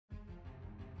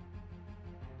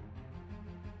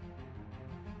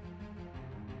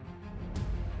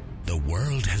The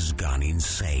world has gone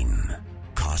insane.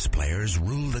 Cosplayers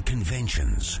rule the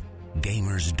conventions,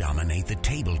 gamers dominate the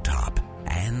tabletop,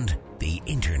 and the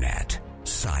internet.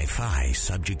 Sci-fi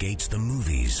subjugates the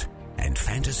movies, and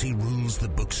fantasy rules the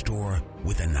bookstore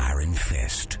with an iron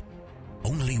fist.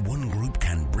 Only one group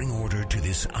can bring order to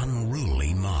this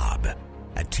unruly mob.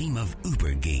 A team of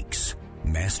uber geeks,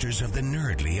 masters of the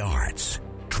nerdly arts,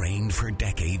 trained for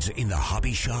decades in the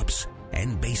hobby shops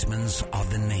and basements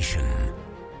of the nation.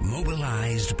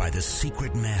 Mobilized by the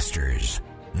secret masters,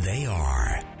 they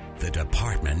are the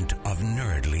Department of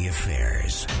Nerdly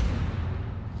Affairs.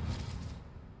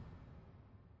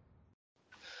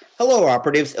 Hello,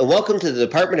 operatives, and welcome to the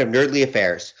Department of Nerdly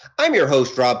Affairs. I'm your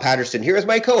host, Rob Patterson. Here is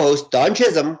my co-host, Don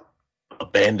Chisholm.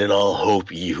 Abandon all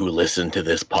hope, ye who listen to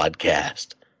this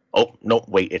podcast. Oh, no,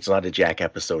 wait, it's not a Jack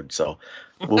episode, so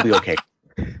we'll be okay.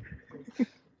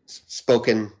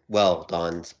 Spoken well,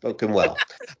 Don. Spoken well.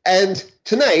 And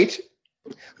tonight,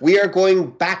 we are going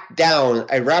back down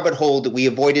a rabbit hole that we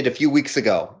avoided a few weeks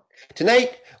ago.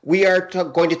 Tonight, we are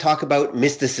going to talk about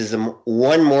mysticism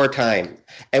one more time,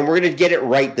 and we're going to get it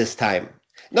right this time.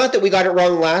 Not that we got it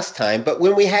wrong last time, but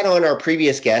when we had on our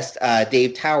previous guest,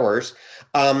 Dave Towers,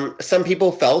 some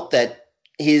people felt that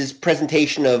his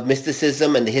presentation of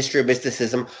mysticism and the history of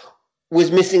mysticism was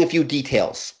missing a few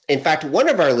details. In fact, one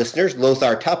of our listeners,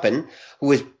 Lothar Tuppan, who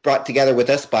was brought together with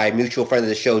us by a mutual friend of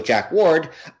the show, Jack Ward,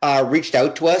 reached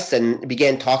out to us and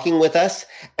began talking with us.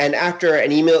 And after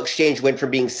an email exchange went from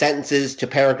being sentences to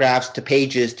paragraphs to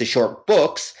pages to short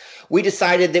books, we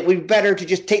decided that we'd better to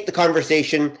just take the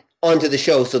conversation onto the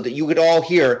show so that you could all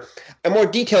hear a more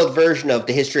detailed version of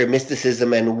the history of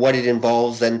mysticism and what it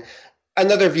involves and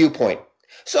another viewpoint.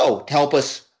 So, to help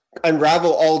us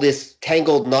unravel all this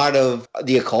tangled knot of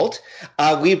the occult,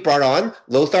 we've brought on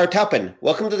Lothar Tuppan.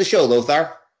 Welcome to the show,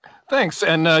 Lothar. Thanks,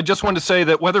 and just wanted to say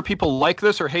that whether people like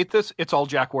this or hate this, it's all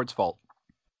Jack Ward's fault.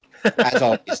 As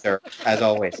always, sir. As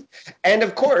always. And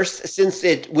of course, since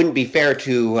it wouldn't be fair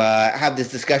to have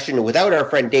this discussion without our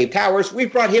friend Dave Towers,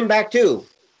 we've brought him back too.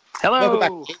 Hello. Welcome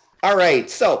back, Dave. All right,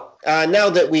 so now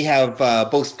that we have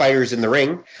both fighters in the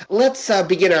ring, let's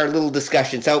begin our little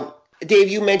discussion. So, Dave,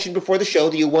 you mentioned before the show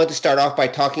that you wanted to start off by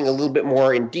talking a little bit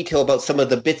more in detail about some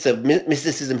of the bits of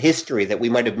mysticism history that we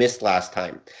might have missed last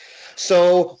time.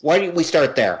 So why don't we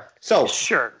start there? So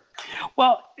Sure.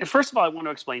 Well, first of all, I want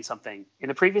to explain something in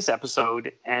the previous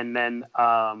episode, and then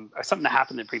something that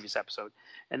happened in the previous episode.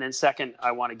 And then second,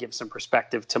 I want to give some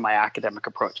perspective to my academic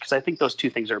approach, because I think those two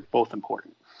things are both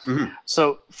important. Mm-hmm.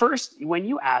 So first, when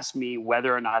you asked me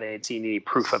whether or not I had seen any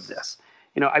proof of this,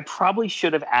 I probably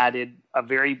should have added a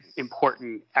very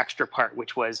important extra part,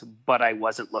 which was, but I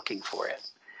wasn't looking for it.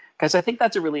 Because I think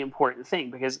that's a really important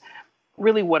thing, because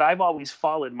really what I've always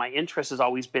followed, my interest has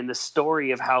always been the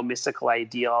story of how mystical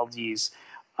ideologies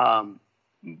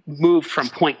moved from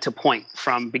point to point,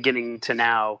 from beginning to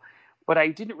now. But I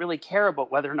didn't really care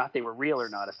about whether or not they were real or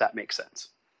not, if that makes sense.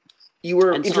 You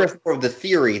were interested more of the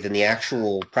theory than the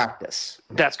actual practice.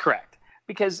 That's correct.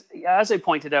 Because as I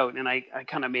pointed out, and I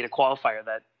kind of made a qualifier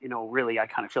that, really I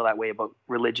kind of feel that way about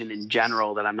religion in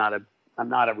general, that I'm not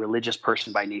a religious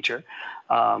person by nature.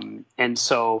 And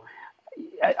so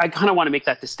I kind of want to make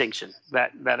that distinction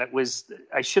that it was,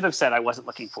 I should have said I wasn't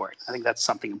looking for it. I think that's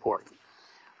something important.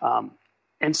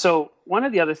 And so one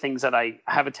of the other things that I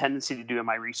have a tendency to do in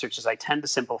my research is I tend to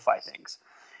simplify things.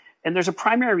 And there's a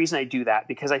primary reason I do that,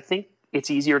 because I think it's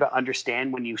easier to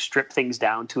understand when you strip things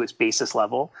down to its basis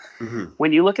level. Mm-hmm.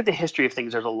 When you look at the history of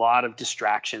things, there's a lot of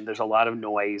distraction. There's a lot of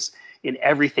noise in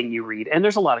everything you read, and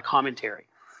there's a lot of commentary.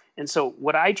 And so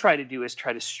what I try to do is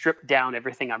try to strip down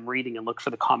everything I'm reading and look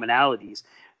for the commonalities.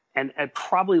 And I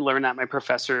probably learned that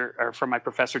from my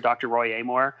professor, Dr. Roy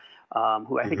Amor,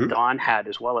 who I think Don had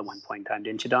as well at one point in time,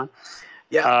 didn't you, Don?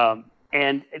 Yeah.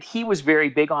 And he was very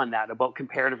big on that, about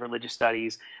comparative religious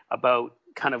studies, about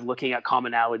kind of looking at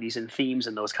commonalities and themes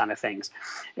and those kind of things.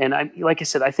 And like I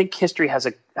said, I think history has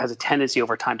a tendency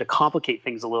over time to complicate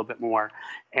things a little bit more.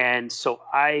 And so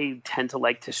I tend to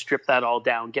like to strip that all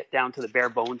down, get down to the bare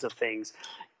bones of things,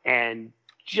 and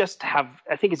just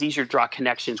I think it's easier to draw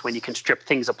connections when you can strip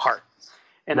things apart.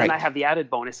 And then I have the added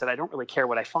bonus that I don't really care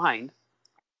what I find,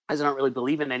 as I don't really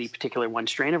believe in any particular one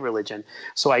strain of religion.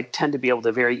 So I tend to be able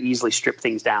to very easily strip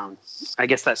things down. I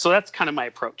guess that's kind of my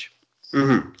approach.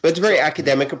 Mm-hmm. It's a very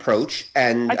academic approach,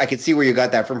 and I can see where you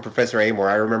got that from Professor Amor.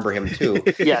 I remember him too.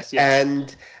 Yes.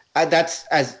 And that's,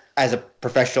 as a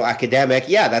professional academic,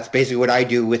 that's basically what I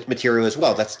do with material as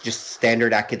well. That's just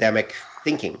standard academic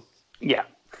thinking. Yeah.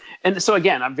 And so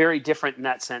again, I'm very different in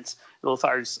that sense.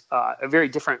 Lothar's a very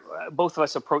different. Both of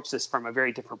us approach this from a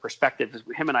very different perspective.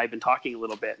 Him and I have been talking a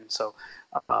little bit, and so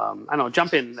I don't know.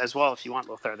 Jump in as well if you want,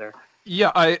 Lothar. There.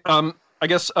 Yeah, I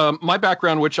guess my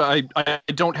background, which I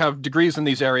don't have degrees in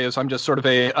these areas. I'm just sort of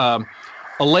a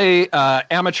lay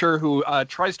amateur who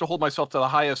tries to hold myself to the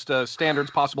highest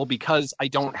standards possible because I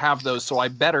don't have those. So I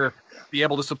better be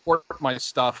able to support my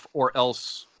stuff, or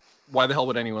else why the hell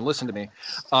would anyone listen to me?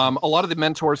 A lot of the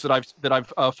mentors that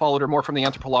I've followed are more from the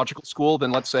anthropological school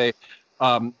than, let's say,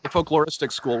 the folkloristic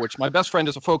school, which my best friend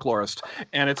is a folklorist.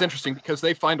 And it's interesting because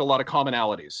they find a lot of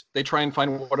commonalities. They try and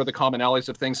find what are the commonalities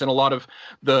of things. And a lot of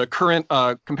the current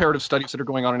comparative studies that are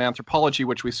going on in anthropology,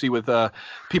 which we see with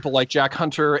people like Jack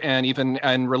Hunter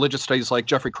and religious studies like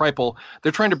Jeffrey Kripal,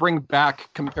 they're trying to bring back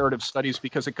comparative studies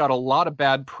because it got a lot of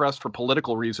bad press for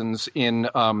political reasons in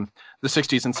the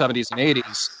 60s and 70s and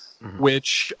 80s.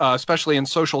 Which, especially in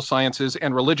social sciences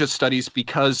and religious studies,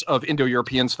 because of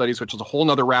Indo-European studies, which is a whole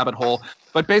nother rabbit hole.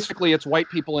 But basically, it's white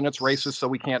people and it's racist, so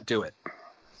we can't do it.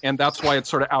 And that's why it's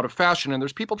sort of out of fashion. And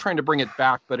there's people trying to bring it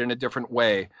back, but in a different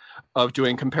way of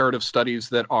doing comparative studies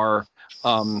that are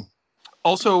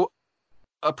also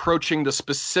approaching the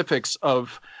specifics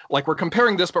of, like, we're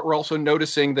comparing this, but we're also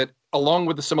noticing that along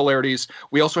with the similarities,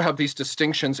 we also have these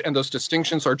distinctions, and those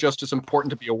distinctions are just as important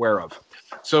to be aware of.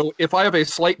 So if I have a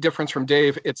slight difference from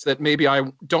Dave, it's that maybe I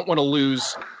don't want to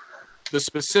lose the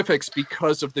specifics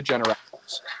because of the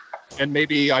generalities. And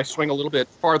maybe I swing a little bit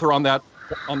farther on that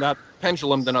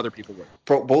pendulum than other people would.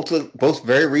 Both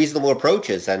very reasonable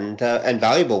approaches and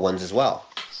valuable ones as well.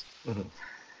 Mm-hmm.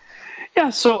 Yeah,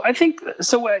 so I think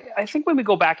when we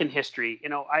go back in history,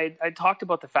 I talked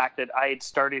about the fact that I had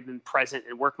started in present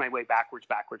and worked my way backwards,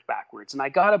 and I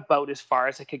got about as far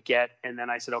as I could get, and then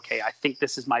I said, okay, I think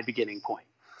this is my beginning point.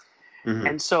 Mm-hmm.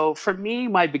 And so for me,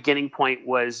 my beginning point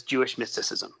was Jewish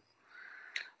mysticism.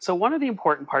 So one of the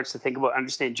important parts to think about,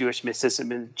 understand Jewish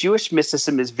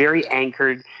mysticism is very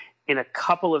anchored in a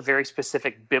couple of very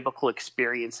specific biblical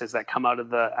experiences that come out of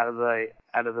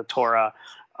the Torah.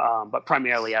 But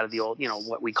primarily out of the old,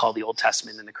 what we call the Old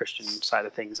Testament and the Christian side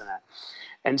of things and that.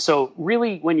 And so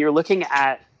really, when you're looking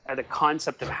at a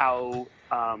concept of how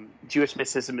Jewish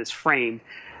mysticism is framed,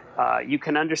 you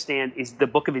can understand is the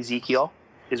book of Ezekiel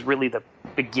is really the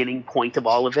beginning point of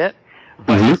all of it.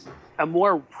 But a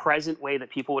more present way that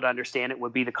people would understand it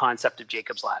would be the concept of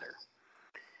Jacob's ladder.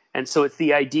 And so it's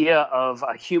the idea of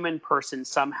a human person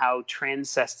somehow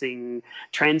transcending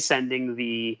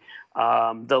the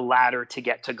ladder to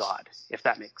get to God, if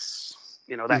that makes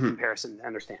that comparison to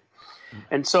understand.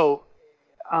 And so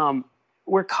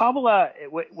where Kabbalah,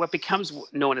 what becomes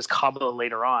known as Kabbalah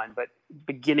later on, but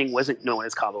beginning wasn't known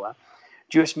as Kabbalah,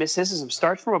 Jewish mysticism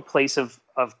starts from a place of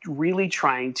really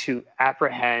trying to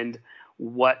apprehend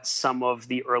what some of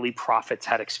the early prophets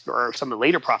had or some of the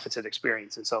later prophets had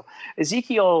experienced. And so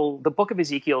Ezekiel, the book of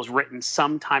Ezekiel is written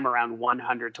sometime around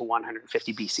 100 to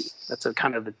 150 BC. That's a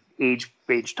kind of the age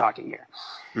talking here.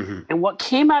 Mm-hmm. And what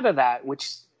came out of that,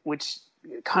 which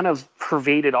kind of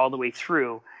pervaded all the way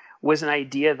through, was an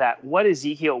idea that what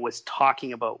Ezekiel was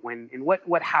talking about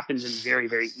what happens in very,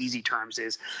 very easy terms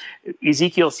is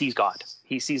Ezekiel sees God.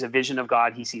 He sees a vision of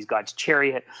God. He sees God's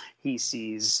chariot. He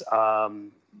sees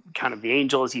kind of the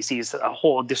angels. He sees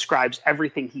describes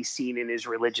everything he's seen in his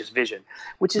religious vision,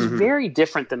 which is very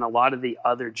different than a lot of the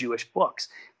other Jewish books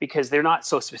because they're not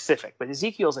so specific. But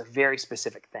Ezekiel's a very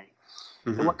specific thing.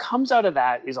 Mm-hmm. And what comes out of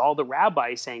that is all the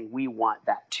rabbis saying, we want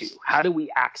that too. How do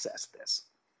we access this?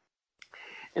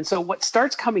 And so what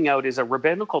starts coming out is a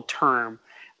rabbinical term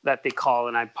that they call,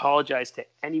 and I apologize to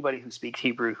anybody who speaks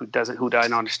Hebrew who doesn't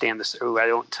understand this, who I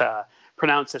don't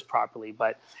pronounce this properly,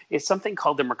 but it's something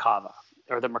called the Merkava,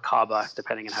 or the Merkaba,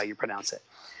 depending on how you pronounce it.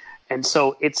 And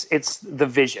so it's the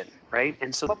vision, right?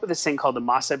 And so up with this thing called the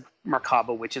Maseh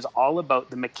Merkaba, which is all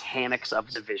about the mechanics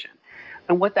of the vision.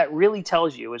 And what that really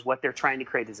tells you is what they're trying to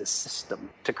create is a system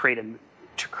to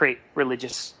create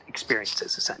religious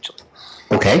experiences, essentially.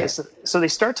 Okay. So they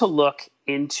start to look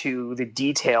into the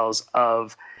details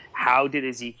of how did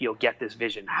Ezekiel get this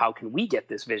vision? How can we get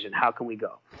this vision? How can we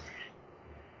go?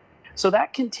 So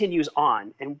that continues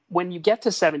on. And when you get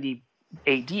to 70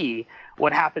 AD,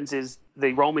 what happens is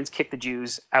the Romans kick the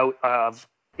Jews out of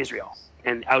Israel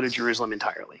and out of Jerusalem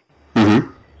entirely.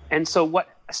 Mm-hmm. And so what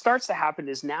starts to happen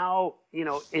is now,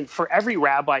 for every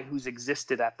rabbi who's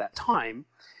existed at that time,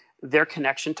 their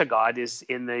connection to God is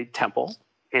in the temple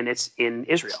and it's in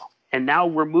Israel. And now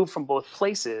removed from both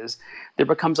places, there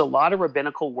becomes a lot of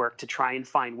rabbinical work to try and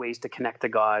find ways to connect to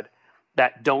God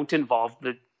that don't involve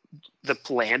the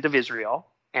land of Israel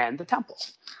and the temple.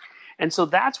 And so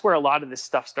that's where a lot of this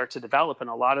stuff starts to develop, and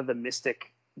a lot of the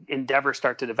mystic endeavors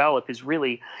start to develop is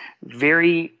really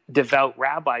very devout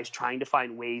rabbis trying to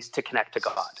find ways to connect to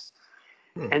God.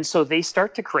 And so they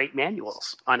start to create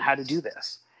manuals on how to do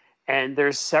this. And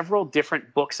there's several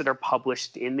different books that are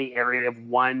published in the area of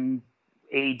 1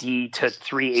 AD to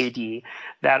 3 AD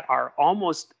that are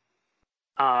almost,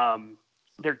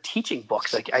 they're teaching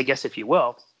books, I guess, if you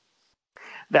will,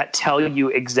 that tell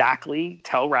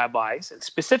rabbis, and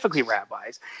specifically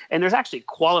rabbis, and there's actually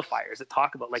qualifiers that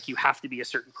talk about, like, you have to be a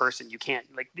certain person. You can't,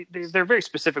 like, they're very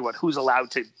specific about who's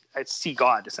allowed to see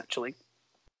God, essentially.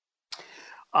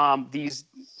 These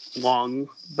long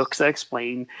books that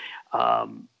explain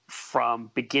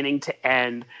from beginning to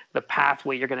end the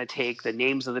pathway you're going to take, the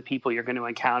names of the people you're going to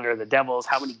encounter, the devils,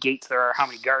 how many gates there are, how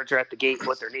many guards are at the gate,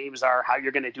 what their names are, how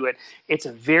you're going to do it. It's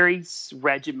a very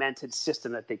regimented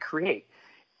system that they create.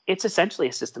 It's essentially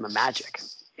a system of magic,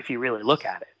 if you really look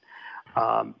at it.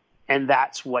 And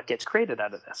that's what gets created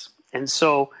out of this. And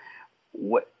so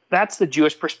that's the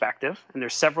Jewish perspective, and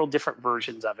there's several different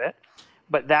versions of it,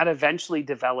 but that eventually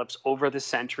develops over the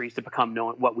centuries to become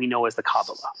what we know as the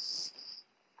Kabbalah.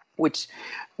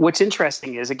 What's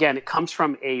interesting is, again, it comes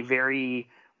from a very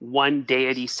one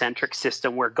deity-centric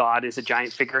system where God is a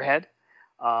giant figurehead,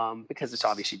 because it's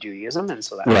obviously Judaism, and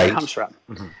so that's where it comes from.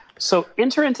 Mm-hmm. So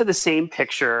enter into the same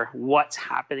picture what's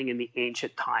happening in the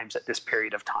ancient times at this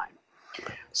period of time.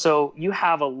 So you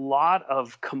have a lot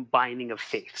of combining of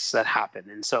faiths that happen.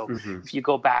 And so if you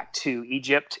go back to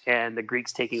Egypt and the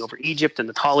Greeks taking over Egypt in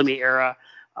the Ptolemy era,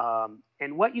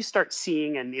 and what you start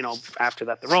seeing, and after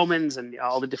that the Romans and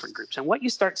all the different groups, and what you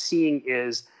start seeing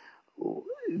is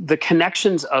the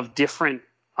connections of different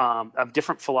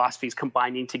philosophies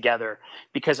combining together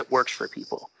because it works for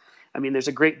people. I mean, there's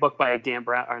a great book by Dan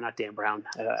Brown, or not Dan Brown,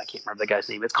 I can't remember the guy's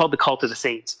name. It's called The Cult of the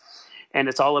Saints, and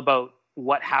it's all about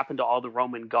what happened to all the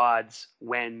Roman gods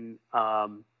when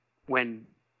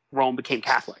Rome became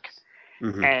Catholic.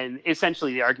 And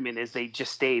essentially the argument is they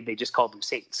just called them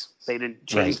saints. They didn't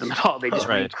change them at all. They just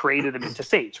created them into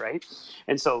saints, right?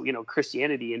 And so,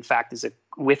 Christianity, in fact,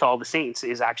 with all the saints,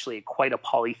 is actually quite a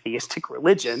polytheistic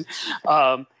religion.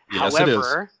 Yes,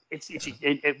 however, it's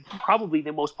probably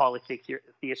the most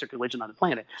polytheistic religion on the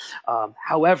planet.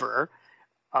 However,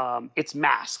 it's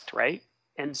masked, right?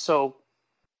 And so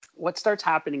what starts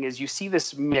happening is you see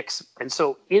this mix. And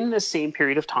so in the same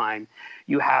period of time,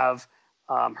 you have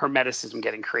Hermeticism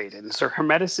getting created. And so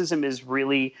Hermeticism is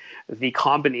really the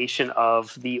combination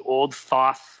of the old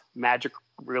Thoth magic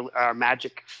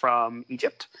from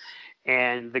Egypt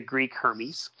and the Greek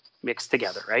Hermes mixed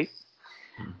together, right?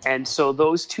 And so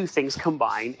those two things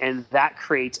combine, and that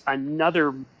creates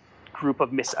another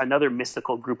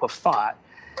mystical group of thought,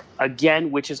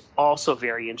 again, which is also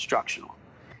very instructional.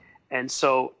 And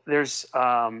so there's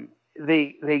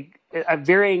they at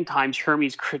varying times,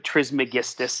 Hermes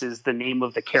Trismegistus is the name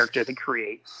of the character they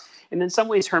create. And in some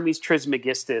ways, Hermes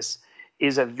Trismegistus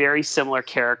is a very similar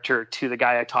character to the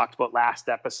guy I talked about last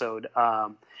episode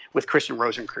with Christian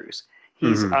Rosencreuz.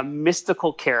 He's a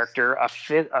mystical character,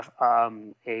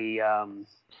 and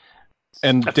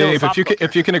Dave,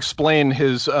 if you can explain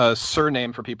his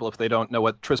surname for people if they don't know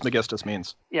what Trismegistus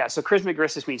means. Yeah, so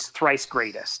Trismegistus means thrice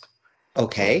greatest.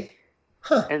 Okay.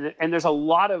 Huh. And there's a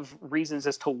lot of reasons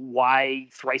as to why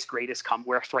where thrice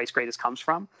greatest comes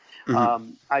from.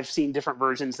 I've seen different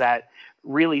versions that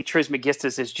really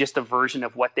Trismegistus is just a version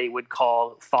of what they would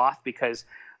call Thoth, because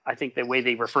I think the way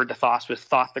they referred to Thoth was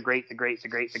Thoth the Great, the Great, the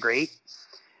Great, the Great.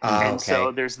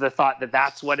 So there's the thought that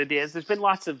that's what it is. There's been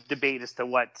lots of debate as to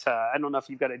what, I don't know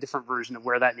if you've got a different version of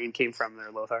where that name came from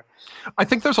there, Lothar. I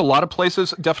think there's a lot of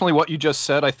places, definitely what you just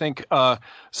said. I think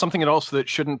something else that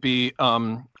shouldn't be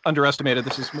underestimated,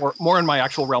 this is more in my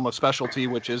actual realm of specialty,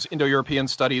 which is Indo-European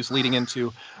studies leading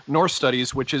into Norse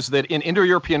studies, which is that in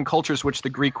Indo-European cultures, which the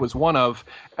Greek was one of,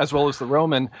 as well as the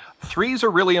Roman, threes are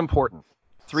really important.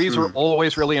 Threes are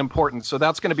always really important. So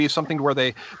that's going to be something where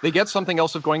they get something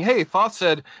else of going, hey, Thoth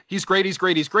said he's great, he's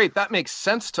great, he's great. That makes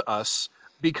sense to us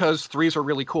because threes are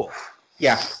really cool.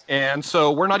 Yeah. And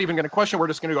so we're not even going to question. We're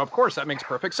just going to go, of course, that makes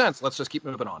perfect sense. Let's just keep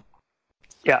moving on.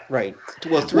 Yeah. Right.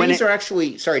 Well, threes are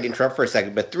actually, sorry to interrupt for a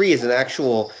second, but 3 is an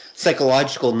actual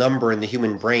psychological number in the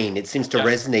human brain. It seems to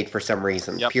resonate for some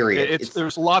reason, period.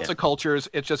 There's lots of cultures.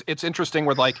 It's interesting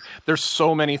with there's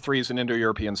so many 3s in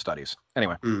Indo-European studies.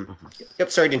 Anyway. Yep.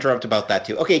 Sorry to interrupt about that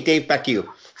too. Okay, Dave, back to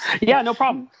you. Yeah, no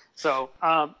problem. So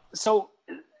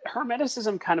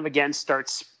Hermeticism kind of, again,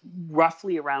 starts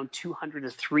roughly around 200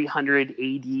 to 300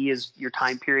 AD is your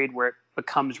time period where it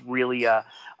becomes really a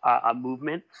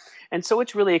movement. And so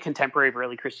it's really a contemporary of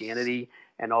early Christianity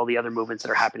and all the other movements that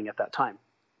are happening at that time.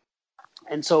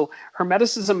 And so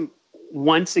Hermeticism,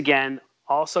 once again,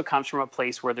 also comes from a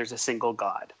place where there's a single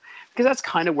God, because that's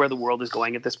kind of where the world is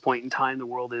going at this point in time. The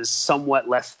world is somewhat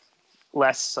less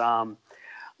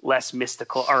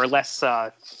mystical, or less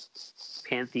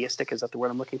pantheistic. Is that the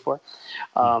word I'm looking for?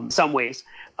 Some ways.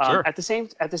 Sure. At the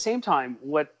same time,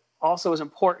 what also is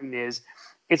important is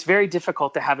it's very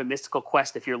difficult to have a mystical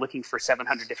quest if you're looking for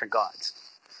 700 different gods.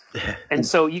 And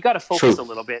so you got to focus a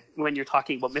little bit when you're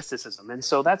talking about mysticism. And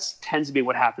so that tends to be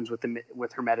what happens with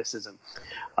Hermeticism.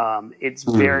 It's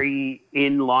very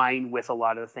in line with a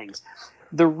lot of the things.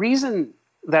 The reason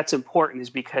that's important is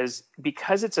because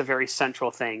it's a very central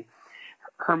thing.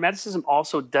 Hermeticism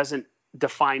also doesn't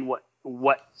define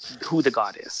who the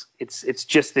God is. It's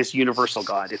just this universal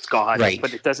God. It's God, right.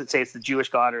 But it doesn't say it's the Jewish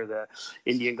God or the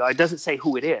Indian God. It doesn't say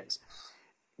who it is.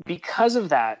 Because of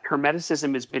that,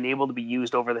 Hermeticism has been able to be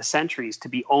used over the centuries to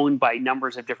be owned by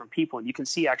numbers of different people. And you can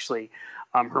see actually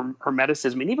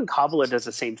Hermeticism, and even Kabbalah does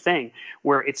the same thing,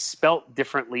 where it's spelt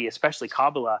differently, especially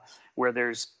Kabbalah, where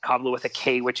there's Kabbalah with a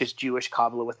K, which is Jewish,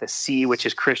 Kabbalah with a C, which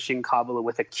is Christian, Kabbalah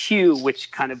with a Q,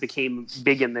 which kind of became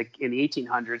big in the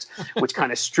 1800s, which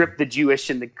kind of stripped the Jewish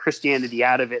and the Christianity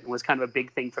out of it and was kind of a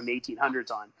big thing from the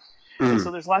 1800s on. And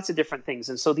so there's lots of different things.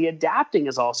 And so the adapting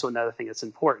is also another thing that's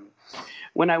important.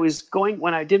 When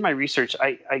I did my research,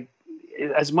 I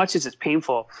as much as it's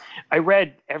painful, I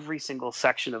read every single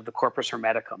section of the Corpus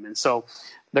Hermeticum. And so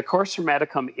the Corpus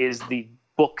Hermeticum is the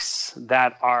books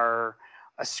that are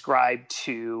ascribed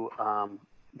to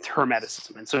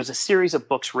Hermeticism. And so there's a series of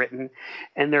books written,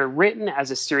 and they're written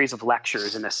as a series of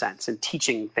lectures in a sense, and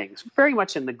teaching things very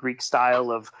much in the Greek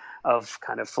style of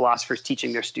kind of philosophers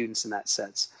teaching their students in that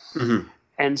sense. Mm-hmm.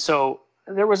 And so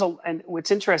and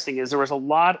what's interesting is there was a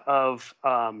lot of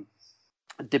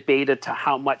debate as to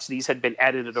how much these had been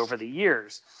edited over the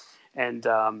years. And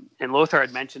Lothar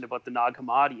had mentioned about the Nag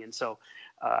Hammadi, and so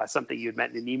something you had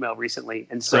meant in an email recently.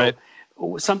 And so right.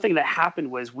 Something that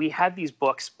happened was we had these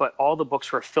books, but all the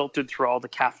books were filtered through all the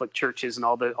Catholic churches and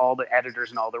all the editors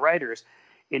and all the writers.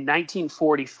 In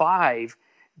 1945,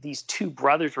 these two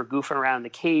brothers were goofing around in the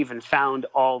cave and found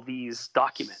all these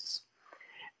documents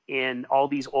in all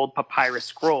these old papyrus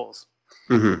scrolls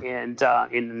and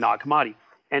in the Nag Hammadi.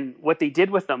 And what they did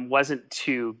with them wasn't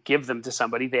to give them to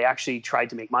somebody. They actually tried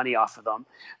to make money off of them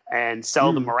and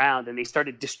sell them around. And they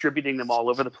started distributing them all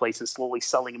over the place and slowly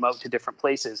selling them out to different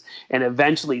places. And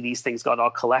eventually these things got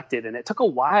all collected. And it took a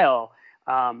while,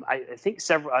 I think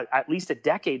at least a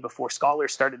decade before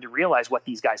scholars started to realize what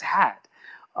these guys had.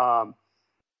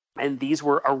 And these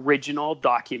were original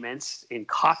documents in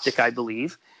Coptic, I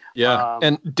believe. Yeah.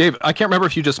 And Dave, I can't remember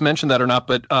if you just mentioned that or not,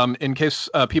 but in case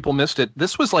people missed it,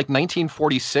 this was like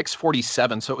 1946,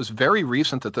 47. So it was very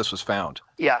recent that this was found.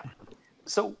 Yeah.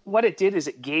 So what it did is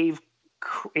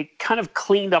it kind of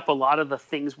cleaned up a lot of the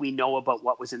things we know about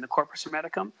what was in the Corpus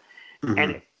Hermeticum.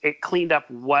 And it cleaned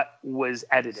up what was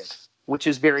edited, which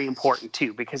is very important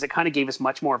too, because it kind of gave us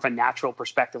much more of a natural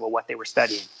perspective of what they were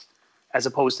studying, as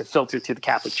opposed to filtered through the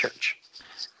Catholic Church.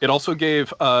 It also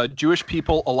gave Jewish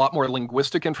people a lot more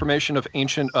linguistic information of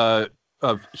ancient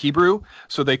of Hebrew,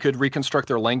 so they could reconstruct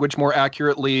their language more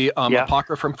accurately,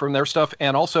 apocrypha from their stuff.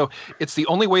 And also, it's the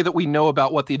only way that we know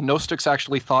about what the Gnostics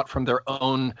actually thought from their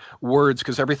own words,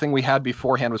 because everything we had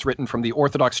beforehand was written from the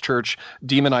Orthodox Church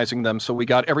demonizing them. So we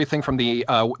got everything from the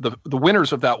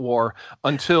winners of that war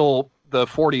until the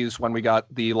 40s when we got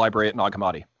the library at Nag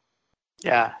Hammadi.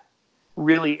 Yeah.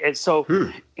 Really, it's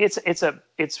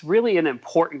really an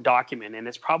important document, and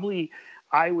it's probably,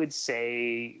 I would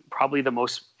say, probably the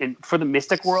most for the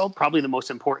mystic world, probably the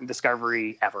most important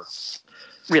discovery ever.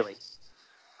 Really.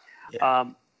 Yeah.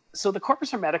 So the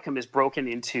Corpus Hermeticum is broken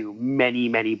into many,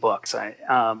 many books, and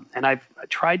I've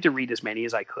tried to read as many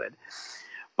as I could,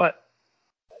 but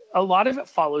a lot of it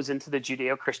follows into the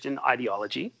Judeo-Christian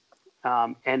ideology,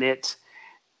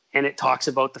 and it talks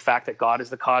about the fact that God is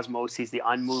the cosmos. He's the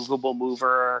unmovable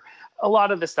mover. A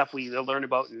lot of the stuff we learn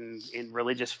about in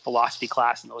religious philosophy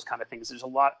class and those kind of things. There's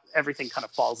everything kind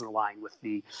of falls in line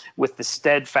with the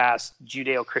steadfast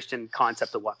Judeo-Christian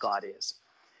concept of what God is.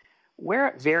 Where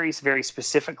it varies very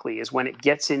specifically is when it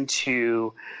gets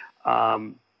into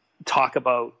talk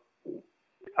about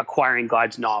acquiring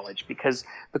God's knowledge, because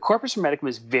the Corpus Hermeticum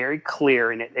is very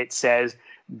clear, and it says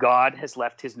God has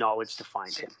left his knowledge to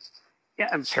find him. Yeah,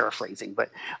 I'm paraphrasing,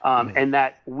 but and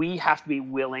that we have to be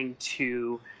willing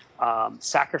to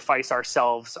sacrifice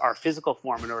ourselves, our physical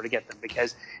form, in order to get them.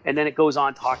 And then it goes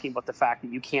on talking about the fact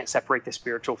that you can't separate the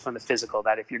spiritual from the physical.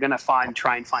 That if you're going to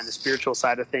try and find the spiritual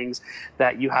side of things,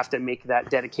 that you have to make that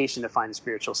dedication to find the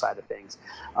spiritual side of things.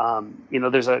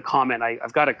 There's a comment.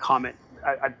 I've got a comment.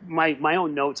 My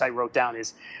own notes I wrote down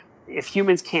is, if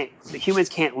humans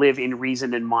can't live in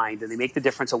reason and mind, and they make the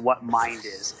difference of what mind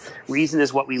is. Reason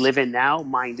is what we live in now.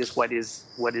 Mind is what is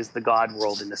the God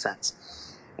world in a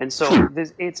sense. And so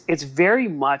it's very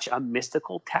much a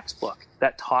mystical textbook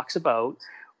that talks about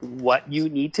what you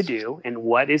need to do and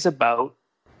what is about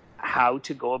how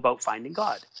to go about finding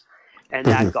God. And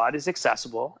that God is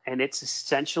accessible, and it's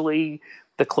essentially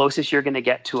the closest you're going to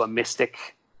get to a mystic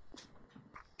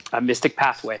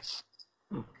pathway.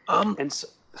 And so,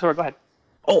 sorry, go ahead.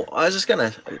 Oh, I was just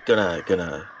gonna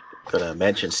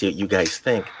mention, see what you guys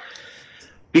think,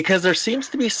 because there seems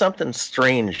to be something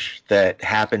strange that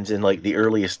happens in like the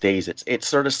earliest days. It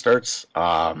sort of starts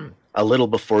a little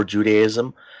before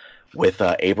Judaism with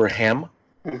Abraham,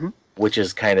 which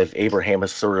is kind of, Abraham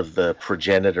is sort of the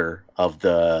progenitor of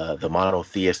the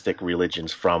monotheistic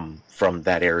religions from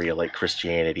that area, like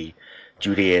Christianity,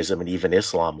 Judaism, and even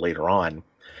Islam later on.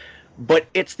 But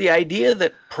it's the idea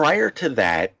that prior to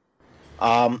that,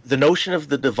 the notion of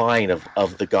the divine,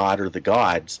 of the god or the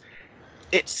gods,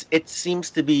 it seems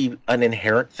to be an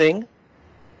inherent thing.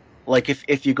 Like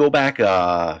if you go back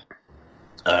a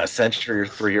century or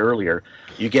three earlier,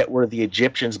 you get where the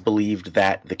Egyptians believed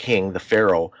that the king, the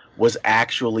pharaoh, was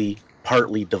actually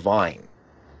partly divine.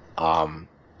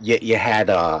 You had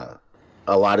a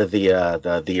lot of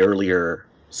the earlier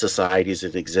societies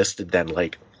that existed then,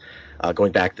 like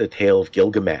going back to the tale of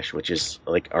Gilgamesh, which is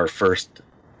like our first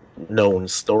known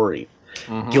story.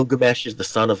 Gilgamesh is the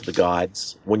son of the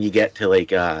gods. When you get to like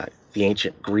the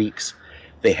ancient Greeks,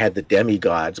 they had the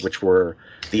demigods, which were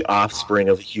the offspring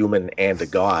of a human and a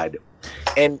god.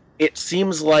 And it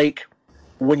seems like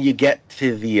when you get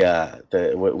to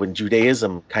when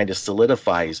Judaism kind of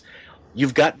solidifies,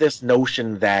 you've got this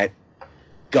notion that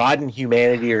God and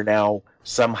humanity are now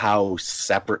somehow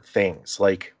separate things.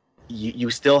 Like you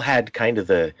still had kind of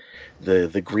the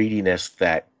greediness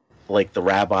that, like, the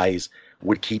rabbis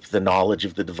would keep the knowledge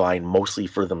of the divine mostly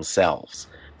for themselves,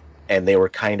 and they were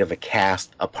kind of a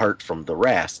caste apart from the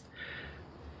rest,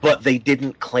 but they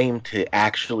didn't claim to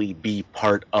actually be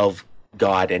part of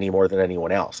God any more than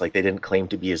anyone else. Like, they didn't claim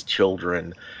to be his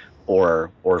children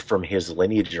or from his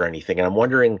lineage or anything. And I'm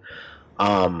wondering,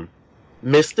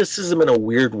 mysticism in a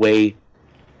weird way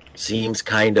seems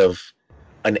kind of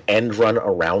an end run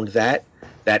around that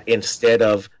instead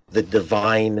of the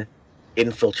divine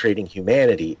infiltrating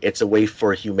humanity, it's a way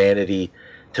for humanity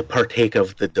to partake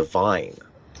of the divine.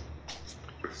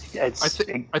 I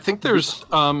think there's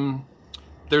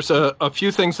a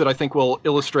few things that I think will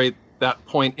illustrate that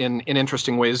point in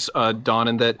interesting ways, Don,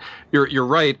 and that you're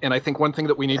right. And I think one thing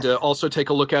that we need to also take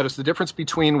a look at is the difference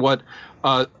between what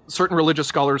certain religious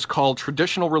scholars call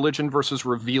traditional religion versus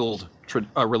revealed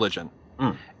religion.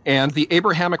 And the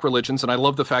Abrahamic religions, and I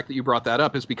love the fact that you brought that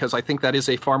up, is because I think that is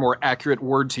a far more accurate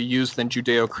word to use than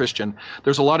Judeo-Christian.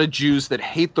 There's a lot of Jews that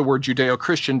hate the word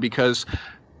Judeo-Christian because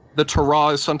the Torah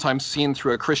is sometimes seen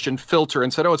through a Christian filter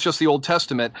and said, oh, it's just the Old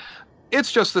Testament.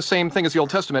 It's just the same thing as the Old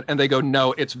Testament. And they go,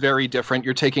 no, it's very different.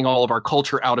 You're taking all of our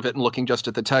culture out of it and looking just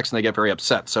at the text, and they get very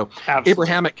upset. So absolutely,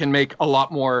 Abrahamic can make a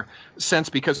lot more sense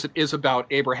because it is about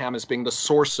Abraham as being the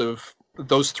source of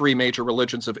those three major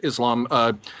religions of Islam,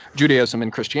 Judaism,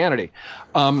 and Christianity.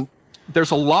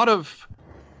 There's a lot of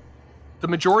the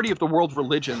majority of the world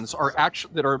religions are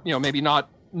actually that are, maybe not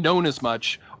known as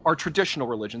much, are traditional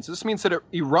religions. This means that it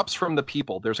erupts from the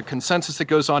people. There's a consensus that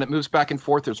goes on. It moves back and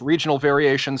forth. There's regional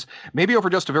variations. Maybe over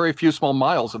just a very few small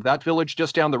miles of that village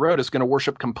just down the road is going to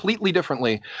worship completely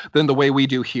differently than the way we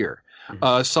do here.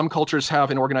 Some cultures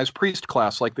have an organized priest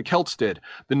class like the Celts did.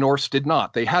 The Norse did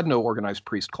not. They had no organized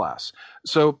priest class.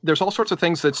 So there's all sorts of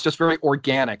things that's just very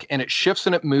organic, and it shifts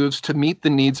and it moves to meet the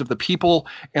needs of the people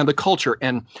and the culture.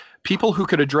 And people who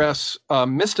could address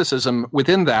mysticism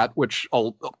within that, which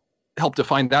I'll help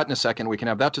define that in a second, we can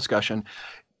have that discussion,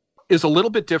 is a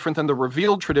little bit different than the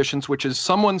revealed traditions, which is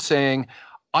someone saying,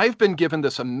 I've been given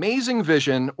this amazing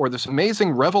vision or this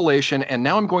amazing revelation, and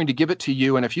now I'm going to give it to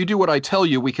you. And if you do what I tell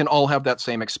you, we can all have that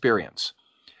same experience.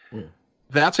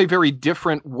 That's a very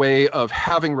different way of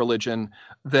having religion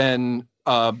than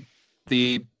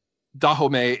the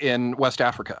Dahomey in West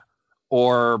Africa,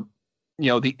 or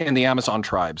in the Amazon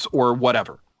tribes, or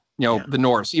whatever. The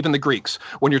Norse, even the Greeks.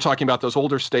 When you're talking about those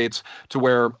older states, to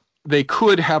where they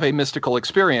could have a mystical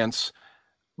experience,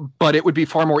 but it would be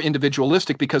far more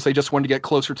individualistic because they just wanted to get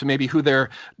closer to maybe who their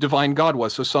divine god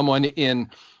was. So someone in,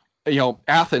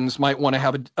 Athens might want to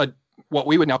have a what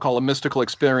we would now call a mystical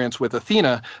experience with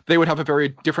Athena. They would have a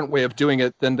very different way of doing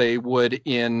it than they would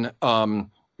in, a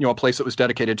place that was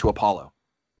dedicated to Apollo.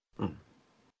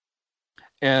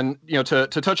 And, to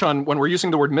touch on when we're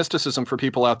using the word mysticism for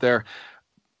people out there,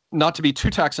 not to be too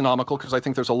taxonomical, because I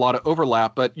think there's a lot of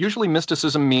overlap, but usually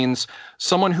mysticism means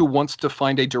someone who wants to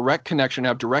find a direct connection,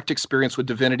 have direct experience with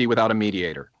divinity without a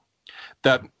mediator.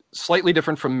 That slightly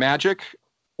different from magic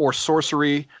or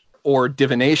sorcery or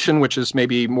divination, which is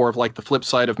maybe more of like the flip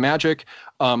side of magic.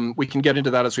 We can get into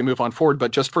that as we move on forward,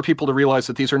 but just for people to realize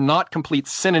that these are not complete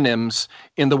synonyms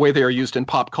in the way they are used in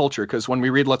pop culture. Because when we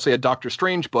read, let's say, a Doctor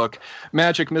Strange book,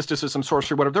 magic, mysticism,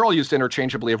 sorcery, whatever, they're all used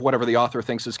interchangeably of whatever the author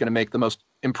thinks is going to make the most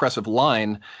impressive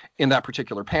line in that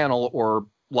particular panel or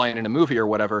line in a movie or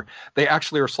whatever. They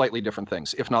actually are slightly different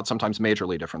things, if not sometimes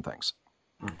majorly different things.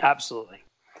 Absolutely.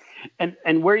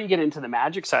 And where you get into the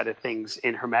magic side of things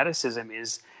in Hermeticism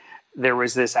is there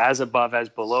was this as above, as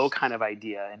below kind of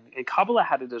idea. And Kabbalah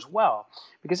had it as well,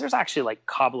 because there's actually like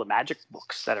Kabbalah magic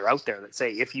books that are out there that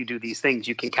say, if you do these things,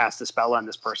 you can cast a spell on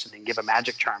this person and give a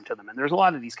magic charm to them. And there's a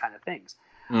lot of these kind of things.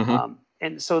 Mm-hmm.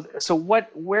 And so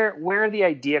where the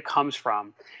idea comes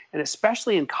from, and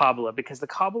especially in Kabbalah, because the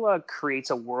Kabbalah creates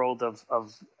a world of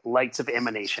lights of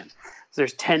emanation. So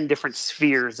there's 10 different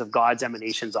spheres of God's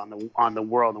emanations on the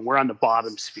world, and we're on the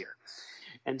bottom sphere.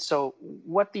 And so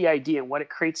what the idea and what it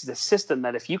creates is a system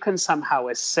that if you can somehow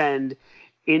ascend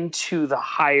into the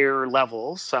higher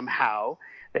levels somehow,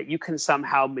 that you can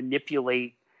somehow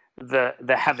manipulate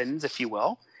the heavens, if you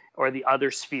will, or the other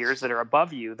spheres that are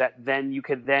above you, that then you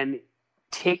could then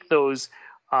take those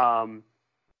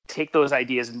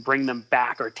ideas and bring them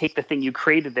back, or take the thing you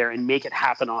created there and make it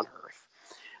happen on Earth.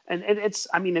 And it's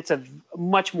a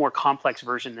much more complex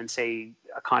version than, say,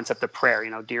 a concept of prayer.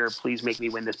 Dear, please make me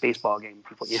win this baseball game.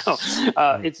 People,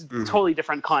 it's a totally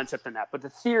different concept than that. But the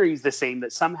theory is the same,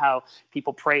 that somehow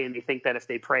people pray and they think that if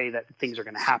they pray that things are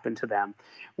going to happen to them.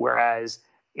 Whereas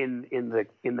in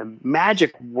the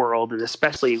magic world, and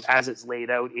especially as it's laid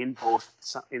out in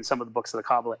some of the books of the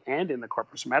Kabbalah and in the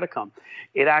Corpus Hermeticum,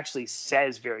 it actually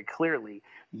says very clearly,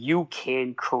 you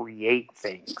can create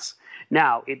things.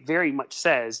 Now, it very much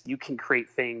says you can create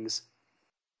things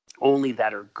only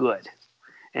that are good.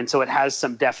 And so it has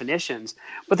some definitions,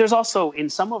 but there's also, in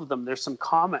some of them, there's some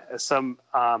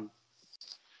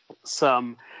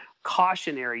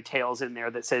cautionary tales in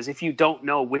there that says if you don't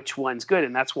know which one's good,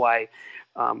 and that's why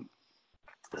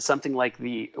something like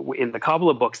in the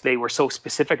Kabbalah books, they were so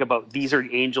specific about these are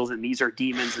angels and these are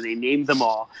demons, and they named them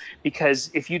all,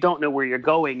 because if you don't know where you're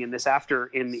going in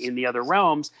the other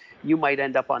realms, you might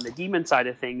end up on the demon side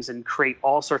of things and create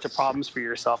all sorts of problems for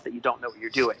yourself that you don't know what you're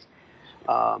doing,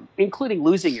 including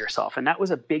losing yourself. And that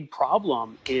was a big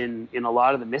problem in a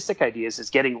lot of the mystic ideas, is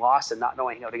getting lost and not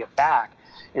knowing how to get back.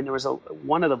 And there was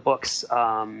one of the books,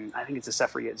 I think it's a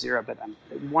Sefer Yetzirah, but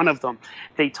one of them,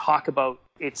 they talk about,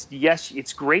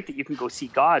 it's great that you can go see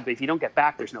God, but if you don't get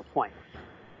back, there's no point.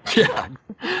 Yeah.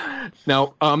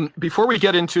 Now, before we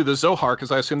get into the Zohar,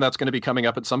 because I assume that's going to be coming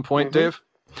up at some point, Dave,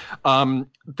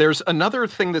 there's another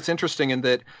thing that's interesting in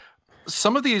that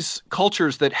some of these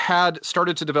cultures that had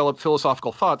started to develop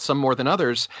philosophical thought, some more than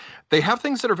others, they have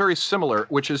things that are very similar,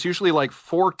 which is usually like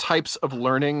 4 types of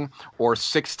learning or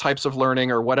 6 types of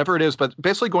learning or whatever it is, but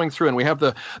basically going through, and we have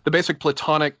the basic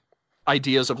Platonic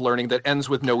ideas of learning that ends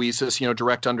with noesis,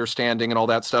 direct understanding and all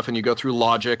that stuff, and you go through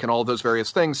logic and all those various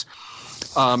things.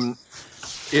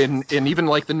 In even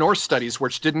like the Norse studies,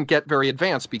 which didn't get very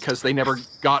advanced because they never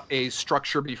got a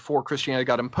structure before Christianity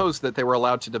got imposed that they were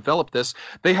allowed to develop this,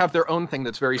 they have their own thing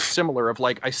that's very similar of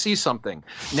like, I see something,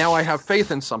 now I have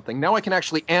faith in something, now I can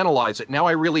actually analyze it, now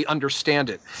I really understand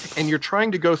it. And you're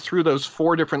trying to go through those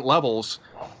 4 different levels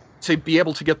to be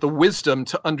able to get the wisdom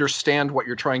to understand what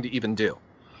you're trying to even do.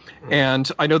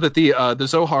 And I know that the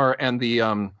Zohar and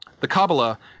the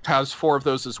Kabbalah has 4 of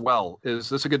those as well. Is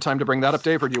this a good time to bring that up,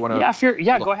 Dave, or do you want to?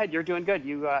 Yeah, go ahead. You're doing good.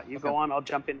 You go on. I'll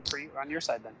jump in for you on your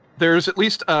side then. There's at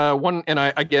least one, and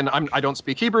I don't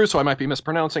speak Hebrew, so I might be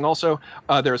mispronouncing also.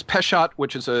 There's Peshat,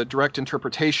 which is a direct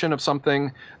interpretation of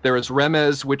something. There is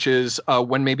Remez, which is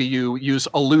when maybe you use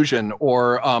allusion,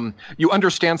 or you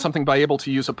understand something by able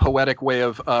to use a poetic way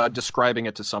of describing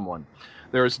it to someone.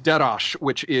 There's Derash,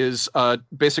 which is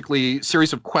basically a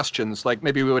series of questions, like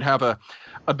maybe we would have a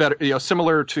better,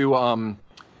 similar to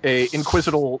a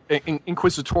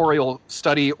inquisitorial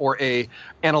study or a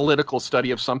analytical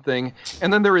study of something.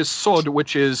 And then there is Sod,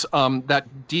 which is that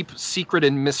deep secret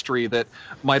and mystery that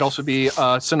might also be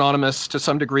synonymous to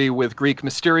some degree with Greek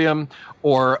mysterium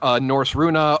or Norse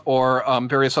runa or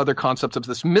various other concepts of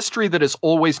this mystery that is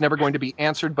always never going to be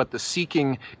answered, but the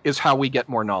seeking is how we get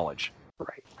more knowledge.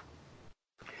 Right.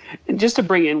 And just to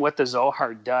bring in what the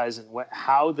Zohar does and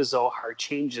how the Zohar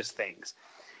changes things.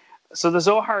 So the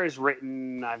Zohar is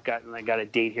written, I got a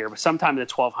date here, but sometime in the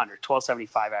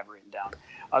 1275 I've written down,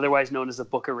 otherwise known as the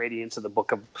Book of Radiance or the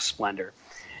Book of Splendor.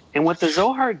 And what the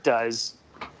Zohar does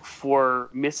for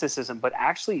mysticism, but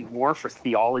actually more for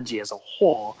theology as a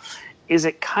whole, is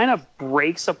it kind of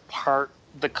breaks apart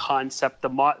the concept,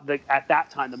 at that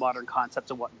time, the modern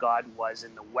concepts of what God was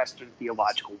in the Western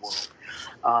theological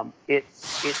world. It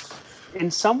in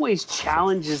some ways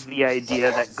challenges the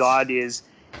idea that God is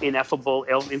ineffable,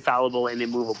 infallible, and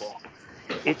immovable.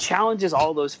 It challenges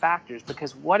all those factors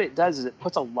because what it does is it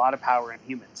puts a lot of power in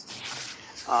humans.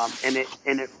 And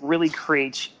it really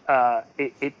creates,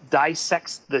 it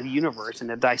dissects the universe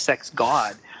and it dissects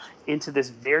God into this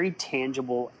very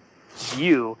tangible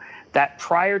view that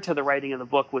prior to the writing of the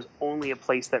book was only a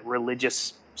place that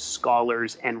religious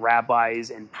scholars and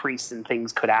rabbis and priests and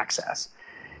things could access.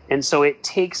 And so it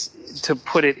takes, to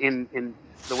put it in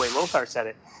the way Lothar said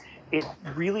it, it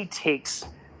really takes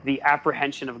the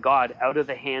apprehension of God out of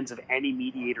the hands of any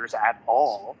mediators at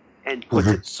all and puts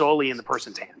it solely in the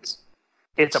person's hands.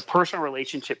 It's a personal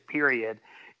relationship, period,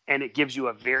 and it gives you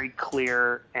a very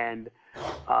clear and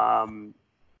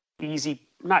easy,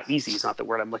 not easy is not the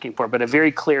word I'm looking for, but a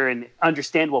very clear and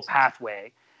understandable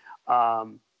pathway.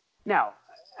 Now,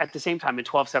 at the same time, in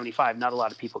 1275, not a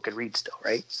lot of people could read still,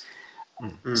 right?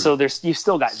 Mm-hmm. So you've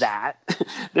still got that.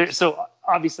 So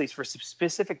obviously it's for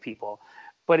specific people,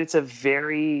 but it's a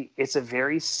very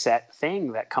set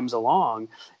thing that comes along,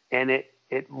 and it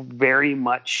very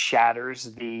much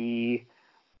shatters the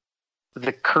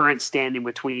current standing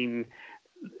between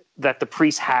that the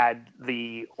priest had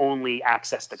the only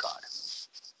access to God.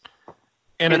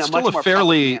 And it's still a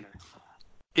fairly,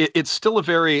 it's still a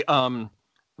very,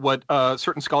 what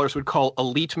certain scholars would call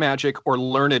elite magic or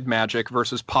learned magic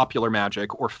versus popular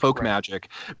magic or folk magic,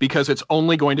 because it's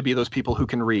only going to be those people who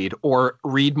can read or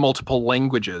read multiple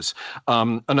languages.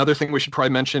 Another thing we should probably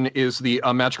mention is the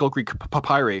magical Greek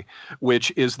papyri,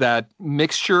 which is that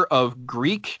mixture of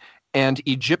Greek and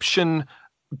Egyptian,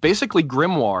 basically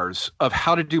grimoires of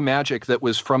how to do magic that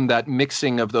was from that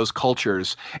mixing of those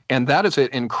cultures. And that is an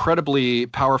incredibly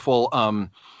powerful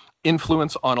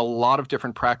influence on a lot of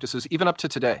different practices, even up to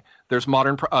today. There's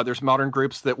modern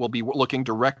groups that will be looking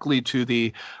directly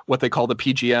to what they call the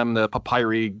PGM, the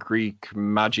papyri Greek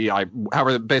magi,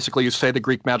 however basically you say the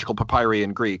Greek magical papyri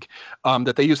in Greek,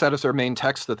 that they use that as their main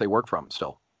text that they work from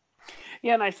still.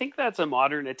 Yeah, and I think that's a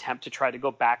modern attempt to try to go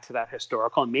back to that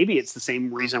historical, and maybe it's the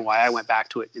same reason why I went back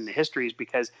to it in the histories,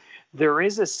 because there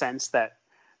is a sense that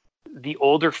the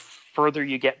further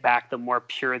you get back, the more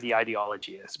pure the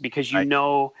ideology is, because you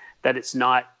know that it's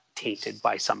not tainted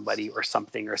by somebody or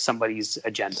something or somebody's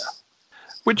agenda.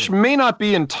 Which may not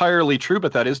be entirely true,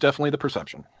 but that is definitely the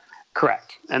perception.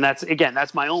 Correct. And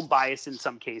that's my own bias in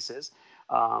some cases.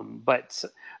 But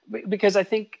because I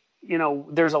think,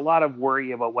 there's a lot of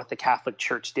worry about what the Catholic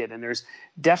Church did. And there's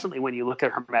definitely, when you look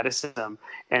at Hermeticism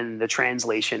and the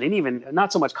translation, and even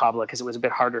not so much Kabbalah, because it was a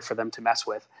bit harder for them to mess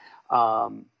with,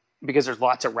 because there's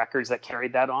lots of records that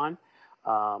carried that on.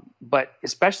 But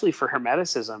especially for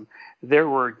Hermeticism, there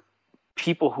were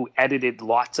people who edited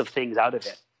lots of things out of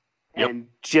it and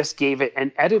just gave it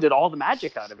and edited all the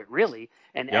magic out of it, really,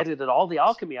 and edited all the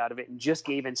alchemy out of it and just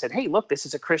gave and said, hey, look, this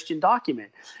is a Christian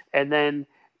document. And then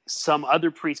some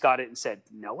other priest got it and said,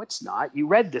 no, it's not. You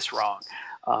read this wrong.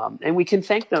 And we can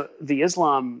thank the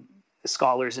Islam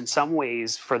scholars in some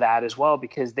ways for that as well,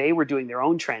 because they were doing their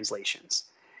own translations.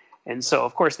 And so,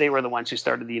 of course, they were the ones who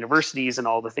started the universities and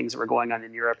all the things that were going on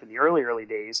in Europe in the early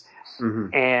days.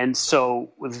 Mm-hmm. And so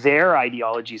their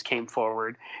ideologies came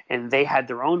forward and they had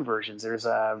their own versions. There's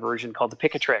a version called the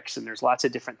Picatrix, and there's lots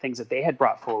of different things that they had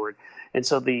brought forward. And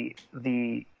so the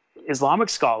Islamic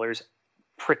scholars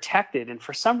protected and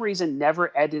for some reason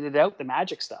never edited out the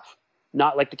magic stuff,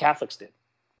 not like the Catholics did.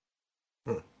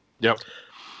 Yep.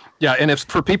 Yeah, and if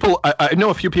for people, I know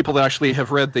a few people that actually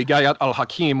have read the Gayat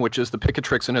al-Hakim, which is the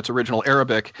Picatrix in its original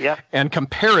Arabic, and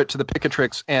compare it to the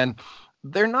Picatrix, and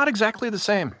they're not exactly the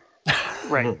same.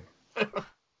 Right.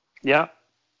 Yeah.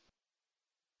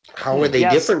 How are they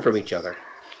different from each other?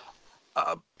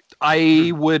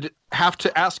 I would have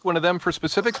to ask one of them for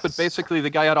specifics, but basically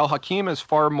the Gayat al-Hakim is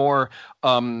far more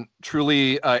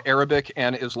truly Arabic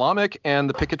and Islamic, and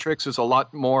the Picatrix is a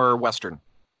lot more Western.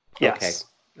 Yes.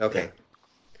 Okay.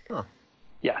 Huh.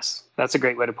 Yes, that's a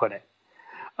great way to put it.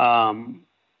 And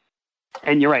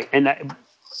you're right, and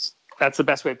that's the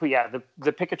best way to put it. Yeah,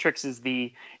 the Picatrix is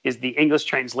the English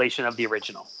translation of the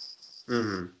original.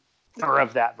 Mm-hmm. Or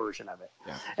of that version of it.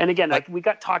 Yeah. And again, we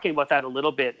got talking about that a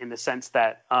little bit in the sense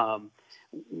that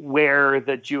where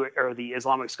the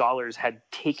Islamic scholars had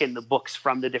taken the books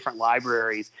from the different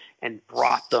libraries and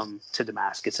brought them to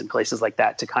Damascus and places like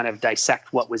that to kind of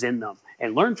dissect what was in them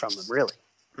and learn from them, really.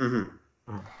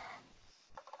 Mm-hmm.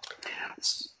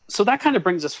 So that kind of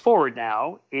brings us forward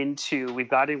now into we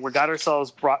got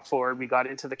ourselves brought forward. We got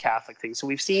into the Catholic thing. So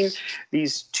we've seen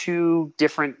these two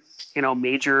different,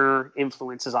 major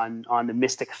influences on the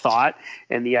mystic thought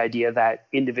and the idea that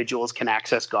individuals can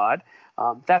access God.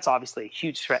 That's obviously a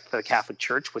huge threat to the Catholic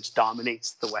Church, which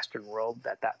dominates the Western world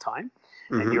at that time,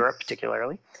 and Europe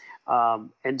particularly.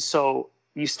 And so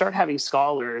you start having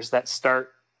scholars that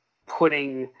start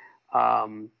putting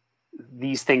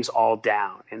these things all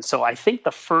down. And so I think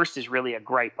the first is really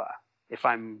Agrippa, if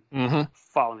I'm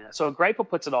following that. So Agrippa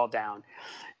puts it all down.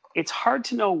 It's hard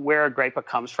to know where Agrippa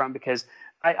comes from because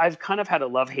I've kind of had a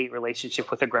love-hate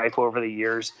relationship with Agrippa over the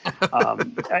years.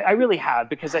 I really have,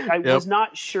 because I was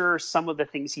not sure some of the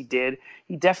things he did.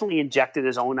 He definitely injected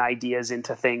his own ideas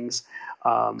into things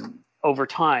over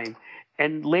time.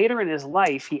 And later in his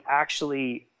life, he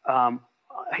actually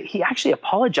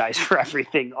apologized for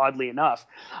everything, oddly enough.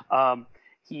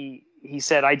 He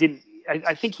said, I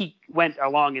think he went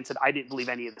along and said, I didn't believe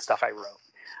any of the stuff I wrote.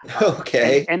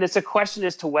 Okay. And it's a question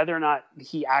as to whether or not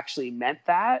he actually meant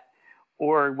that,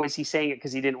 or was he saying it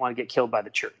because he didn't want to get killed by the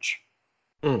church?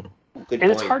 Good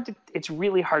and point. it's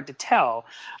really hard to tell.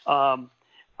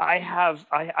 I have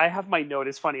my note.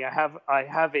 It's funny. I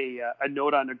have a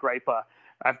note on Agrippa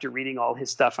after reading all his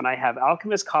stuff, and I have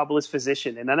alchemist, kabbalist,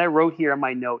 physician, and then I wrote here in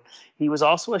my note, he was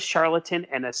also a charlatan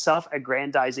and a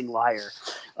self-aggrandizing liar.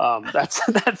 That's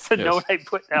the note I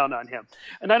put down on him,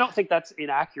 and I don't think that's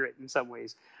inaccurate in some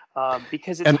ways,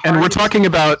 because it's and we're talking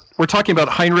about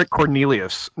Heinrich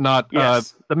Cornelius, not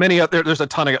the many. There's a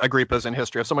ton of Agrippas in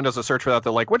history. If someone does a search for that,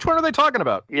 they're like, which one are they talking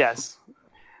about? Yes.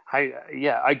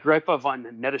 Agrippa von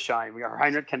Nettesheim, or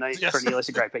Heinrich Cornelius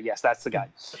Agrippa. Yes, that's the guy.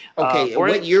 Okay,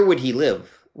 what year would he live?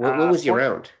 When was he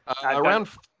around? Around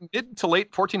mid to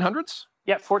late 1400s?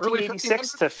 Yeah,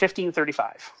 1486 to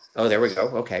 1535. Oh, there we go.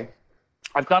 Okay.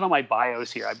 I've got all my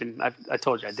bios here. I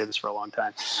told you I did this for a long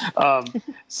time.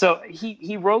 So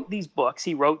he wrote these books.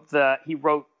 He wrote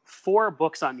 4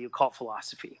 books on the occult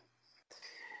philosophy.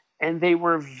 And they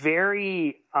were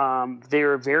very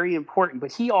important.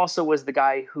 But he also was the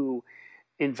guy who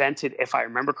invented, if I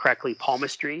remember correctly,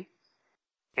 palmistry,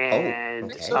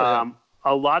 and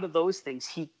a lot of those things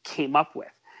he came up with.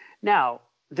 Now,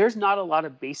 there's not a lot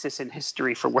of basis in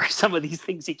history for where some of these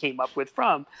things he came up with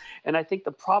from, and I think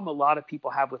the problem a lot of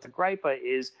people have with Agrippa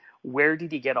is, where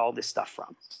did he get all this stuff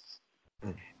from?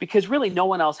 Because really, no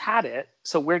one else had it.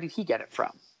 So where did he get it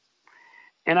from?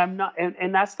 And I'm not,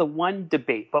 and that's the one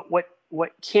debate. But what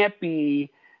can't be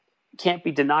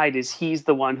denied is he's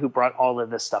the one who brought all of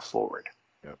this stuff forward.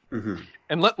 Yep. Mm-hmm.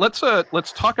 And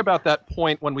let's talk about that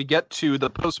point when we get to the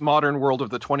postmodern world of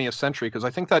the 20th century, because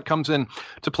I think that comes in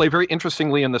to play very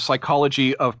interestingly in the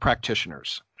psychology of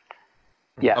practitioners.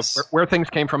 Yes, of where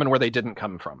things came from and where they didn't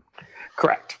come from.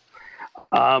 Correct.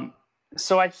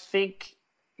 So I think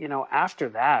after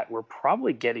that we're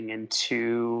probably getting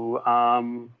into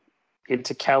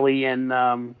Kelly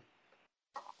and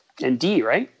D,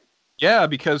 right? Yeah,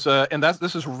 because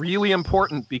this is really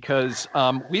important because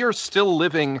we are still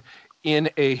living in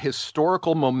a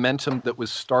historical momentum that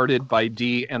was started by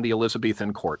Dee and the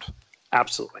Elizabethan court.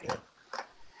 Absolutely.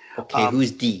 Okay,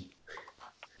 who's Dee?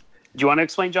 Do you want to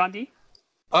explain John Dee?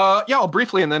 Yeah, I'll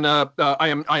briefly, and then I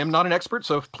am not an expert,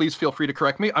 so please feel free to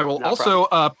correct me. I will also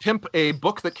pimp a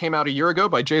book that came out a year ago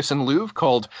by Jason Louv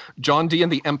called John Dee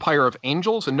and the Empire of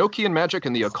Angels, Enochian Magic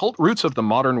and the Occult Roots of the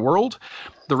Modern World.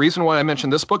 The reason why I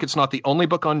mentioned this book, it's not the only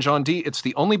book on John Dee. It's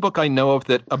the only book I know of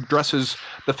that addresses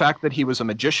the fact that he was a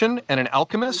magician and an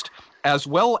alchemist, as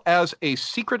well as a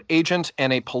secret agent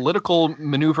and a political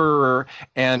maneuverer,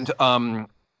 and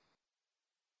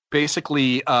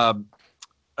basically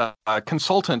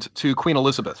consultant to Queen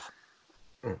Elizabeth.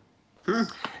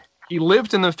 He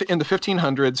lived in the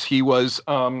 1500s. He was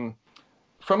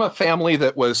from a family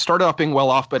that started off being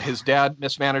well off, but his dad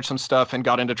mismanaged some stuff and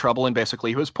got into trouble, and basically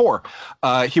he was poor.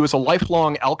 He was a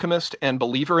lifelong alchemist and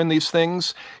believer in these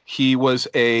things. He was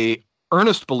a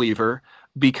earnest believer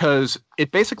because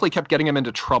it basically kept getting him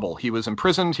into trouble. He was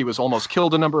imprisoned. He was almost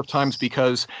killed a number of times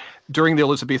because during the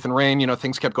Elizabethan reign,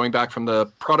 things kept going back from the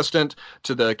Protestant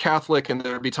to the Catholic, and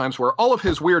there'd be times where all of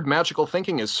his weird magical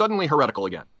thinking is suddenly heretical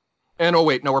again. And oh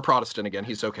wait, no, we're Protestant again.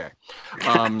 He's okay.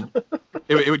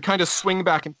 It would kind of swing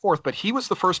back and forth, but he was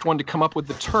the first one to come up with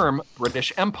the term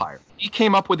British Empire. He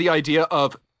came up with the idea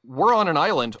of, we're on an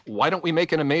island, why don't we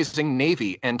make an amazing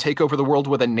navy and take over the world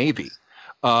with a navy?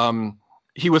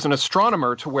 He was an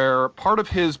astronomer, to where part of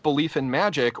his belief in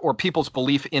magic, or people's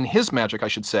belief in his magic, I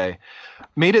should say,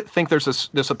 made it think there's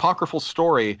this apocryphal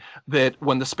story that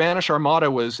when the Spanish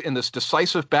Armada was in this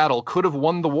decisive battle, could have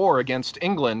won the war against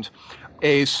England,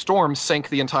 a storm sank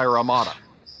the entire Armada.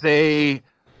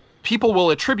 people will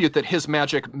attribute that his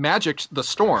magicked the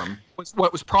storm.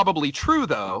 What was probably true,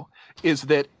 though, is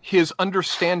that his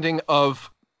understanding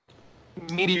of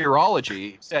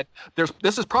meteorology said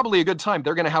this is probably a good time.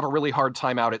 They're going to have a really hard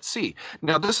time out at sea.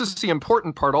 Now, this is the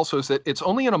important part also, is that it's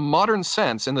only in a modern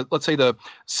sense, in the, let's say,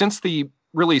 since the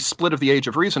really split of the Age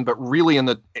of Reason, but really in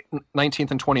the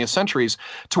 19th and 20th centuries,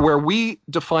 to where we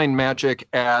define magic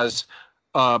as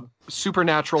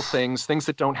supernatural things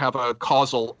that don't have a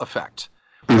causal effect.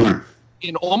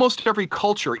 In almost every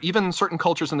culture, even certain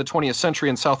cultures in the 20th century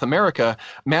in South America,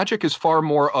 magic is far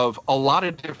more of a lot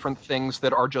of different things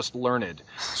that are just learned.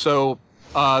 So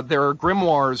there are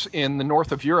grimoires in the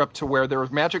north of Europe to where there are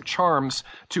magic charms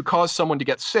to cause someone to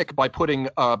get sick by putting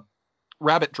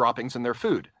rabbit droppings in their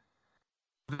food.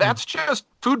 That's just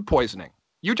food poisoning.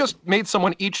 You just made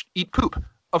someone eat poop.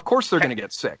 Of course they're going to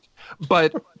get sick.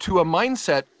 But to a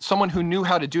mindset, someone who knew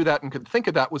how to do that and could think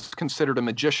of that was considered a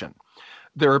magician.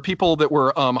 There are people that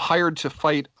were hired to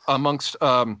fight amongst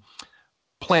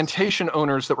plantation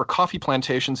owners that were coffee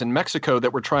plantations in Mexico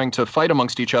that were trying to fight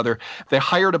amongst each other. They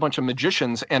hired a bunch of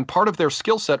magicians, and part of their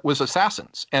skill set was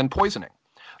assassins and poisoning.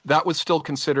 That was still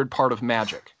considered part of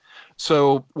magic.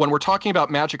 So when we're talking about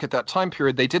magic at that time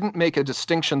period, they didn't make a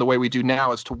distinction the way we do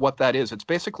now as to what that is. It's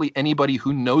basically anybody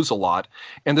who knows a lot.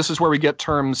 And this is where we get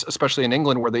terms, especially in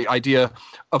England, where the idea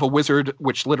of a wizard,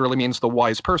 which literally means the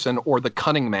wise person, or the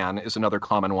cunning man is another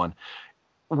common one.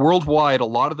 Worldwide, a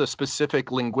lot of the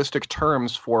specific linguistic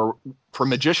terms for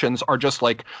magicians are just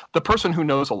like the person who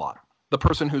knows a lot, the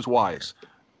person who's wise,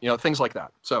 things like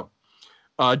that. So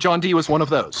John Dee was one of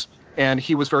those. And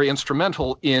he was very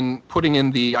instrumental in putting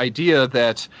in the idea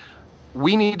that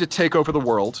we need to take over the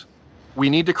world. We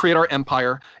need to create our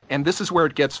empire. And this is where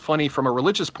it gets funny from a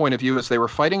religious point of view, as they were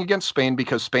fighting against Spain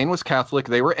because Spain was Catholic,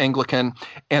 they were Anglican,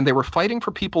 and they were fighting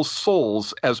for people's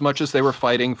souls as much as they were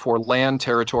fighting for land,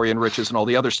 territory, and riches and all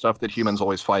the other stuff that humans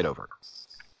always fight over.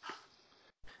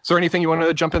 Is there anything you want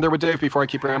to jump in there with, Dave, before I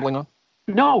keep rambling on?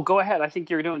 No, go ahead. I think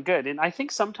you're doing good. And I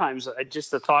think sometimes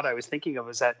just the thought I was thinking of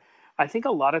is that I think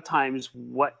a lot of times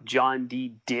what John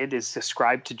Dee did is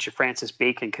ascribed to Francis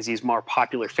Bacon because he's a more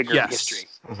popular figure in history.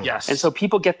 Mm-hmm. Yes. And so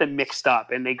people get them mixed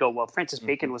up and they go, well, Francis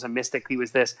Bacon was a mystic. He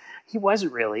was this. He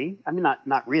wasn't really. I mean,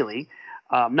 not really.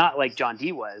 Not like John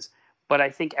Dee was. But I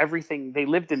think they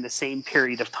lived in the same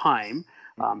period of time.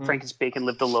 Francis Bacon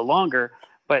lived a little longer.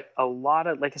 But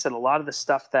like I said, a lot of the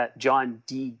stuff that John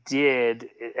Dee did,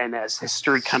 and as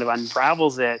history kind of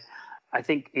unravels it, I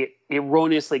think it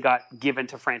erroneously got given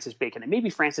to Francis Bacon. And maybe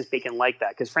Francis Bacon liked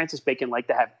that because Francis Bacon liked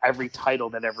to have every title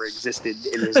that ever existed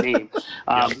in his name.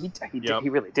 He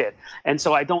really did. And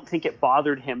so I don't think it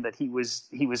bothered him that he was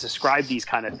ascribed these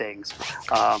kind of things.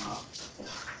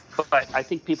 But I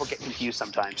think people get confused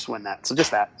sometimes when that. So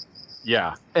just that.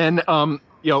 Yeah. And,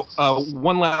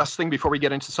 one last thing before we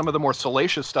get into some of the more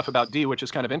salacious stuff about Dee, which is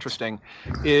kind of interesting,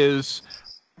 is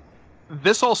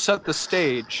this all set the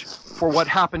stage for what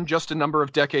happened just a number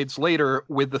of decades later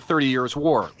with the 30 Years'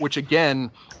 War, which again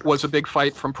was a big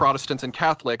fight from Protestants and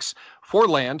Catholics for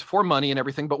land, for money and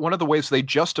everything. But one of the ways they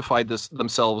justified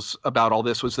themselves about all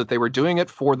this was that they were doing it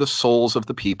for the souls of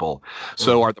the people.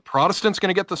 So are the Protestants going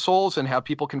to get the souls and have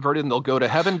people converted and they'll go to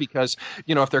heaven? Because,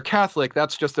 if they're Catholic,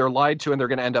 that's just they're lied to and they're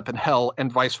going to end up in hell,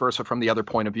 and vice versa from the other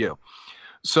point of view.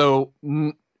 So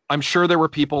I'm sure there were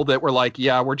people that were like,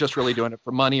 yeah, we're just really doing it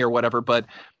for money or whatever. But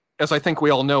as I think we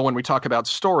all know when we talk about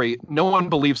story, no one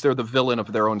believes they're the villain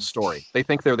of their own story. They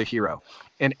think they're the hero.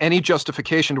 And any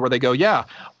justification to where they go, yeah,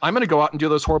 I'm going to go out and do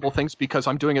those horrible things because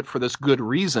I'm doing it for this good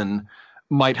reason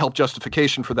might help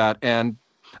justification for that. And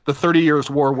the 30 Years'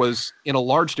 War was in a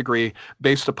large degree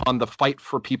based upon the fight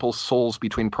for people's souls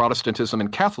between Protestantism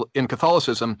and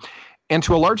Catholicism. And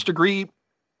to a large degree,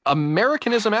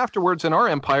 Americanism afterwards in our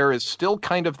empire is still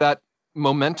kind of that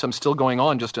momentum still going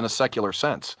on, just in a secular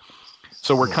sense.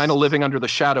 So we're kind of living under the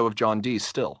shadow of John Dee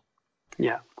still.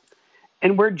 Yeah.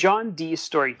 And where John Dee's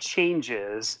story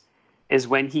changes is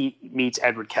when he meets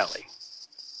Edward Kelly.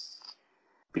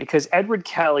 Because Edward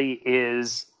Kelly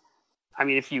is, I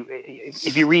mean, if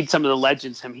you read some of the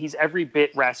legends, he's every bit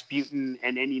Rasputin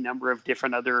and any number of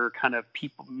different other kind of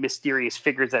mysterious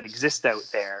figures that exist out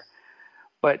there.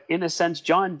 But in a sense,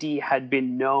 John Dee had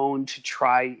been known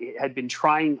had been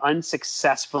trying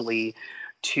unsuccessfully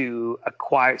to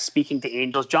acquire speaking to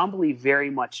angels. Dee very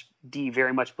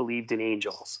much believed in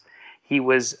angels. He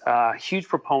was a huge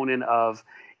proponent of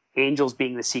angels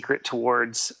being the secret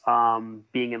towards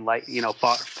being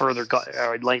further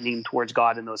enlightening towards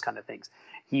God and those kind of things.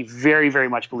 He very, very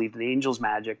much believed in angels'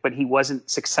 magic, but he wasn't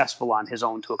successful on his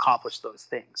own to accomplish those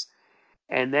things.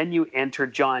 And then you enter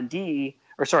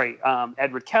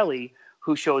Edward Kelly,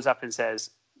 who shows up and says,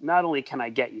 not only can I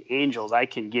get you angels, I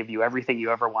can give you everything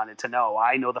you ever wanted to know.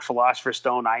 I know the Philosopher's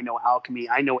Stone. I know alchemy.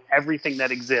 I know everything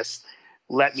that exists.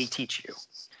 Let me teach you.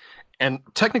 And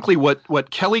technically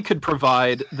what Kelly could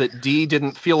provide that Dee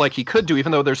didn't feel like he could do,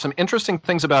 even though there's some interesting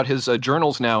things about his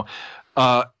journals now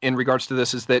in regards to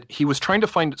this, is that he was trying to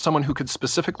find someone who could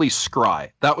specifically scry.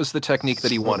 That was the technique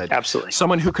that he wanted. Absolutely.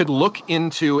 Someone who could look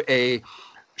into a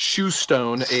shoe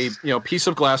stone, a piece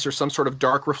of glass or some sort of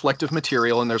dark reflective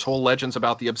material, and there's whole legends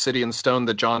about the obsidian stone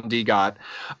that John Dee got.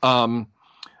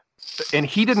 And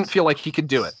he didn't feel like he could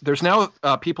do it. There's now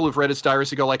people who've read his diaries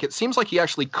who go like, it seems like he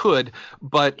actually could,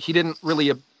 but he didn't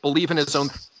really believe in his own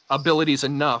abilities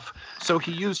enough. So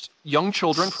he used young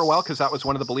children for a while, because that was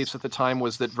one of the beliefs at the time,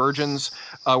 was that virgins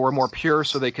were more pure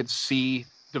so they could see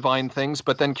divine things.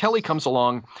 But then Kelly comes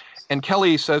along, and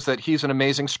Kelly says that he's an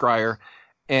amazing scryer,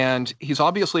 and he's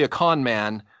obviously a con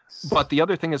man. But the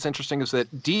other thing that's interesting is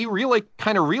that Dee really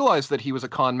kind of realized that he was a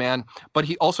con man, but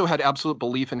he also had absolute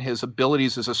belief in his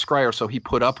abilities as a scryer, so he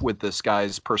put up with this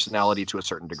guy's personality to a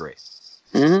certain degree.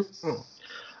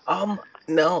 Mm-hmm.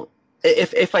 No,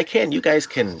 if I can, you guys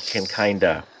can kind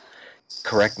of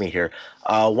correct me here.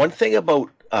 One thing about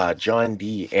John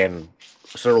Dee and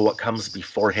sort of what comes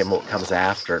before him, what comes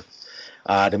after,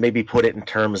 to maybe put it in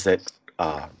terms that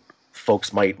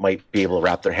folks might be able to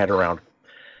wrap their head around.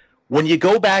 When you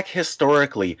go back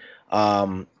historically,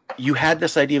 you had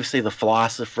this idea of, say, the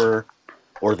philosopher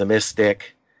or the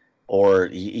mystic or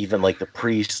even like the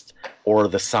priest or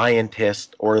the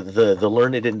scientist or the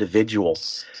learned individual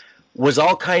was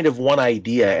all kind of one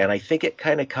idea. And I think it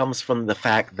kind of comes from the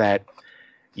fact that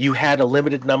you had a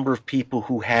limited number of people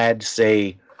who had,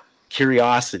 say,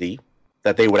 curiosity,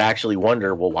 that they would actually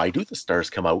wonder, well, why do the stars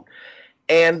come out?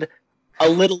 And a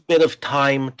little bit of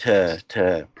time to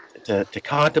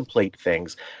contemplate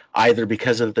things, either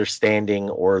because of their standing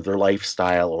or their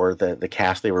lifestyle or the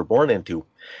caste they were born into.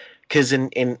 Because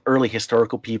in early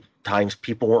historical times,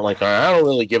 people weren't like, I don't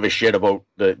really give a shit about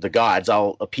the gods.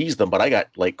 I'll appease them, but I got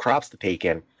like crops to take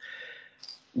in.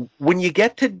 When you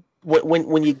get to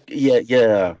when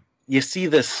you see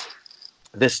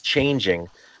this changing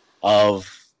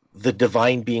of the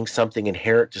divine being something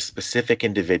inherent to specific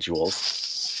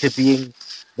individuals to being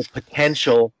the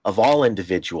potential of all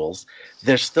individuals,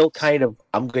 there's still kind of,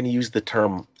 I'm going to use the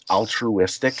term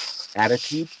altruistic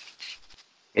attitude.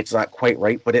 It's not quite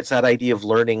right, but it's that idea of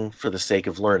learning for the sake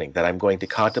of learning, that I'm going to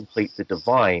contemplate the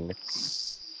divine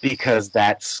because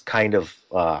that's kind of,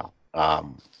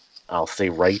 I'll say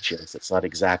righteous. It's not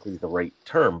exactly the right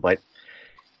term, but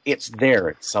it's there.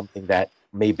 It's something that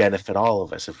may benefit all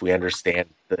of us if we understand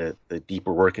the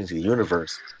deeper workings of the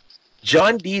universe.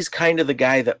 John Dee's kind of the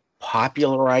guy that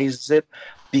popularizes it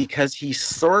because he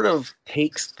sort of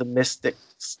takes the mystic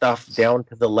stuff down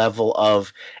to the level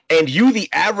of, and you, the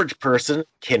average person,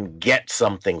 can get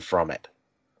something from it.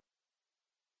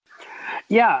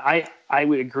 Yeah, I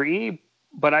would agree,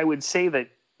 but I would say that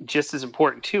just as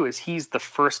important too is he's the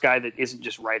first guy that isn't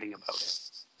just writing about it.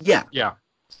 Yeah.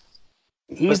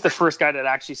 He's the first guy that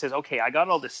actually says, okay, I got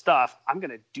all this stuff. I'm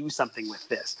going to do something with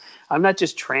this. I'm not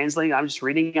just translating. I'm just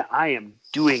reading it. I am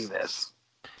doing this.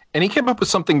 And he came up with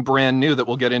something brand new that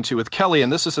we'll get into with Kelly.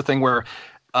 And this is the thing where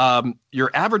your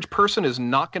average person is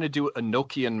not going to do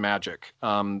Enochian magic.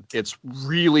 It's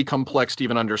really complex to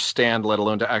even understand, let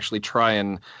alone to actually try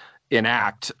and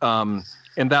enact. And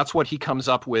that's what he comes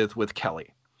up with Kelly.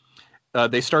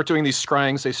 They start doing these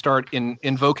scryings, they start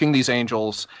invoking these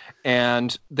angels,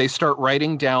 and they start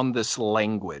writing down this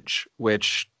language,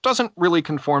 which doesn't really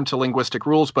conform to linguistic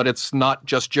rules, but it's not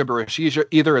just gibberish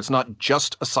either. It's not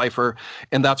just a cipher,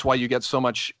 and that's why you get so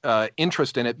much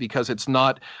interest in it, because it's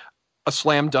not a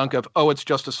slam dunk of, oh, it's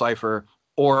just a cipher,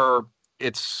 or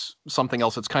it's something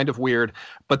else. It's kind of weird.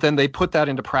 But then they put that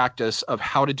into practice of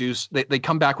how to do, they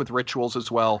come back with rituals as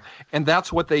well. And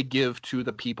that's what they give to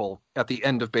the people at the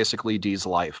end of basically Dee's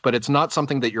life. But it's not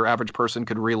something that your average person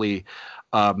could really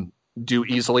do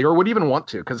easily or would even want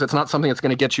to, because it's not something that's going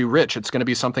to get you rich. It's going to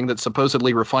be something that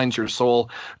supposedly refines your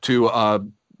soul to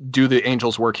do the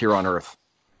angel's work here on earth.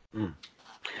 Mm.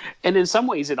 And in some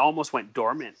ways, it almost went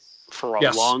dormant for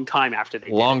a long time after they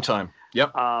did it. Long time.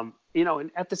 Yep.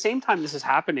 And at the same time this is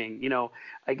happening,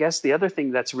 I guess the other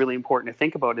thing that's really important to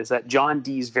think about is that John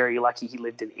Dee's very lucky he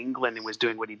lived in England and was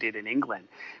doing what he did in England,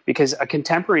 because a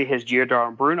contemporary of his,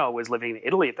 Giordano Bruno, was living in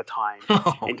Italy at the time.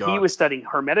 He was studying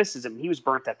Hermeticism. He was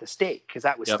burnt at the stake because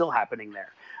that was still happening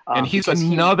there. And he's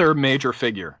another major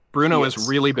figure. Bruno is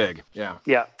really big. Yeah.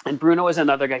 Yeah. And Bruno is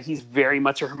another guy. He's very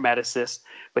much a Hermeticist,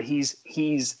 but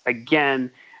he's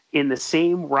again in the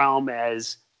same realm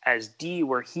as as D,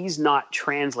 where he's not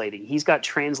translating. He's got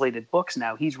translated books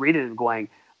now. He's reading and going,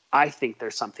 I think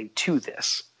there's something to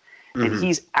this. And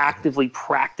he's actively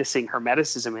practicing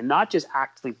Hermeticism, and not just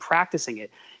actively practicing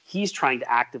it. He's trying to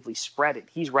actively spread it.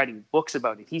 He's writing books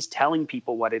about it. He's telling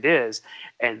people what it is.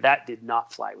 And that did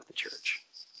not fly with the church.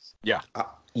 Yeah.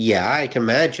 Yeah, I can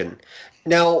imagine.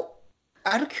 Now,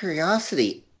 out of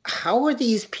curiosity, how are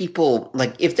these people,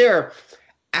 like, if they're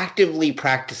actively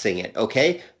practicing it,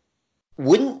 okay,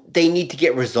 wouldn't they need to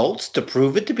get results to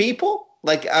prove it to people?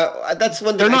 Like, that's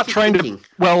one thing they're not trying thinking. to.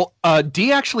 Well,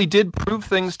 Dee actually did prove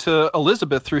things to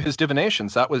Elizabeth through his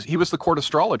divinations. He was the court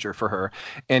astrologer for her,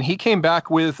 and he came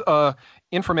back with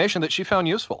information that she found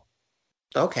useful.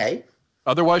 Okay,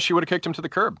 Otherwise, she would have kicked him to the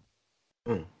curb.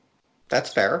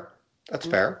 that's fair. That's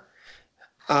fair.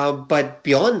 But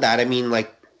beyond that, I mean,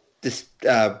 like this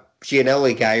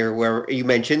Gianelli guy or where you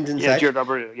mentioned and such.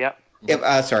 Giordano, yeah.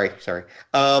 Sorry.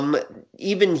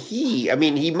 Even he, I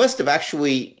mean, he must have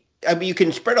actually. I mean, you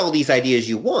can spread all these ideas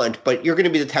you want, but you're going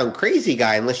to be the town crazy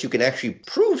guy unless you can actually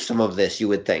prove some of this, you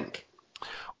would think.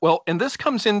 Well, and this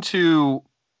comes into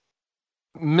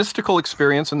mystical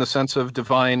experience in the sense of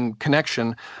divine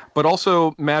connection, but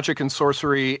also magic and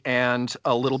sorcery and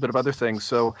a little bit of other things.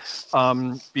 So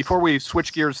before we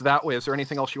switch gears that way, is there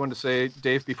anything else you want to say,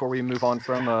 Dave, before we move on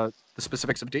from the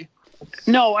specifics of D?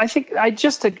 No, I think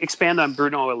just to expand on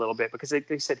Bruno a little bit, because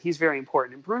they said he's very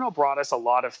important. And Bruno brought us a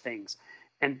lot of things.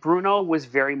 And Bruno was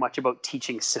very much about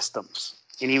teaching systems.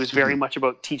 And he was very much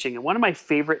about teaching. And one of my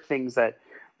favorite things that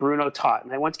Bruno taught,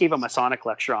 and I once gave a Masonic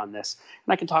lecture on this,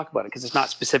 and I can talk about it because it's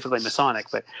not specifically Masonic,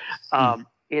 but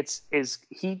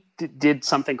he did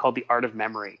something called the art of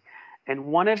memory. And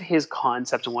one of his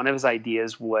concepts and one of his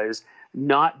ideas was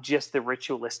not just the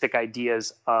ritualistic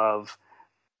ideas of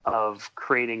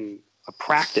creating a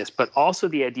practice, but also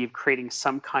the idea of creating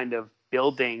some kind of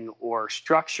building or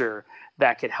structure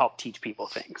that could help teach people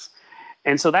things.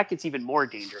 And so that gets even more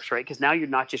dangerous, right? Because now you're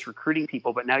not just recruiting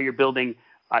people, but now you're building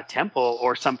a temple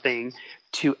or something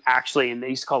to actually, and they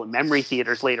used to call it memory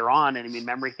theaters later on. And I mean,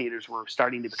 memory theaters were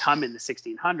starting to become in the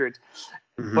 1600s,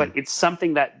 but it's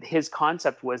something that his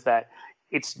concept was that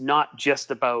it's not just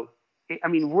about, I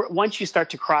mean, once you start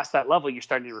to cross that level, you're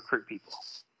starting to recruit people.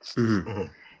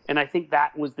 And I think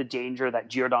that was the danger that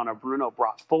Giordano Bruno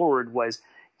brought forward, was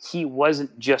he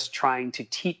wasn't just trying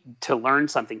to learn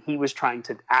something. He was trying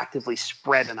to actively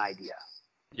spread an idea.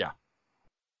 Yeah.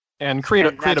 And create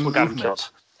a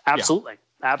movement. Absolutely.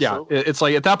 Yeah. Absolutely. Yeah. It's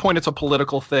like at that point, it's a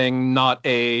political thing, not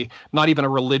even a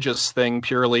religious thing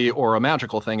purely or a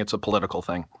magical thing. It's a political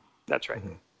thing. That's right.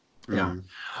 Yeah.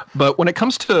 But when it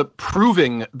comes to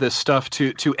proving this stuff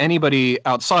to anybody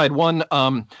outside,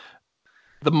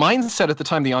 the mindset at the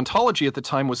time, the ontology at the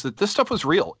time, was that this stuff was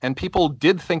real, and people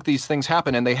did think these things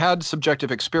happen, and they had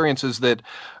subjective experiences that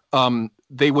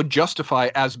they would justify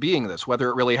as being this,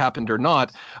 whether it really happened or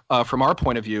not. From our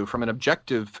point of view, from an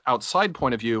objective outside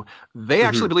point of view, they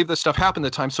actually believe this stuff happened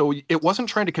at the time. So it wasn't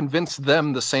trying to convince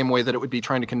them the same way that it would be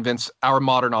trying to convince our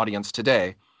modern audience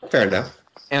today. Fair enough.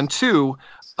 And two,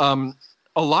 a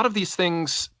lot of these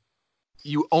things,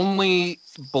 you only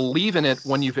believe in it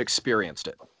when you've experienced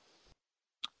it.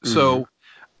 So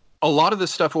a lot of this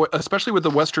stuff, especially with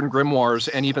the Western grimoires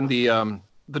and even the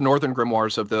Northern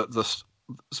grimoires of the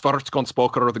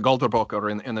Svartskonsböcker or the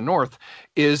Galderböcker in the North,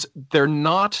 is they're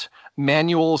not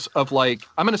manuals of like,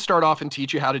 I'm going to start off and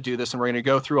teach you how to do this, and we're going to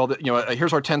go through all the,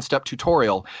 here's our 10-step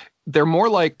tutorial. They're more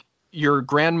like your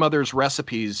grandmother's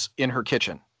recipes in her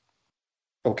kitchen.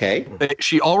 Okay.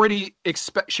 She already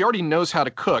knows how to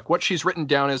cook. What she's written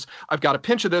down is, I've got a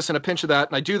pinch of this and a pinch of that,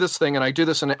 and I do this thing and I do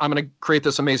this, and I'm going to create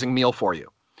this amazing meal for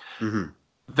you.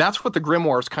 That's what the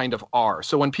grimoires kind of are.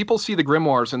 So when people see the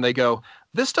grimoires and they go,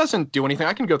 this doesn't do anything,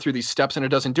 I can go through these steps and it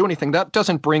doesn't do anything, that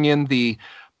doesn't bring in the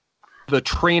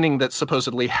training that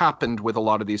supposedly happened with a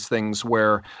lot of these things,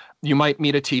 where you might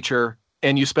meet a teacher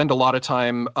and you spend a lot of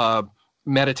time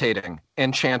meditating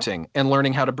and chanting and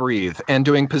learning how to breathe and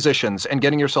doing positions and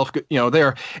getting yourself,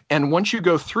 there. And once you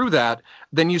go through that,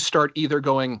 then you start either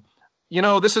going,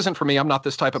 this isn't for me, I'm not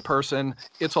this type of person,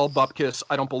 it's all bupkis,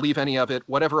 I don't believe any of it,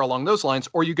 whatever along those lines.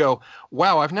 Or you go,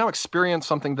 wow, I've now experienced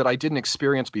something that I didn't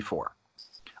experience before.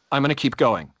 I'm going to keep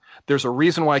going. There's a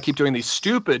reason why I keep doing these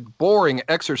stupid, boring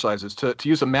exercises, to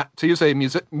use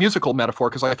a musical metaphor,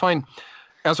 because I find,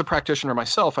 as a practitioner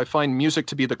myself, I find music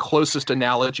to be the closest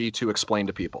analogy to explain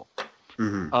to people.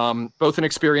 Both in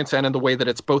experience and in the way that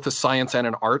it's both a science and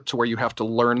an art, to where you have to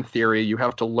learn theory, you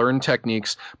have to learn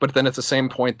techniques, but then at the same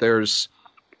point there's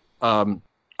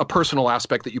a personal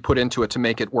aspect that you put into it to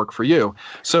make it work for you.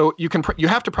 So you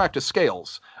have to practice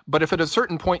scales. But if at a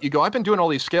certain point you go, I've been doing all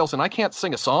these scales and I can't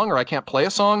sing a song or I can't play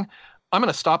a song, I'm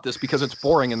going to stop this because it's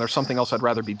boring and there's something else I'd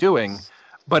rather be doing.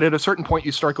 But at a certain point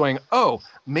you start going, oh,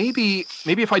 maybe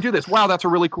if I do this, wow, that's a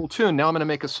really cool tune. Now I'm going to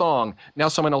make a song. Now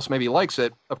someone else maybe likes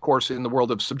it. Of course, in the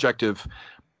world of subjective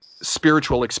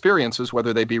spiritual experiences,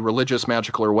 whether they be religious,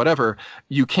 magical, or whatever,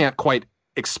 you can't quite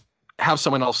have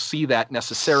someone else see that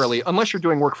necessarily unless you're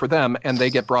doing work for them and they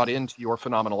get brought into your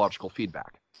phenomenological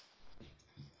feedback.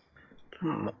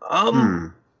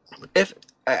 If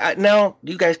now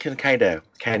you guys can kind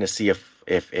of see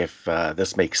if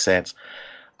this makes sense.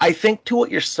 I think to what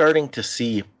you're starting to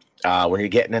see when you're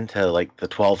getting into like the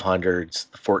 1200s,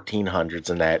 the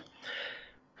 1400s, and that.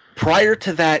 Prior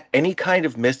to that, any kind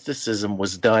of mysticism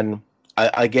was done.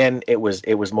 Again, it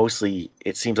was mostly.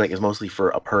 It seems like it's mostly for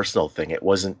a personal thing. It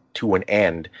wasn't to an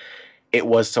end. It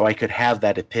was so I could have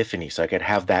that epiphany, so I could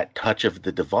have that touch of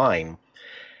the divine.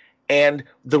 And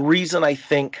the reason I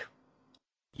think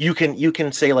you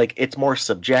can say like it's more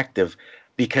subjective,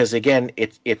 because again,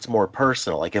 it's more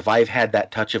personal. Like if I've had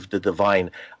that touch of the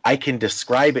divine, I can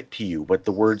describe it to you, but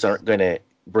the words aren't going to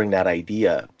bring that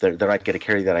idea. They're not going to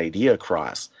carry that idea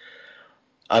across.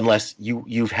 Unless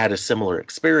you've had a similar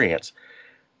experience.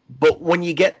 But when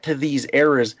you get to these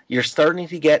eras, you're starting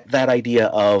to get that idea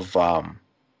of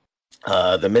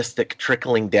the mystic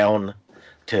trickling down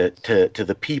to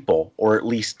the people, or at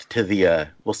least to the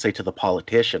we'll say to the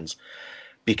politicians,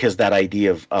 because that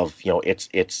idea of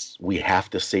it's we have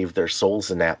to save their souls,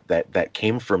 and that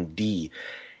came from D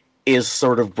is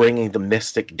sort of bringing the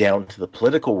mystic down to the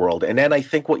political world. And then I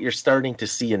think what you're starting to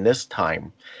see in this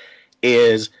time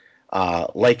is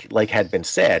like had been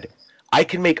said, I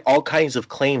can make all kinds of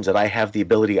claims that I have the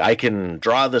ability. I can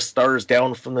draw the stars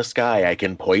down from the sky. I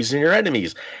can poison your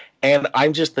enemies. And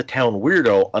I'm just the town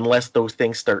weirdo unless those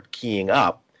things start keying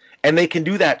up. And they can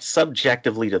do that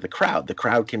subjectively to the crowd. The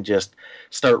crowd can just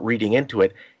start reading into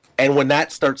it. And when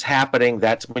that starts happening,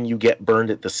 that's when you get burned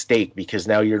at the stake, because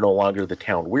now you're no longer the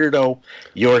town weirdo.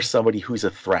 You're somebody who's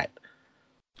a threat.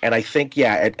 And I think,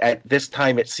 at this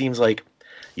time, it seems like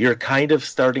you're kind of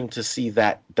starting to see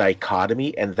that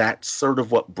dichotomy, and that's sort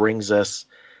of what brings us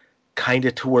kind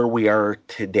of to where we are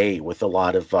today, with a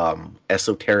lot of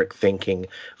esoteric thinking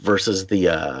versus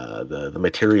the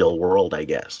material world, I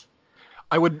guess.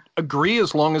 I would agree,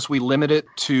 as long as we limit it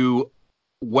to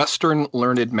Western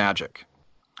learned magic.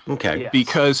 Okay. Yes.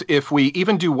 Because if we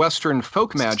even do Western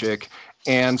folk magic,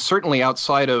 and certainly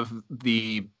outside of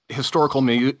the historical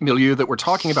milieu that we're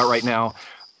talking about right now,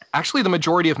 actually the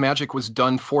majority of magic was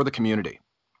done for the community.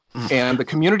 And the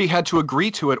community had to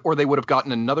agree to it, or they would have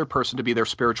gotten another person to be their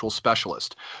spiritual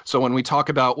specialist. So when we talk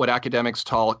about what academics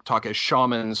talk as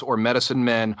shamans or medicine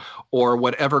men, or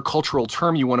whatever cultural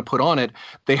term you want to put on it,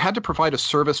 they had to provide a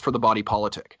service for the body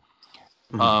politic.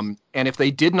 And if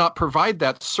they did not provide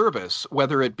that service,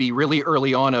 whether it be really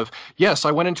early on of, yes,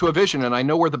 I went into a vision and I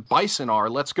know where the bison are,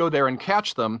 let's go there and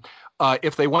catch them.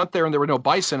 If they went there and there were no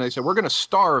bison, they said, we're going to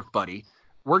starve, buddy.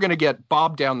 We're going to get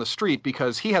Bob down the street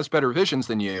because he has better visions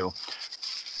than you.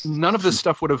 None of this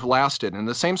stuff would have lasted. And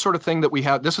the same sort of thing that we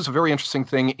have, this is a very interesting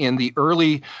thing in the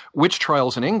early witch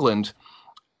trials in England.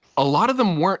 A lot of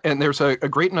them weren't, and there's a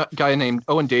great guy named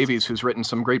Owen Davies who's written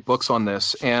some great books on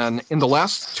this. And in the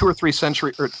last 2 or 3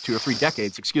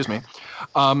 decades,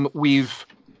 we've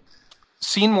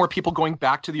seen more people going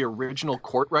back to the original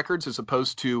court records as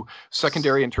opposed to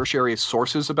secondary and tertiary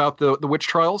sources about the witch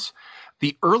trials.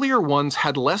 The earlier ones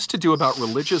had less to do about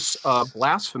religious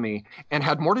blasphemy and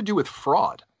had more to do with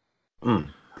fraud.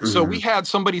 So we had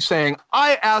somebody saying,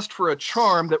 I asked for a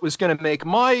charm that was going to make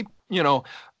my,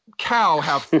 cow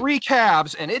have 3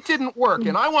 calves and it didn't work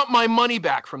and I want my money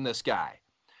back from this guy.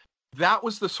 That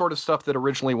was the sort of stuff that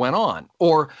originally went on.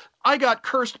 Or I got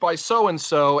cursed by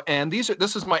so-and-so and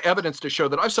this is my evidence to show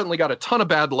that I've suddenly got a ton of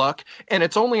bad luck, and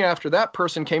it's only after that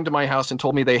person came to my house and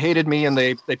told me they hated me and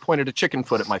they pointed a chicken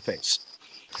foot at my face.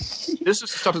 This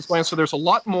is the stuff that's going on. So there's a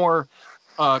lot more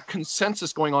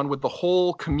consensus going on with the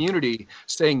whole community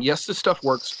saying, yes, this stuff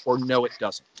works, or no, it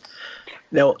doesn't.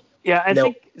 I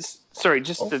think, sorry,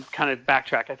 just to kind of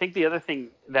backtrack, I think the other thing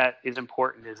that is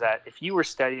important is that if you were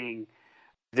studying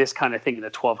this kind of thing in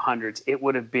the 1200s, it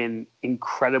would have been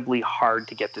incredibly hard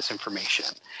to get this information.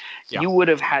 Yeah. You would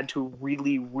have had to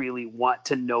really, really want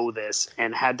to know this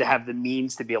and had to have the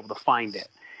means to be able to find it.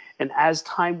 And as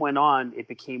time went on, it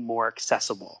became more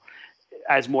accessible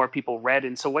as more people read.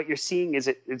 And so what you're seeing is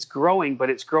it's growing, but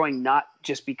it's growing not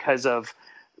just because of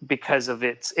because of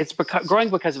growing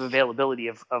because of availability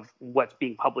of what's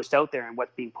being published out there and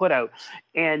what's being put out,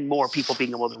 and more people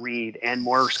being able to read, and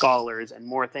more scholars and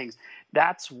more things.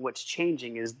 That's what's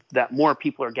changing, is that more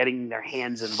people are getting their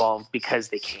hands involved because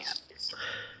they can.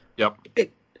 Yep.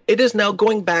 It is now,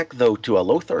 going back though to a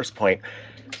Lothar's point.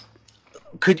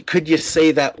 Could you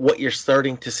say that what you're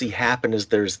starting to see happen is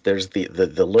there's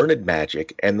the learned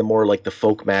magic, and the more like the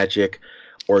folk magic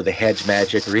or the hedge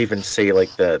magic, or even say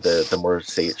like the more,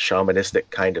 say, shamanistic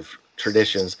kind of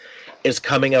traditions, is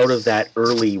coming out of that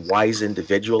early wise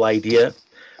individual idea,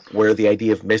 where the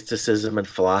idea of mysticism and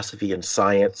philosophy and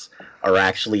science are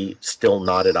actually still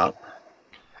knotted up?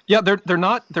 Yeah, they're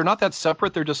not that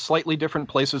separate. They're just slightly different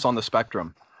places on the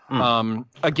spectrum.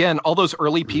 Again, all those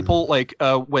early people, like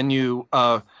when you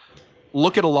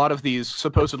look at a lot of these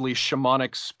supposedly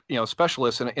shamanic,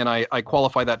 specialists, and I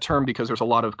qualify that term because there's a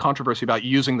lot of controversy about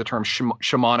using the term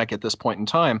shamanic at this point in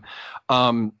time.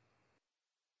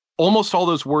 Almost all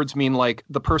those words mean like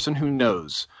the person who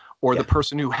knows, or the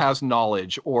person who has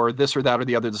knowledge, or this or that or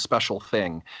the other, the special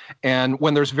thing. And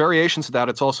when there's variations of that,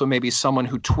 it's also maybe someone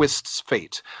who twists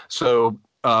fate. So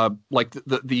like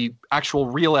the actual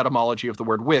real etymology of the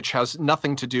word witch has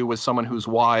nothing to do with someone who's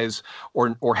wise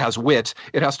or has wit.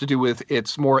 It has to do with,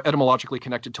 it's more etymologically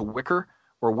connected to wicker,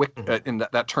 or in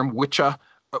that term wicca,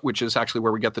 which is actually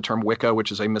where we get the term Wicca,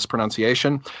 which is a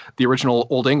mispronunciation. The original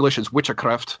Old English is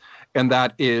witchcraft, and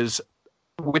that is,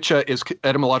 Wicca is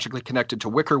etymologically connected to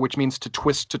wicker, which means to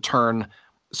twist, to turn.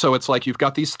 So it's like you've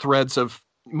got these threads of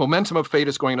momentum of fate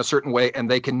is going in a certain way,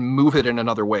 and they can move it in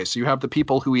another way. So you have the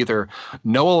people who either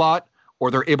know a lot,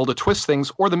 or they're able to twist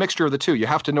things, or the mixture of the two. You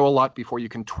have to know a lot before you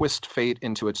can twist fate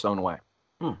into its own way.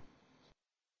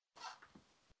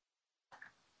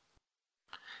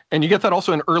 And you get that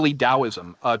also in early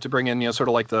Taoism, to bring in, sort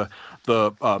of like the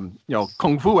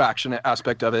Kung Fu action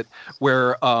aspect of it,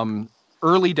 where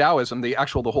early Taoism, the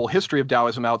whole history of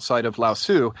Taoism outside of Lao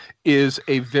Tzu, is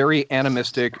a very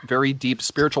animistic, very deep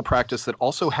spiritual practice that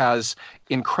also has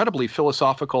incredibly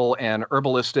philosophical and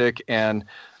herbalistic and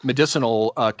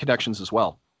medicinal connections as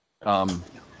well.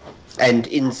 And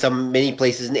in many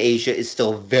places in Asia is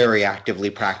still very actively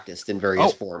practiced in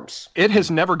various forms. It has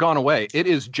never gone away. It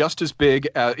is just as big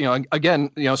as,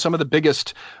 again, some of the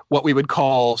biggest, what we would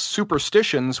call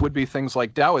superstitions would be things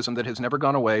like Taoism that has never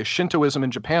gone away, Shintoism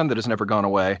in Japan that has never gone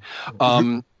away,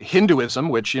 Hinduism,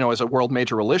 which, is a world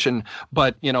major religion,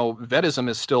 but, Vedism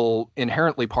is still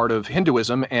inherently part of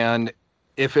Hinduism. And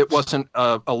if it wasn't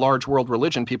a large world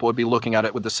religion, people would be looking at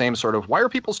it with the same sort of, why are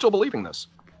people still believing this?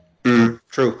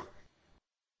 True.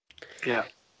 Yeah.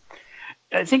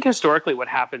 I think historically what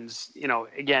happens,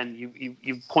 again,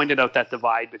 you pointed out that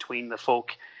divide between the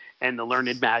folk and the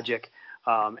learned magic,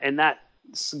 and that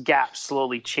gap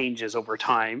slowly changes over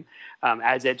time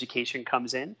as education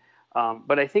comes in.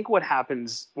 But I think what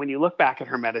happens when you look back at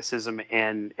Hermeticism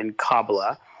and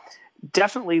Kabbalah,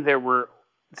 definitely there were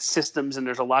systems, and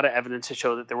there's a lot of evidence to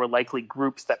show that there were likely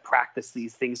groups that practiced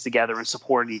these things together and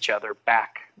supported each other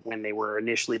back when they were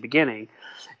initially beginning.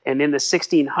 And in the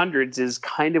 1600s is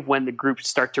kind of when the groups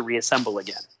start to reassemble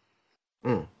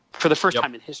again for the first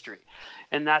time in history.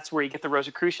 And that's where you get the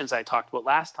Rosicrucians I talked about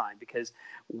last time, because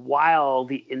while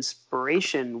the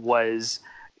inspiration was,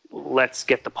 let's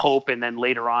get the Pope, and then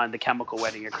later on the chemical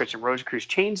wedding of Christian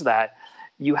Rosicrucians changed that,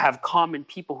 you have common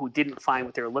people who didn't find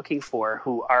what they were looking for,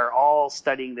 who are all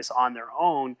studying this on their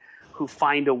own, who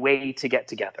find a way to get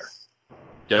together.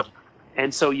 Yep.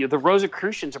 And so the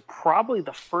Rosicrucians are probably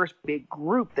the first big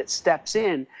group that steps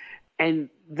in. And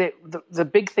the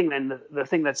big thing, and the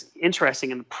thing that's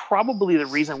interesting, and probably the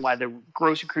reason why the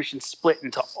Rosicrucians split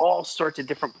into all sorts of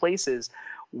different places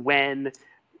when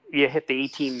you hit the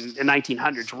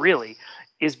 1900s, really,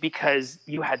 is because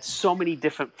you had so many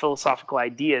different philosophical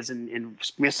ideas and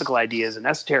mystical ideas and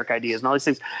esoteric ideas and all these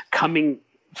things coming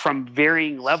from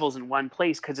varying levels in one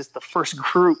place, because it's the first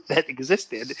group that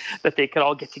existed that they could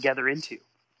all get together into.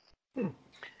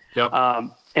 Yep.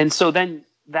 And so then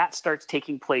that starts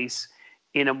taking place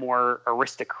in a more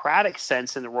aristocratic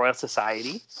sense in the Royal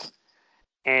Society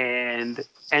and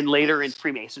later in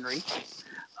Freemasonry.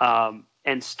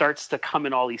 And starts to come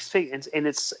in all these things. And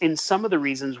it's in some of the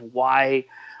reasons why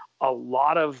a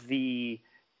lot of the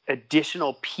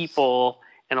additional people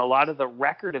and a lot of the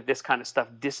record of this kind of stuff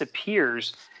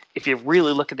disappears. If you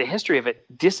really look at the history of it,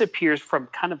 disappears from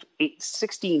kind of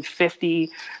 1650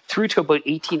 through to about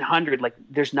 1800. Like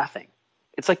there's nothing.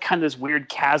 It's like kind of this weird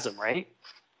chasm, right?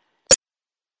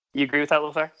 You agree with that,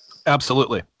 Lothar?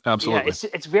 Absolutely. Yeah,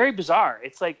 it's very bizarre.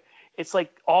 It's like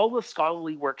all the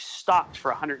scholarly work stopped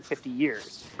for 150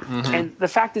 years. And the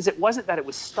fact is, it wasn't that it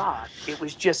was stopped. It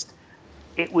was just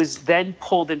it was then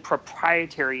pulled in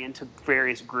proprietary into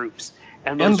various groups.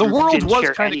 And the world was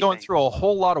kind of going through a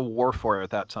whole lot of warfare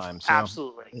at that time. So.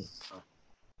 Absolutely.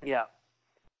 Yeah.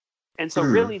 And so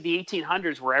really the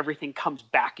 1800s where everything comes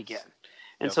back again.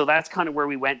 And so that's kind of where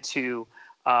we went to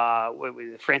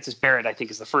Francis Barrett, I think,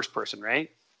 is the first person,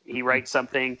 right? He writes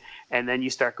something, and then you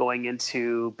start going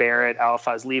into Barrett,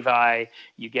 Eliphaz Levi,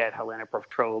 you get Helena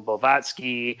Petrova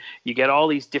Blavatsky, you get all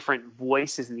these different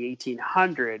voices in the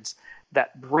 1800s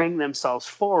that bring themselves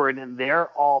forward, and they're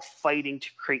all fighting to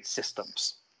create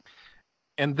systems.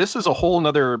 And this is a whole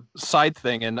nother side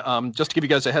thing. And just to give you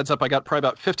guys a heads up, I got probably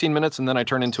about 15 minutes, and then I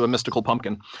turn into a mystical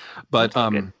pumpkin. But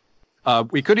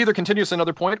we could either continue this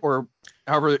another point or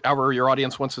however your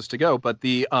audience wants us to go. But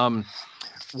the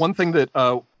one thing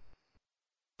that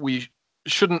we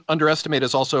shouldn't underestimate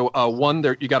is also one,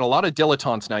 there you got a lot of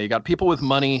dilettantes now. You got people with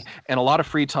money and a lot of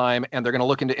free time, and they're going to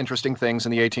look into interesting things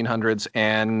in the 1800s,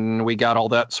 and we got all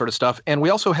that sort of stuff. And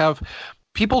we also have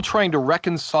people trying to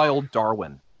reconcile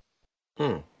Darwin.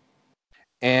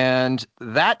 And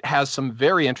that has some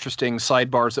very interesting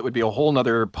sidebars that would be a whole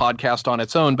nother podcast on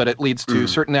its own, but it leads to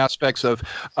certain aspects of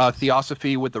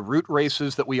theosophy with the root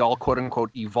races that we all, quote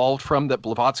unquote, evolved from, that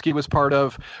Blavatsky was part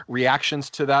of, reactions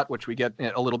to that, which we get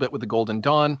a little bit with the Golden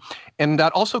Dawn. And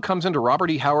that also comes into Robert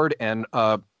E. Howard and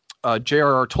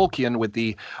J.R.R. Tolkien with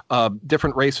the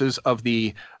different races of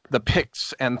the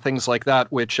Picts and things like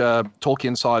that, which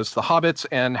Tolkien saw as the Hobbits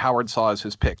and Howard saw as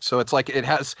his Picts. So it's like it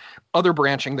has other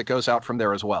branching that goes out from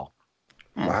there as well.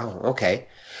 Wow, okay.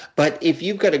 But if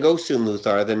you've got to go soon,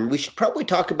 Lothar, then we should probably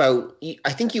talk about,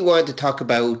 I think you wanted to talk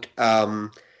about how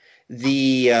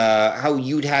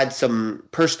you'd had some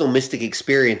personal mystic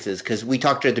experiences, because we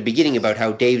talked at the beginning about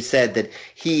how Dave said that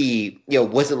he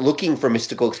wasn't looking for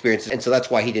mystical experiences, and so that's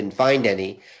why he didn't find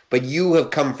any. But you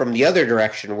have come from the other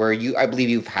direction where I believe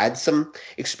you've had some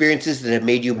experiences that have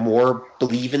made you more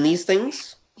believe in these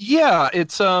things. Yeah,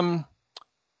 it's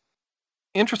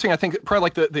interesting. I think probably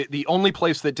like the only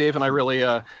place that Dave and I really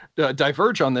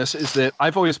diverge on this is that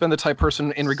I've always been the type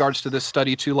person in regards to this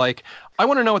study to like, I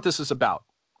want to know what this is about.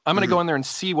 I'm going to go in there and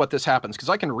see what this happens, because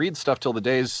I can read stuff till the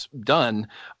day's done,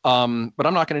 but I'm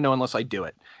not going to know unless I do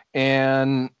it.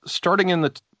 And starting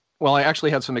I actually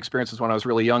had some experiences when I was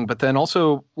really young, but then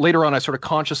also later on I sort of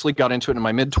consciously got into it in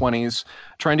my mid-20s,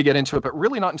 trying to get into it, but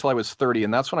really not until I was 30.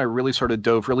 And that's when I really sort of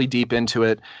dove really deep into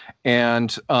it.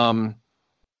 And I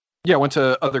went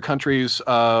to other countries.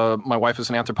 My wife is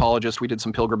an anthropologist. We did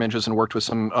some pilgrimages and worked with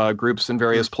some groups in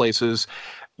various places.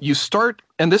 You start,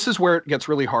 and this is where it gets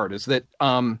really hard, is that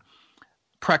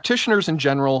practitioners in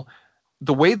general,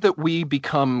 the way that we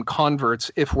become converts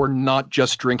if we're not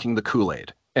just drinking the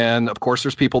Kool-Aid. And of course,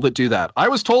 there's people that do that. I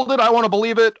was told it. I want to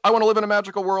believe it. I want to live in a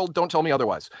magical world. Don't tell me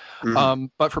otherwise.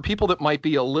 But for people that might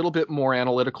be a little bit more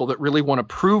analytical, that really want to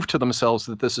prove to themselves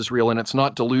that this is real and it's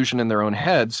not delusion in their own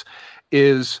heads,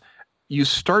 is you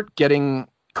start getting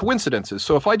coincidences.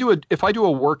 So if I do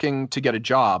a working to get a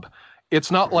job,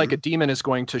 it's not like a demon is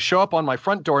going to show up on my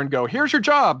front door and go, here's your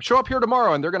job, show up here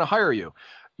tomorrow, and they're going to hire you.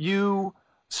 You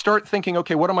start thinking,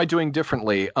 okay, what am I doing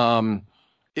differently?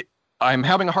 I'm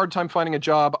having a hard time finding a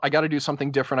job. I got to do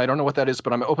something different. I don't know what that is,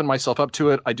 but I'm opening myself up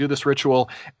to it. I do this ritual,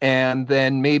 and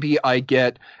then maybe I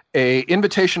get a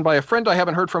invitation by a friend I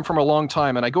haven't heard from a long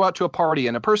time, and I go out to a party,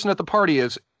 and a person at the party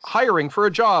is hiring for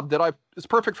a job that is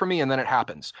perfect for me, and then it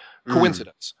happens.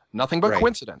 Coincidence. Nothing but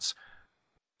coincidence.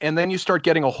 And then you start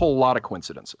getting a whole lot of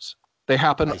coincidences. They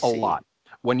happen a lot.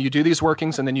 When you do these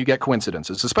workings and then you get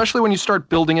coincidences, especially when you start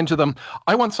building into them.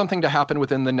 I want something to happen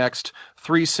within the next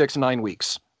 3, 6, 9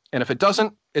 weeks. And if it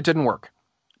doesn't, it didn't work.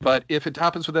 But if it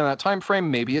happens within that time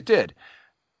frame, maybe it did.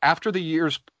 After the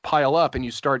years pile up and you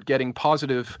start getting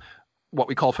positive, what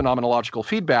we call phenomenological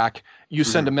feedback, you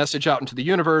send a message out into the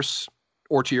universe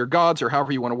or to your gods or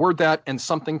however you want to word that, and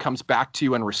something comes back to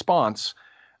you in response.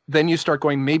 Then you start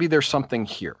going, maybe there's something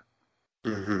here.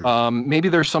 Maybe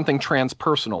there's something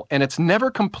transpersonal. And it's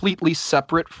never completely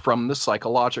separate from the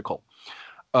psychological.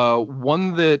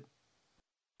 One that,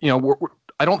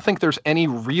 I don't think there's any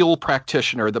real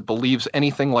practitioner that believes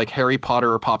anything like Harry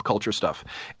Potter or pop culture stuff.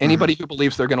 Anybody who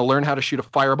believes they're going to learn how to shoot a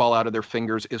fireball out of their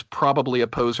fingers is probably a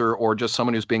poser or just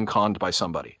someone who's being conned by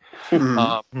somebody.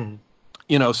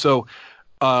 So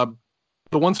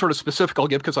the one sort of specific I'll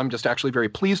give, because I'm just actually very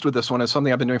pleased with this one, is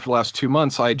something I've been doing for the last 2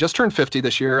 months. I just turned 50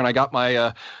 this year, and I got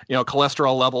my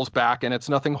cholesterol levels back, and it's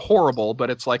nothing horrible, but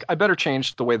it's like I better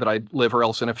change the way that I live, or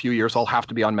else in a few years I'll have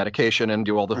to be on medication and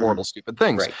do all the horrible, stupid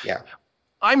things. Right, yeah.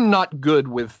 I'm not good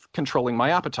with controlling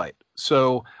my appetite.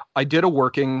 So I did a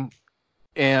working,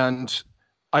 and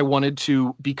I wanted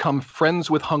to become friends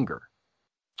with hunger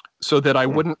so that I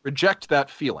wouldn't reject that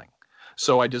feeling.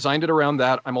 So I designed it around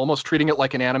that. I'm almost treating it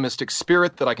like an animistic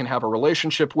spirit that I can have a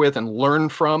relationship with and learn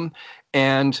from.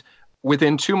 And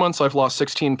within 2 months, I've lost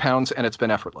 16 pounds, and it's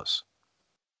been effortless.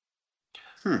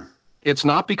 It's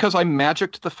not because I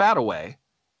magicked the fat away.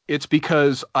 It's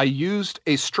because I used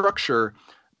a structure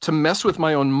to mess with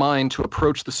my own mind to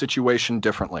approach the situation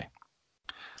differently.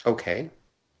 Okay.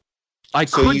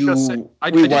 So you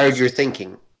rewired your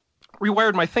thinking.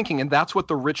 Rewired my thinking, and that's what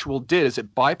the ritual did, is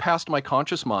it bypassed my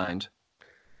conscious mind,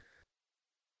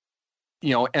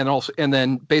 and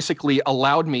then basically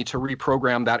allowed me to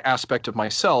reprogram that aspect of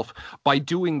myself by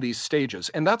doing these stages.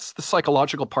 And that's the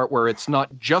psychological part, where it's not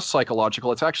just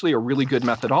psychological, it's actually a really good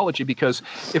methodology, because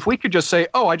if we could just say,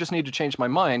 oh, I just need to change my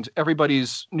mind,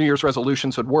 everybody's New Year's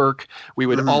resolutions would work. We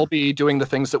would all be doing the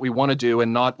things that we want to do,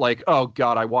 and not like, oh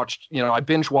God, I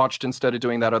binge watched instead of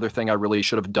doing that other thing I really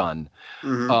should have done.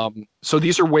 So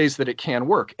these are ways that it can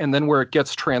work. And then where it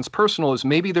gets transpersonal is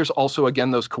maybe there's also, again,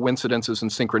 those coincidences and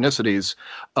synchronicities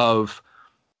of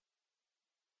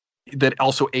that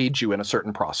also aid you in a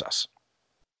certain process.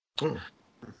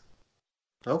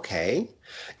 Okay.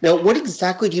 Now, what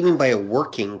exactly do you mean by a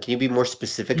working? Can you be more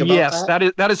specific about that?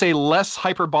 Yes, that is a less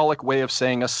hyperbolic way of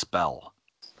saying a spell.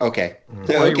 Okay.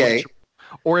 Okay.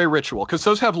 Or a ritual, because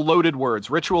those have loaded words.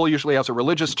 Ritual usually has a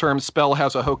religious term. Spell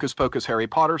has a hocus pocus Harry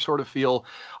Potter sort of feel.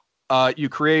 You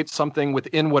create something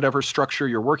within whatever structure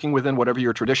you're working within, whatever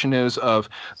your tradition is, of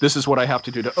this is what I have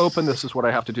to do to open, this is what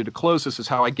I have to do to close, this is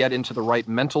how I get into the right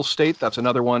mental state. That's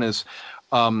another one, is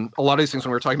a lot of these things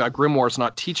when we're talking about grimoires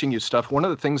not teaching you stuff, one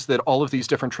of the things that all of these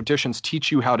different traditions teach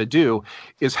you how to do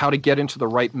is how to get into the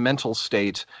right mental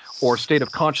state or state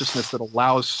of consciousness that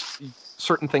allows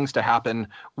certain things to happen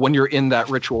when you're in that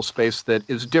ritual space that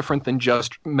is different than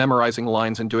just memorizing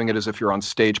lines and doing it as if you're on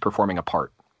stage performing a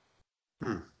part.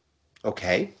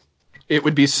 Okay. It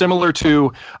would be similar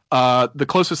to the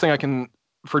closest thing I can,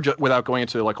 without going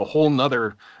into like a whole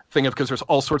nother thing of, because there's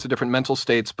all sorts of different mental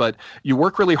states, but you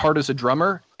work really hard as a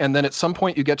drummer, and then at some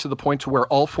point you get to the point to where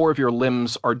all four of your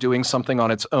limbs are doing something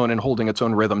on its own and holding its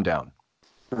own rhythm down.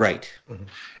 Right. It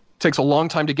takes a long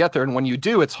time to get there, and when you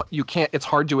do, it's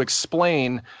hard to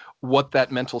explain what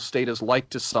that mental state is like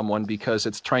to someone, because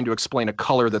it's trying to explain a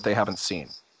color that they haven't seen.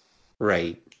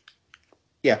 Right.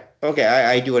 Yeah. Okay.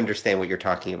 I do understand what you're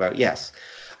talking about. Yes.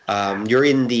 You're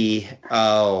in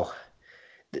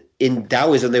in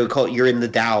Taoism, they would call it, you're in the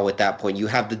Tao at that point. You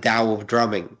have the Tao of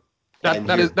drumming.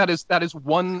 That is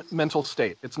one mental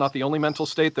state. It's not the only mental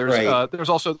state. There's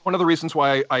also one of the reasons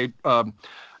why I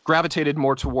gravitated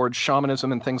more towards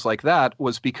shamanism and things like that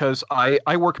was because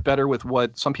I work better with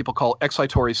what some people call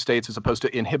excitatory states as opposed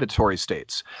to inhibitory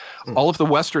states. All of the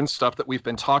Western stuff that we've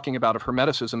been talking about of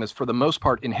Hermeticism is for the most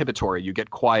part inhibitory. You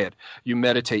get quiet, you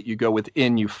meditate, you go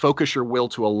within, you focus your will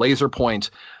to a laser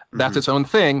point. That's its own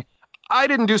thing. I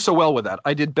didn't do so well with that.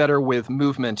 I did better with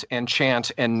movement and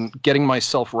chant and getting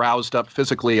myself roused up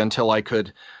physically until I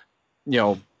could,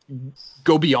 go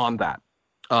beyond that.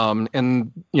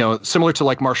 And similar to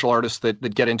like martial artists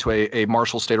that get into a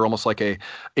martial state, or almost like a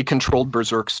controlled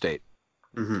berserk state.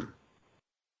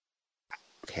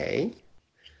 Okay.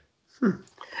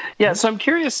 Yeah, so I'm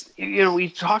curious, we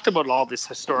talked about all this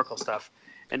historical stuff,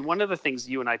 and one of the things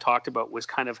you and I talked about was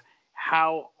kind of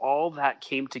how all that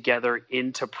came together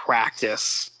into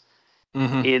practice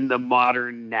in the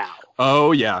modern now.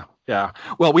 Oh, yeah. Yeah.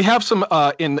 Well, we have some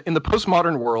in the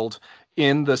postmodern world.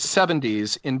 In the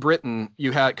 70s in Britain,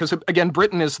 you had, because again,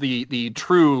 Britain is the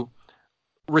true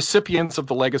recipients of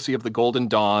the legacy of the Golden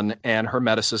Dawn and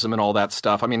Hermeticism and all that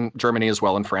stuff. I mean, Germany as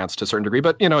well, and France to a certain degree,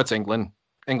 but it's England.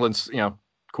 England's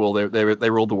cool. They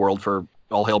ruled the world for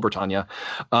all hail Britannia.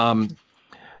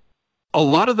 A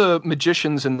lot of the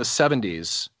magicians in the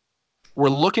 70s were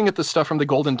looking at the stuff from the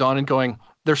Golden Dawn and going,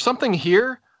 "There's something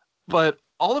here, but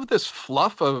all of this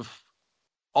fluff of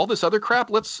all this other crap,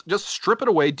 let's just strip it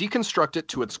away, deconstruct it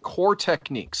to its core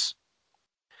techniques.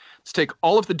 Let's take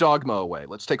all of the dogma away.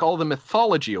 Let's take all of the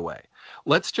mythology away.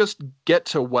 Let's just get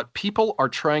to what people are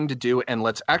trying to do, and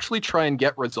let's actually try and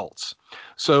get results."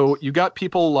 So you got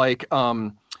people like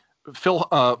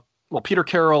Peter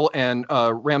Carroll and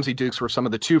Ramsey Dukes were some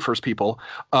of the two first people.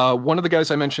 One of the guys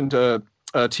I mentioned to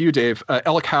you, Dave,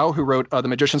 Alec Howe, who wrote The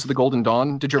Magicians of the Golden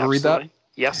Dawn. Did you ever read that?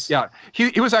 Yes. Yeah.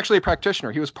 He was actually a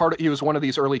practitioner. He was one of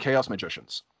these early chaos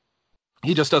magicians.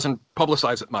 He just doesn't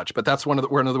publicize it much, but that's one of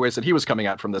the ways that he was coming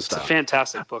at from this stuff. It's a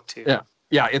fantastic book too. Yeah.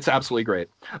 Yeah, it's absolutely great.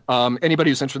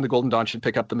 Anybody who's interested in the Golden Dawn should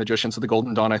pick up The Magicians of the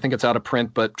Golden Dawn. I think it's out of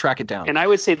print, but track it down. And I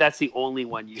would say that's the only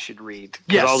one you should read.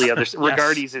 Yes. All the others,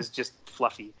 Regardes is just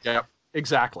fluffy. Yeah,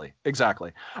 exactly.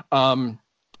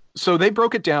 So they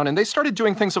broke it down and they started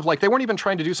doing things of like, they weren't even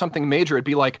trying to do something major. It'd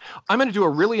be like, I'm going to do a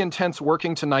really intense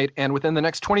working tonight, and within the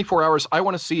next 24 hours, I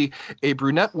want to see a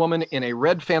brunette woman in a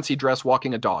red fancy dress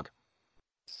walking a dog.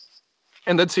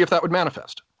 And then see if that would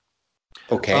manifest.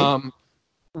 Okay.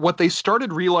 What they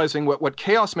started realizing, what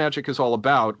chaos magic is all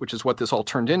about, which is what this all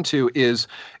turned into, is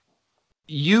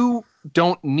you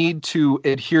don't need to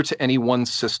adhere to any one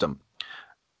system.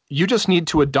 You just need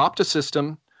to adopt a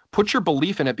system, put your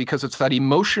belief in it, because it's that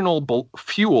emotional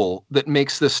fuel that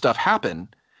makes this stuff happen.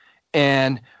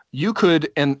 And you could,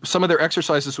 and some of their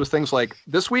exercises was things like,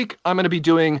 this week I'm going to be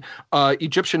doing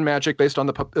Egyptian magic based on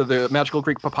the magical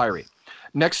Greek papyri.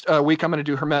 Next week I'm going to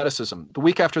do Hermeticism. The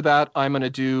week after that I'm going to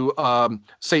do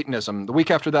Satanism. The week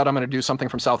after that I'm going to do something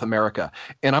from South America.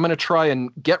 And I'm going to try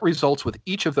and get results with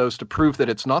each of those to prove that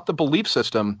it's not the belief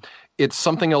system, it's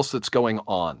something else that's going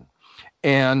on.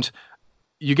 And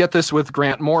you get this with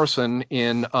Grant Morrison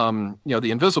in,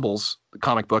 The Invisibles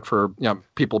comic book, for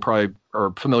people probably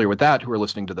are familiar with that who are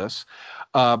listening to this.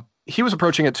 He was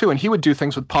approaching it too, and he would do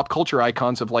things with pop culture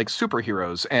icons of like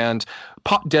superheroes and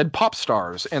dead pop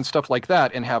stars and stuff like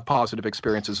that, and have positive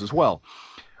experiences as well.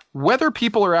 Whether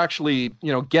people are actually,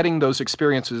 getting those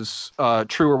experiences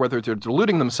true, or whether they're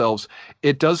deluding themselves,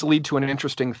 it does lead to an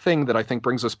interesting thing that I think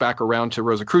brings us back around to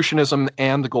Rosicrucianism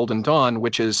and the Golden Dawn,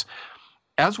 which is,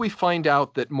 as we find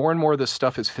out that more and more of this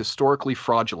stuff is historically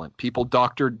fraudulent, people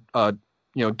doctored,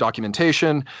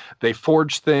 documentation, they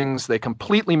forged things, they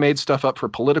completely made stuff up for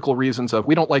political reasons of,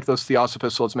 we don't like those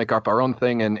theosophists, so let's make up our own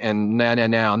thing and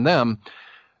on them.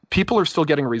 People are still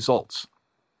getting results.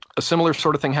 A similar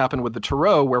sort of thing happened with the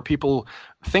Tarot, where people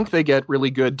think they get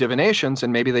really good divinations,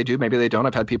 and maybe they do, maybe they don't.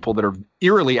 I've had people that are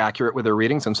eerily accurate with their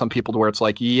readings, and some people to where it's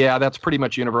like, yeah, that's pretty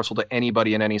much universal to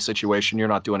anybody in any situation. You're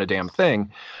not doing a damn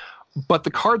thing. But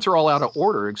the cards are all out of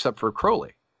order except for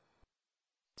Crowley.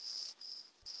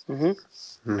 Mm-hmm.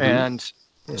 Mm-hmm. And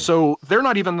so they're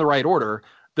not even in the right order.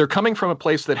 They're coming from a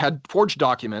place that had forged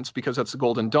documents, because that's the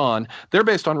Golden Dawn. They're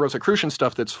based on Rosicrucian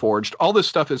stuff that's forged. All this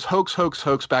stuff is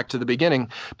hoax back to the beginning.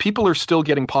 People are still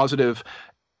getting positive,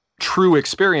 true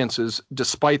experiences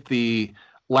despite the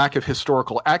lack of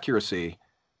historical accuracy.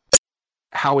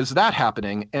 How is that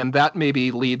happening? And that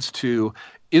maybe leads to,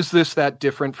 is this that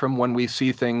different from when we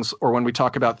see things, or when we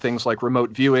talk about things like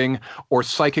remote viewing or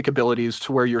psychic abilities,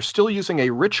 to where you're still using a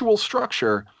ritual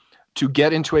structure to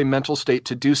get into a mental state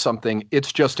to do something?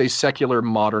 It's just a secular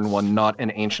modern one, not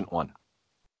an ancient one.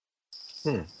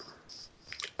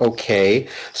 Okay,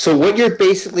 so what you're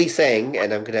basically saying,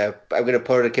 and I'm gonna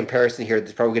put a comparison here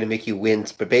that's probably gonna make you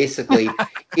wince, but basically,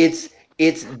 it's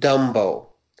Dumbo.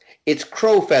 It's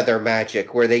crow feather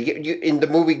magic, where they give you, in the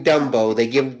movie Dumbo, they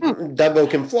give Dumbo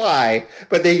can fly,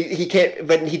 but he can't.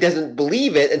 But he doesn't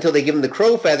believe it until they give him the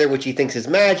crow feather, which he thinks is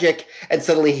magic, and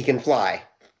suddenly he can fly.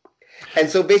 And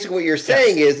so basically what you're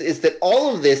saying is that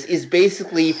all of this is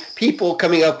basically people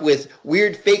coming up with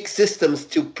weird fake systems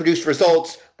to produce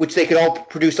results, which they could all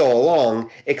produce all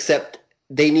along, except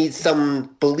they need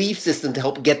some belief system to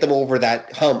help get them over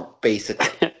that hump,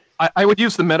 basically. I would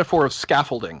use the metaphor of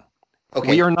scaffolding.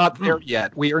 Okay. We are not there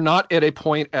yet. We are not at a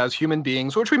point as human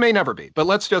beings, which we may never be, but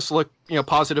let's just look,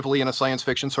 positively in a science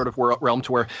fiction sort of realm,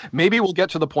 to where maybe we'll get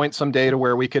to the point someday to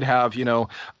where we could have,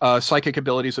 psychic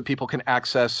abilities that people can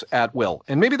access at will.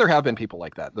 And maybe there have been people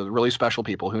like that, the really special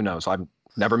people, who knows? I've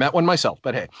never met one myself,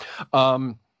 but hey,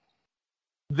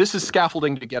 this is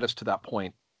scaffolding to get us to that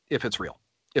point, if it's real,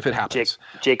 if it happens.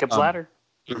 Jacob's Ladder.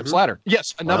 Jacob's Ladder.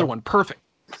 Yes, another one. Perfect.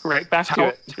 Right back to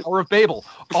it. Tower of Babel.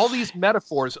 All these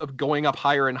metaphors of going up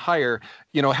higher and higher,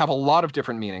 have a lot of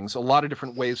different meanings, a lot of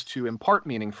different ways to impart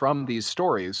meaning from these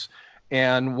stories.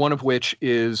 And one of which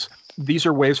is, these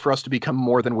are ways for us to become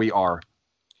more than we are,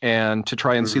 and to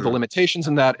try and see the limitations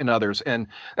in that in others. And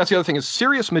that's the other thing, is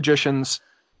serious magicians,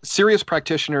 serious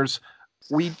practitioners,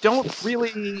 we don't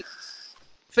really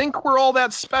think we're all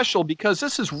that special, because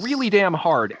this is really damn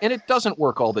hard and it doesn't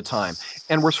work all the time.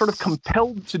 And we're sort of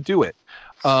compelled to do it.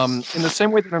 In the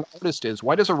same way that an artist is.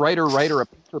 Why does a writer write or a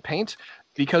painter paint?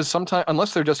 Because sometimes,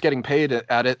 unless they're just getting paid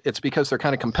at it, it's because they're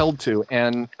kind of compelled to.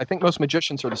 And I think most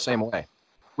magicians are the same way.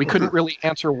 We couldn't really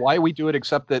answer why we do it,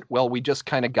 except that, well, we just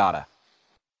kind of gotta.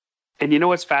 And you know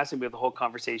what's fascinating with the whole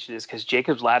conversation is, because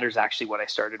Jacob's Ladder is actually what I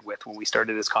started with when we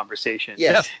started this conversation.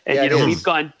 Yes. And we've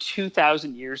gone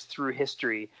 2,000 years through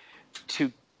history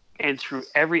and through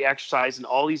every exercise and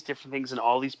all these different things, and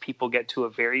all these people get to a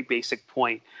very basic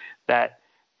point that,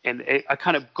 and it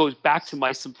kind of goes back to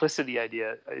my simplicity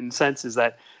idea, in the sense is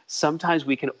that sometimes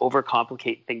we can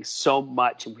overcomplicate things so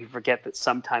much, and we forget that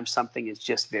sometimes something is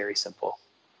just very simple.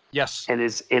 Yes. And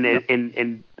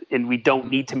we don't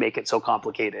need to make it so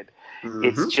complicated. Mm-hmm.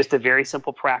 It's just a very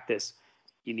simple practice.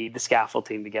 You need the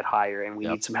scaffolding to get higher, and we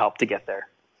need some help to get there.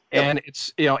 And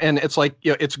it's like,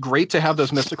 it's great to have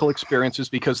those mystical experiences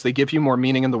because they give you more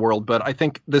meaning in the world. But I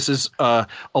think this is a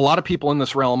lot of people in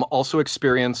this realm also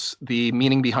experience the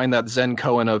meaning behind that Zen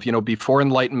koan of, before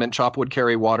enlightenment, chop wood,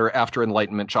 carry water. After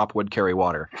enlightenment, chop wood, carry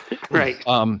water. Right.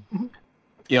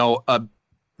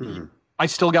 I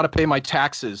still got to pay my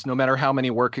taxes, no matter how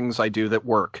many workings I do that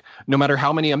work, no matter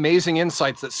how many amazing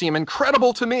insights that seem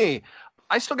incredible to me.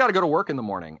 I still got to go to work in the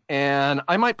morning, and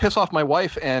I might piss off my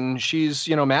wife, and she's,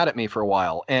 mad at me for a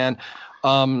while. And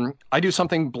I do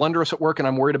something blunderous at work, and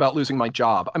I'm worried about losing my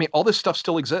job. I mean, all this stuff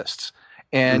still exists,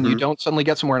 and you don't suddenly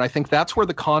get somewhere. And I think that's where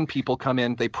the con people come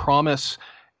in. They promise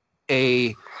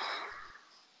a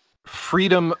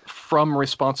freedom from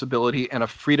responsibility and a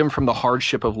freedom from the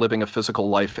hardship of living a physical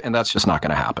life, and that's just not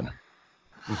going to happen.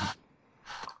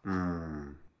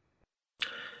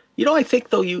 I think,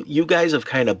 though, you guys have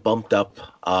kind of bumped up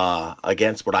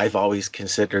against what I've always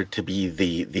considered to be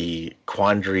the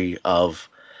quandary of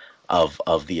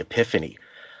the epiphany.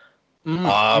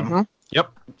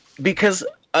 Yep. Because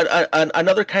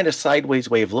another kind of sideways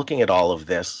way of looking at all of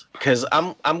this, because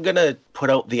I'm going to put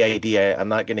out the idea, I'm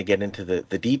not going to get into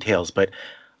the details, but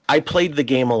I played the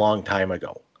game a long time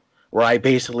ago, where I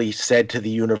basically said to the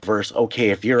universe,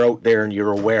 okay, if you're out there and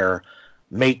you're aware,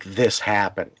 make this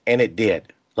happen. And it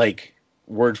did. Like,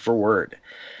 word for word.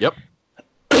 Yep.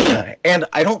 And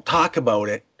I don't talk about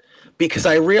it because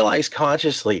I realize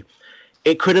consciously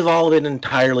it could have all been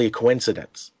entirely a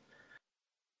coincidence.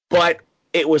 But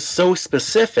it was so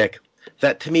specific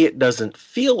that to me it doesn't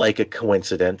feel like a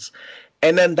coincidence.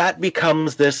 And then that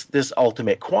becomes this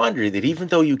ultimate quandary that even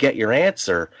though you get your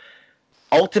answer,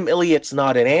 ultimately it's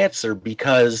not an answer,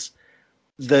 because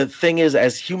the thing is,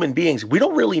 as human beings, we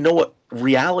don't really know what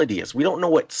reality is. We don't know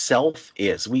what self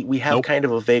is. We have kind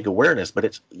of a vague awareness,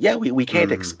 but we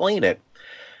can't explain it.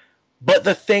 But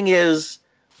the thing is,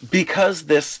 because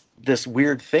this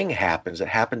weird thing happens, it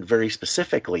happened very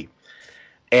specifically.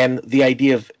 And the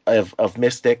idea of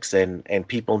mystics and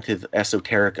people into the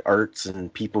esoteric arts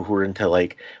and people who are into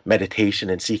like meditation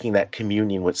and seeking that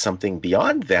communion with something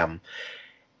beyond them,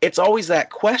 it's always that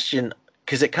question,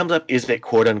 because it comes up, is it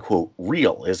quote unquote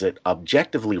real? Is it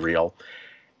objectively real?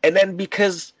 And then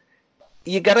because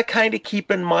you got to kind of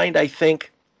keep in mind, I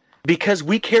think, because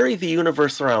we carry the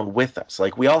universe around with us.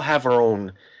 Like, we all have our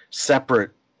own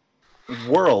separate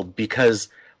world because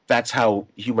that's how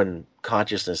human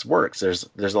consciousness works. There's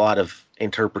a lot of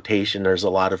interpretation. There's a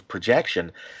lot of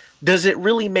projection. Does it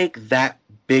really make that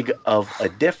big of a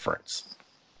difference?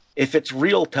 If it's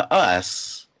real to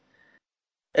us,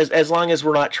 as long as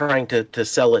we're not trying to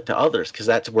sell it to others, because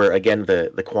that's where, again,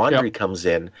 the quandary comes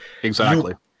in.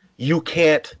 Exactly. You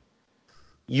can't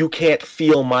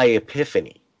feel my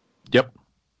epiphany. Yep.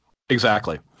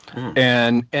 Exactly.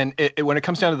 And when it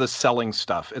comes down to the selling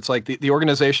stuff, it's like the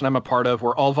organization I'm a part of,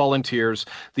 we're all volunteers.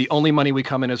 The only money we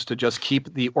come in is to just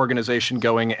keep the organization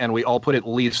going, and we all put at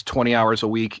least 20 hours a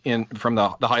week in from the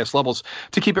highest levels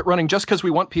to keep it running, just because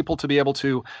we want people to be able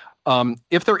to,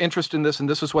 if they're interested in this and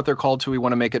this is what they're called to, we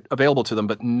want to make it available to them,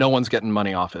 but no one's getting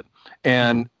money off it.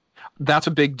 And that's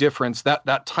a big difference.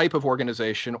 That type of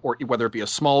organization, or whether it be a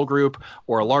small group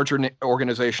or a larger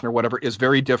organization or whatever, is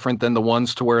very different than the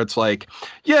ones to where it's like,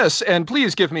 yes, and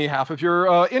please give me half of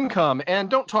your income, and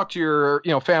don't talk to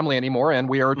your family anymore, and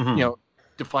we are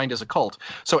defined as a cult.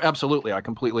 So absolutely, I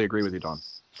completely agree with you, Don.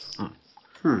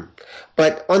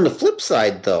 But on the flip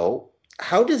side, though,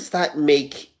 how does that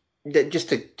make,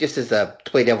 just as a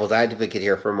play devil's advocate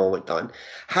here for a moment, Don,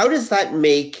 how does that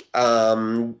make a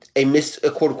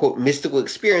quote-unquote mystical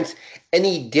experience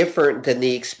any different than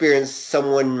the experience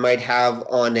someone might have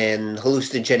on an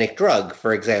hallucinogenic drug,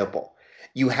 for example?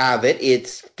 You have it,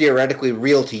 it's theoretically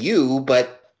real to you,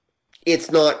 but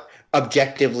it's not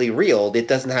objectively real. It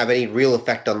doesn't have any real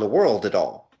effect on the world at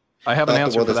all. I have an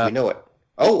answer for that. As we know it.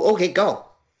 Oh, okay, go.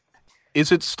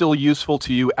 Is it still useful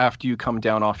to you after you come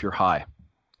down off your high?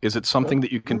 Is it something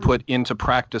that you can put into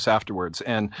practice afterwards?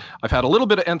 And I've had a little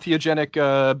bit of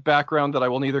entheogenic background that I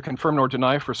will neither confirm nor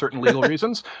deny for certain legal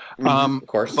reasons. Of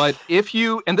course. But if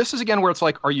you, and this is again where it's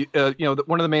like, are you,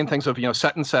 one of the main things of,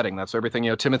 set and setting, that's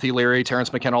everything, Timothy Leary,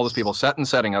 Terrence McKenna, all those people, set and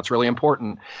setting, that's really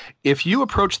important. If you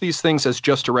approach these things as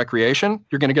just a recreation,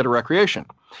 you're going to get a recreation.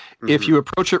 If you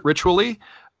approach it ritually,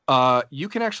 you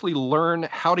can actually learn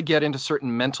how to get into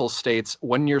certain mental states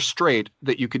when you're straight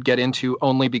that you could get into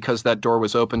only because that door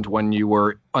was opened when you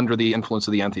were under the influence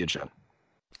of the entheogen.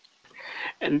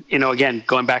 And, again,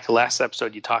 going back to last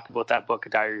episode, you talked about that book, A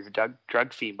Diary of a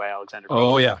Drug Fiend by Alexander Pope.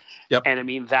 Oh, yeah. Yep. And, I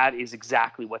mean, that is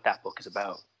exactly what that book is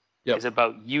about. Yep. It's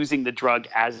about using the drug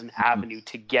as an avenue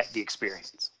to get the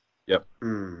experience. Yep.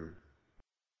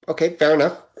 Okay, fair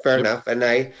enough. And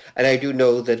I do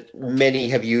know that many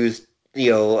have used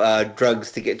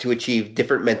drugs to achieve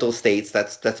different mental states.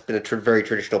 That's been a very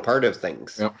traditional part of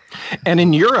things. Yep. And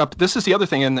in Europe, this is the other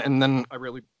thing, and then I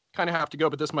really kind of have to go,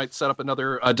 but this might set up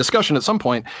another discussion at some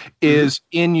point, is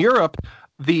in Europe,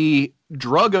 the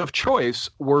drug of choice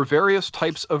were various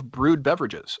types of brewed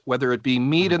beverages, whether it be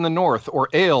mead in the north or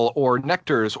ale or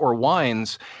nectars or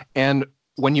wines. And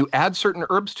when you add certain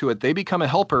herbs to it, they become a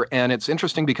helper. And it's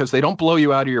interesting because they don't blow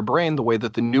you out of your brain the way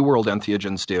that the New World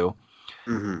entheogens do.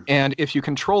 And if you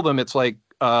control them, it's like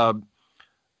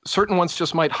certain ones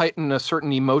just might heighten a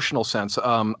certain emotional sense.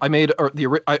 I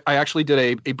actually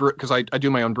did a brew because I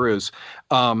do my own brews.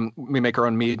 We make our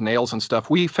own mead and ales and stuff.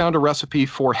 We found a recipe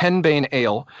for henbane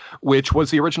ale, which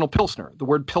was the original Pilsner. The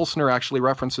word Pilsner actually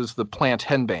references the plant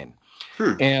henbane.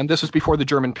 And this was before the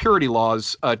German purity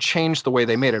laws changed the way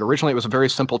they made it. Originally, it was a very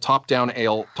simple top-down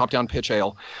pitch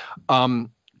ale.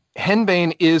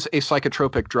 Henbane is a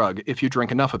psychotropic drug if you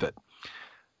drink enough of it.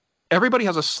 Everybody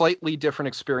has a slightly different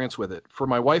experience with it. For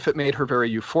my wife, it made her very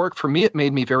euphoric. For me, it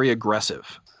made me very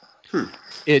aggressive.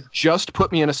 It just put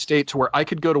me in a state to where I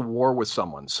could go to war with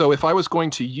someone. So if I was going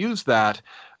to use that,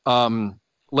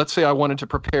 let's say I wanted to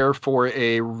prepare for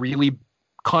a really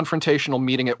confrontational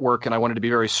meeting at work and I wanted to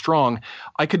be very strong,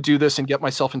 I could do this and get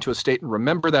myself into a state and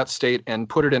remember that state and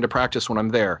put it into practice when I'm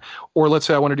there. Or let's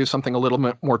say I want to do something a little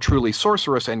bit more truly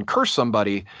sorcerous and curse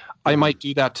somebody, I might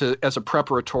do that as a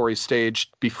preparatory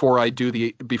stage before I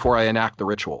enact the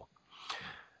ritual.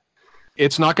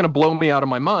 It's not going to blow me out of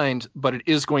my mind, but it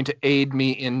is going to aid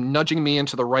me in nudging me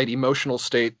into the right emotional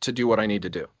state to do what I need to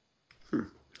do.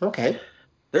 Okay.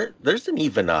 There's an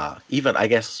even I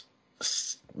guess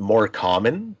more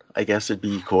common, I guess it'd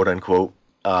be quote unquote,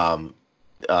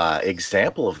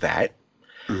 example of that.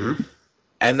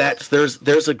 And that's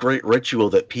there's a great ritual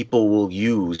that people will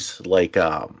use like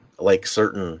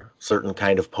certain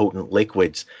kind of potent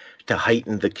liquids to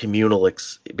heighten the communal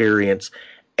experience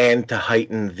and to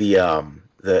heighten the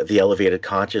elevated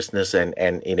consciousness and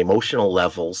emotional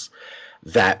levels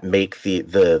that make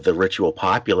the ritual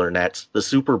popular, and that's the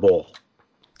Super Bowl.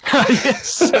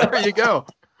 Yes, there you go.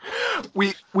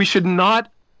 We should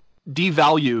not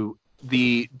devalue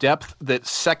the depth that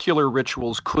secular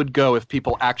rituals could go if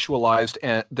people actualized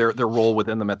their role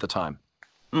within them at the time.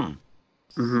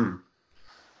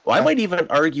 Well, I might even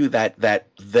argue that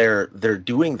they're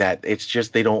doing that. It's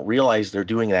just they don't realize they're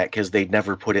doing that because they'd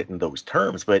never put it in those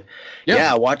terms. But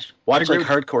watch like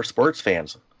hardcore sports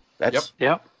fans. That's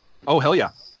Yep. Oh, hell yeah.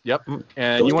 Yep.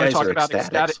 And those you want to guys talk are about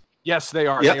ecstatic? Yes, they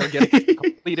are. Yep. They are getting a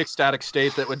complete ecstatic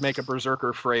state that would make a berserker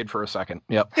afraid for a second.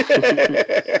 Yep.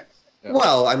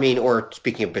 Well, I mean, or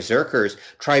speaking of berserkers,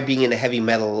 try being in a heavy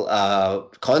metal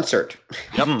concert.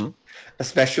 Yep.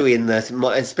 Especially in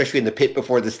the pit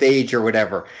before the stage or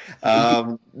whatever.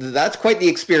 That's quite the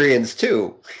experience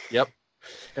too. Yep.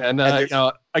 And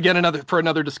again,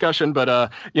 another discussion,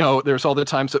 but there's all the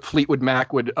times that Fleetwood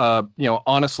Mac would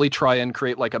honestly try and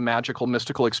create like a magical,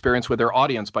 mystical experience with their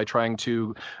audience by trying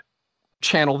to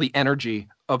channel the energy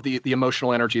of the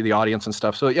emotional energy of the audience and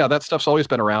stuff. So yeah, that stuff's always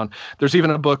been around. There's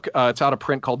even a book, it's out of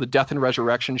print, called The Death and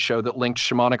Resurrection Show that linked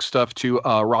shamanic stuff to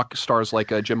rock stars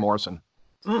like Jim Morrison.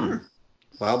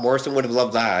 Well, Morrison would have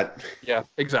loved that. Yeah,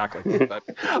 exactly. But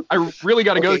I really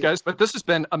got to go, guys. But this has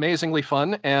been amazingly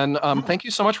fun, and thank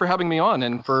you so much for having me on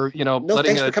and for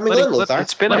thanks for coming on, Lothar.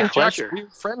 It's been a pleasure. Jack's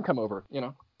weird friend come over.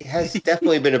 It has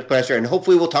definitely been a pleasure, and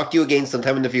hopefully we'll talk to you again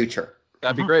sometime in the future.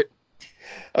 That'd be great.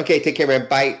 Okay, take care, man.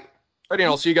 Bye. Alrighty, and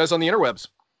I'll see you guys on the interwebs.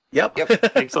 Yep.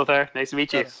 Thanks, Lothar. Nice to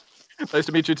meet you. Nice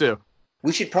to meet you too.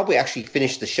 We should probably actually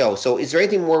finish the show. So is there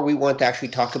anything more we want to actually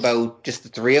talk about, just the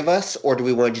three of us, or do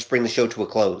we want to just bring the show to a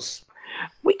close?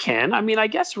 We can. I mean, I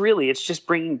guess really it's just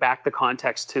bringing back the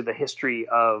context to the history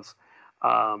of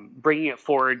bringing it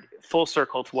forward full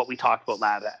circle to what we talked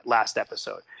about last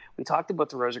episode. We talked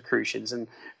about the Rosicrucians, and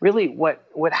really what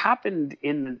happened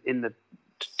in the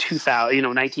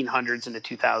 1900s and the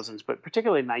 2000s, but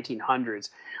particularly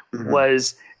 1900s,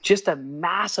 was just a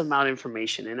massive amount of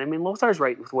information. And I mean, Lothar's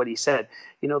right with what he said.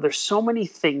 There's so many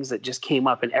things that just came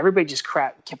up, and everybody just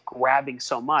kept grabbing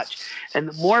so much. And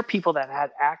the more people that had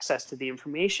access to the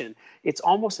information, it's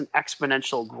almost an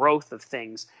exponential growth of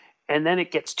things. and then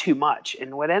it gets too much.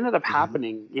 And what ended up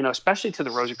happening, especially to the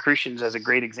Rosicrucians as a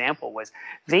great example, was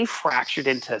they fractured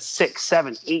into 6,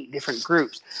 7, 8 different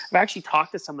groups. I've actually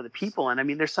talked to some of the people, and I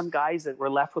mean, there's some guys that were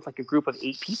left with like a group of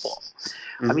 8 people.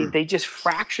 I mean, they just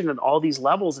fractured at all these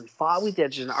levels and fought with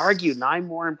each other and argued, and I'm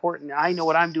more important, I know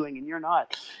what I'm doing and you're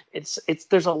not.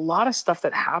 There's a lot of stuff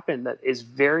that happened that is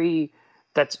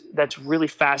that's really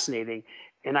fascinating.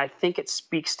 And I think it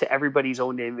speaks to everybody's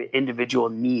own individual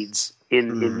needs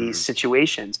in these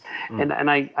situations. And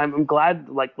I'm glad,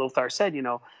 like Lothar said,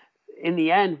 in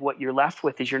the end, what you're left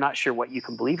with is you're not sure what you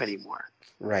can believe anymore.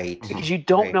 Right. Because you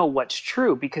don't know what's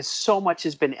true, because so much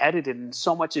has been edited and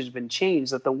so much has been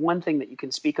changed that the one thing that you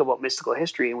can speak about mystical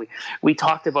history, and we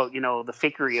talked about, the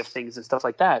fakery of things and stuff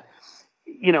like that,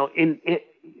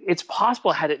 it's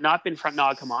possible, had it not been for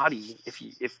Nag Hammadi,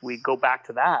 if we go back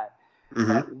to that,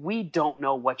 that we don't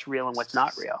know what's real and what's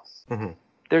not real.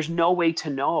 There's no way to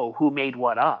know who made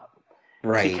what up.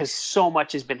 Right. Because so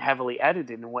much has been heavily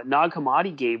edited. And what Nag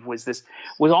Hammadi gave was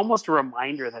almost a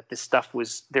reminder that this stuff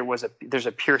there's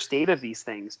a pure state of these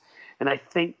things. And I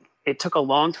think it took a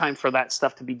long time for that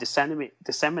stuff to be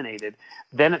disseminated.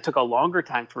 Then it took a longer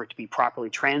time for it to be properly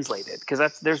translated, because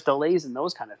there's delays in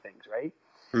those kind of things, right?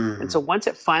 And so once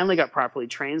it finally got properly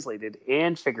translated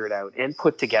and figured out and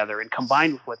put together and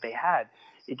combined with what they had,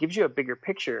 it gives you a bigger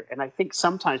picture. And I think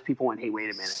sometimes people went, hey, wait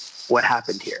a minute, what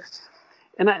happened here?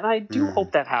 And I do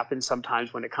hope that happens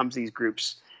sometimes when it comes to these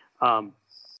groups,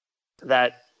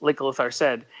 that, like Lothar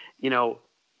said,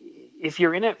 if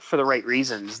you're in it for the right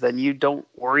reasons, then you don't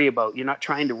worry about, you're not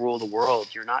trying to rule the world.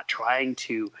 You're not trying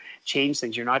to change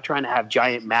things. You're not trying to have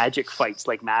giant magic fights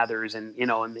like Mathers and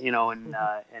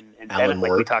Bennett,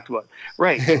 like we talked about.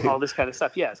 Right. All this kind of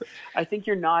stuff. Yes. I think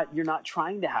you're not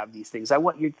trying to have these things.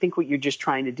 What you're just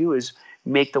trying to do is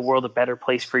make the world a better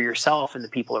place for yourself and the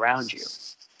people around you.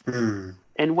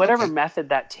 And whatever method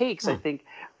that takes, I think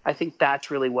that's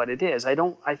really what it is. I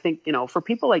think, for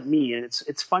people like me, and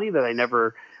it's funny that I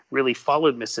never really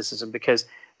followed mysticism, because,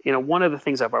 one of the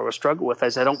things I've always struggled with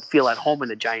is I don't feel at home in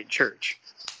a giant church.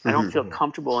 I don't feel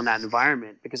comfortable in that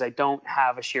environment because I don't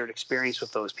have a shared experience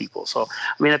with those people. So,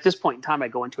 I mean, at this point in time, I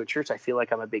go into a church, I feel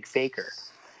like I'm a big faker.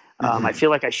 I feel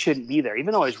like I shouldn't be there,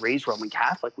 even though I was raised Roman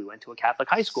Catholic. We went to a Catholic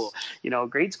high school,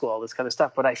 grade school, all this kind of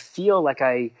stuff. But I feel like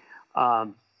I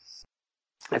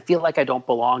don't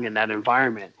belong in that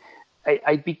environment.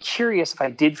 I'd be curious if I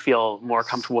did feel more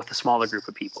comfortable with a smaller group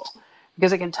of people,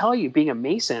 because I can tell you, being a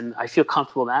Mason, I feel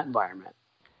comfortable in that environment.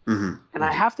 And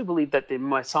I have to believe that the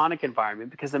Masonic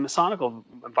environment, because the Masonic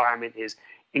environment is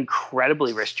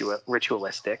incredibly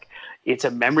ritualistic. It's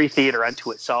a memory theater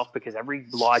unto itself, because every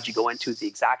lodge you go into is the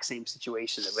exact same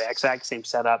situation, the exact same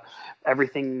setup,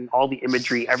 everything, all the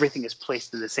imagery, everything is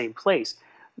placed in the same place.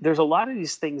 There's a lot of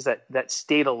these things that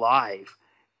stayed alive,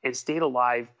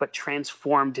 but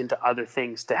transformed into other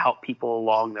things to help people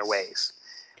along their ways.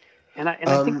 And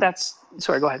I think that's,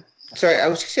 sorry, go ahead. Sorry, I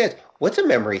was just saying, what's a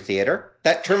memory theater?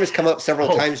 That term has come up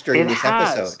several times during this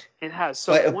episode. It has.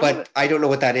 So but I don't know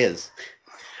what that is.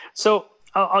 So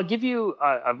I'll give you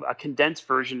a condensed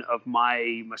version of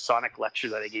my Masonic lecture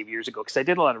that I gave years ago, because I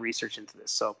did a lot of research into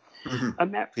this. So,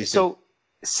 so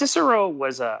Cicero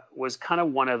was kind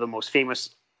of one of the most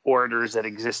famous orators that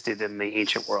existed in the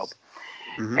ancient world.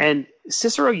 And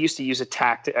Cicero used to use a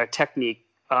technique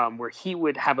where he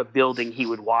would have a building he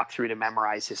would walk through to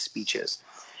memorize his speeches.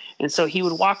 And so he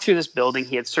would walk through this building.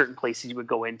 He had certain places he would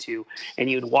go into, and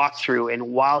he would walk through.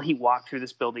 And while he walked through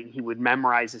this building, he would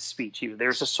memorize his speech.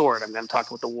 There's a sword. I'm going to talk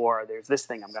about the war. There's this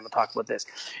thing. I'm going to talk about this.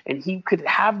 And he could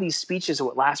have these speeches that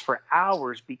would last for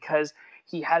hours, because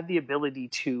he had the ability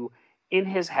to, in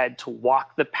his head, to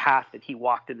walk the path that he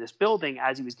walked in this building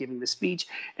as he was giving the speech,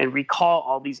 and recall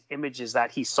all these images that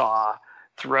he saw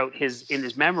throughout in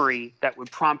his memory that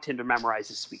would prompt him to memorize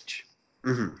his speech.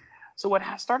 So what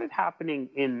started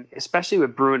happening especially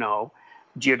with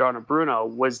Giordano Bruno,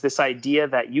 was this idea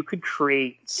that you could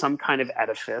create some kind of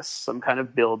edifice, some kind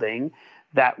of building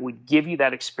that would give you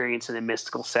that experience in a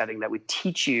mystical setting, that would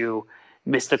teach you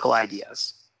mystical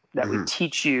ideas, that would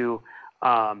teach you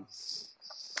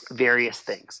various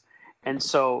things. And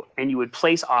you would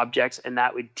place objects, and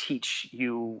that would teach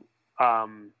you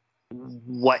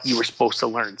what you were supposed to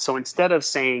learn. So instead of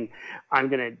saying, I'm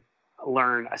going to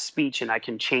learn a speech and I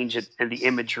can change it in the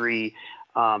imagery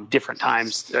different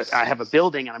times, I have a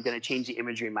building and I'm going to change the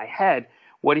imagery in my head.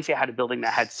 What if you had a building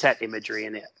that had set imagery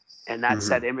in it? And that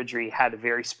set imagery had a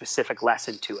very specific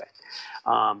lesson to it.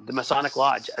 The Masonic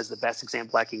Lodge, as the best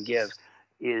example I can give,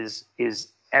 is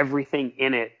everything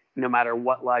in it, no matter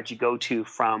what lodge you go to,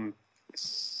 from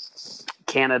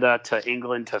Canada to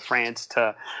England to France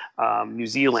to New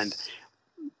Zealand.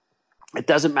 It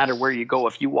doesn't matter where you go.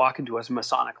 If you walk into a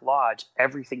Masonic lodge,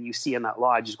 everything you see in that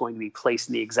lodge is going to be placed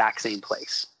in the exact same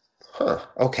place. Huh.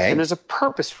 Okay. And there's a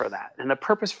purpose for that. And the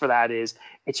purpose for that is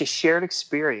it's a shared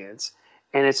experience,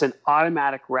 and it's an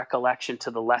automatic recollection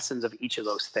to the lessons of each of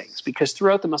those things. Because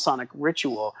throughout the Masonic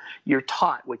ritual, you're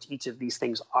taught what each of these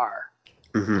things are.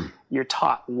 Mm-hmm. You're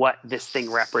taught what this thing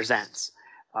represents.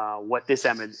 What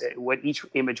each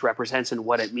image represents and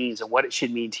what it means and what it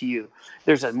should mean to you.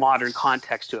 There's a modern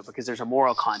context to it because there's a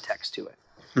moral context to it.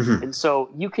 Mm-hmm. And so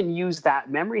you can use that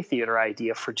memory theater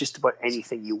idea for just about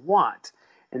anything you want.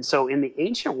 And so in the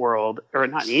ancient world, or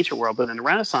not in the ancient world, but in the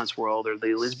Renaissance world or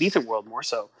the Elizabethan world more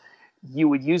so, you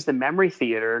would use the memory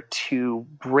theater to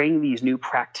bring these new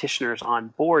practitioners on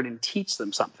board and teach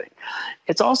them something.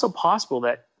 It's also possible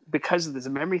that because there's a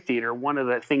memory theater, one of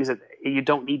the things that you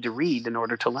don't need to read in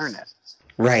order to learn it.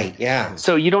 Right. Yeah.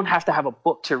 So you don't have to have a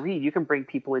book to read. You can bring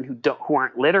people in who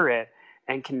aren't literate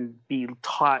and can be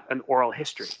taught an oral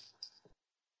history.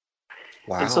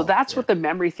 Wow. And so that's what the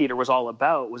memory theater was all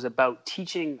about, was about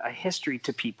teaching a history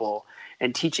to people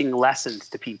and teaching lessons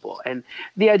to people. And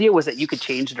the idea was that you could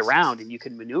change it around and you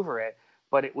could maneuver it,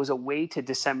 but it was a way to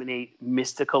disseminate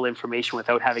mystical information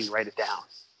without having to write it down.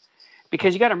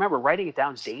 Because you got to remember, writing it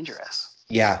down is dangerous.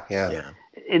 Yeah.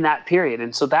 In that period.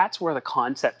 And so that's where the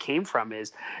concept came from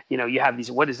is, you have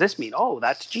these, what does this mean? Oh,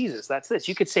 that's Jesus. That's this.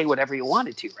 You could say whatever you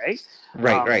wanted to, right?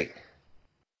 Right.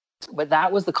 But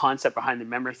that was the concept behind the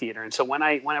memory theater. And so when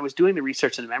I was doing the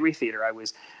research in the memory theater, I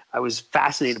was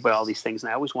fascinated by all these things,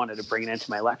 and I always wanted to bring it into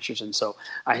my lectures. And so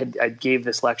I gave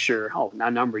this lecture,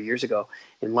 a number of years ago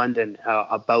in London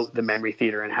about the memory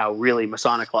theater and how really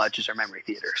Masonic lodges are memory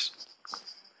theaters.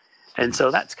 And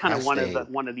so that's kind of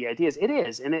one of the ideas. It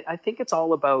is, and I think it's all,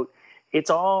 one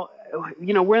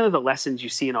of the lessons you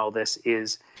see in all this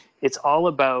is it's all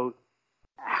about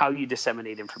how you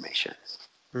disseminate information.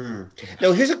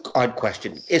 Now, here's an odd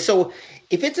question. So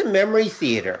if it's a memory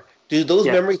theater, do those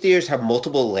memory theaters have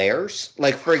multiple layers?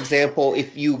 Like, for example,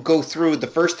 if you go through the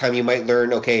first time, you might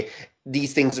learn, okay,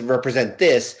 these things represent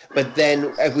this, but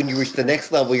then when you reach the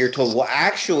next level, you're told, well,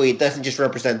 actually, it doesn't just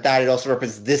represent that. It also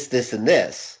represents this, this, and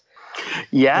this.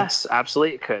 Yes,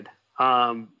 absolutely it could.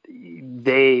 I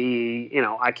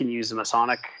can use the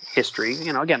Masonic history.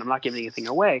 Again, I'm not giving anything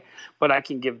away, but I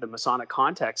can give the Masonic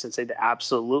context and say that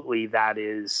absolutely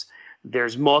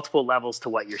there's multiple levels to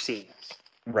what you're seeing.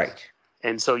 Right.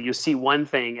 And so you see one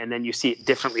thing and then you see it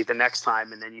differently the next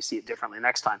time and then you see it differently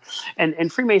next time.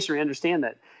 And Freemasonry, understand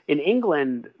that in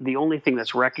England, the only thing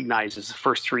that's recognized is the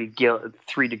first three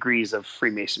degrees of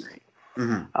Freemasonry.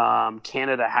 Mm-hmm.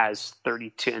 Canada has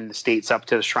 32, and the States up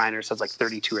to the Shriners has like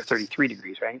 32 or 33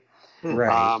 degrees, right?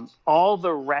 Right. All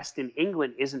the rest in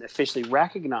England isn't officially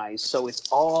recognized, so it's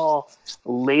all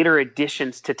later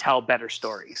additions to tell better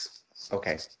stories.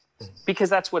 Okay. Because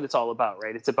that's what it's all about,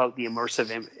 right? It's about the immersive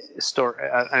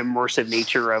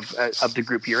nature of the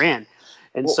group you're in.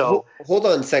 And so, hold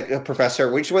on a second,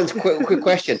 Professor. Which one's quick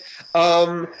question?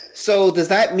 So does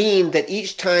that mean that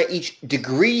each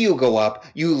degree you go up,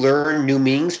 you learn new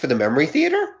meanings for the memory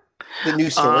theater, the new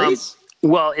stories?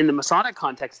 Well, in the Masonic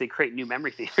context, they create new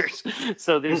memory theaters.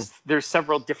 So there's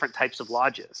several different types of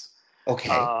lodges.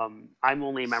 Okay. I'm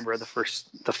only a member of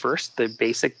the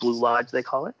basic Blue Lodge, they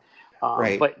call it.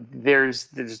 Right. But there's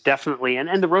definitely,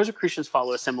 and the Rosicrucians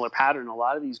follow a similar pattern. A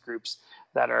lot of these groups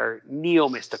that are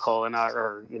neo-mystical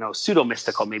or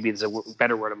pseudo-mystical, maybe is a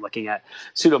better word I'm looking at,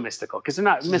 pseudo-mystical, because they're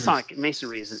not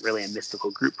Masonry isn't really a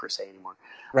mystical group per se anymore.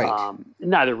 Right.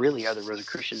 Neither really are the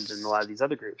Rosicrucians and a lot of these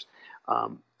other groups.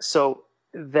 So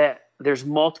that there's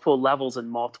multiple levels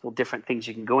and multiple different things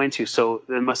you can go into. So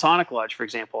the Masonic Lodge, for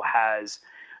example, has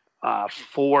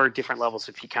 4 different levels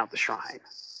if you count the shrine.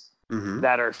 Mm-hmm.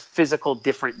 That are physical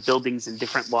different buildings and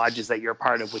different lodges that you're a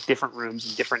part of with different rooms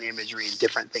and different imagery and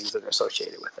different things that are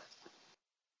associated with it.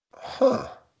 Huh.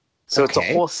 So it's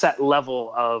a whole set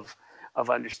level of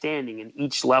understanding, and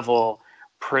each level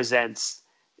presents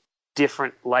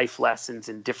different life lessons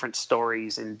and different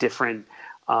stories and different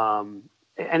and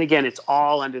again, it's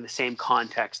all under the same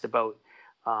context about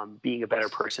being a better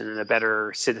person and a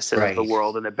better citizen of the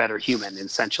world and a better human,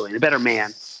 essentially, and a better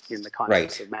man in the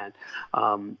context of man.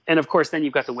 And of course, then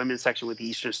you've got the women's section with the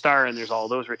Eastern Star, and there's all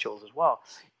those rituals as well.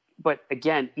 But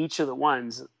again, each of the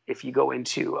ones, if you go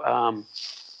into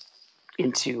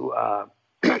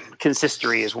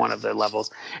consistory is one of the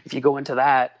levels. If you go into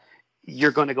that,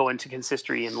 you're going to go into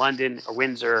consistory in London or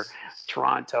Windsor,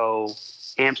 Toronto,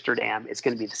 Amsterdam. It's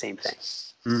going to be the same thing.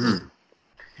 Mm-hmm.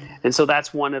 And so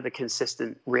that's one of the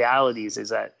consistent realities is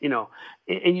that,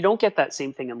 and you don't get that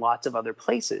same thing in lots of other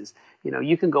places.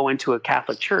 You can go into a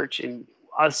Catholic church and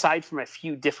aside from a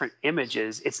few different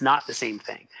images, it's not the same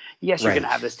thing. Yes, you're going to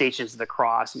have the Stations of the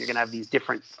Cross, and you're going to have these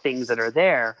different things that are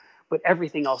there, but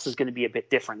everything else is going to be a bit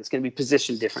different. It's going to be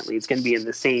positioned differently. It's going to be in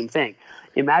the same thing.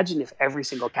 Imagine if every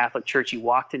single Catholic church you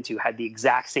walked into had the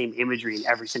exact same imagery in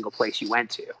every single place you went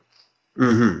to.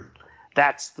 Mm-hmm.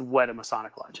 That's what a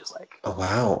Masonic Lodge is like. Oh,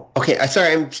 wow. Okay,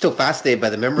 sorry, I'm still fascinated by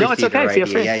the memory No, it's theater okay. idea.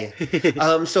 Feel free.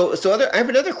 Yeah. I have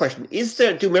another question.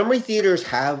 Do memory theaters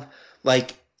have,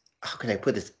 like, how can I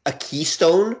put this, a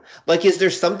keystone? Like, is there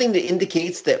something that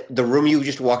indicates that the room you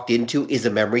just walked into is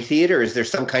a memory theater? Is there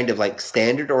some kind of, like,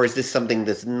 standard, or is this something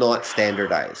that's not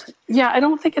standardized? Yeah, I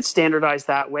don't think it's standardized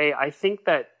that way. I think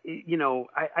that,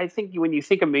 I think when you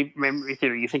think of memory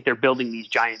theater, you think they're building these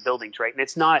giant buildings, right? And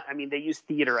it's not. I mean, they use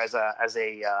theater as a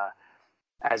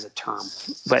term,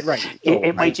 but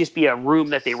it might just be a room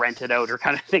that they rented out or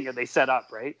kind of thing that they set up,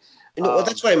 right? No,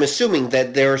 that's what I'm assuming,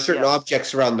 that there are certain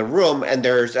objects around the room, and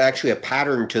there's actually a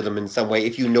pattern to them in some way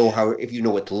if you know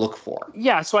what to look for.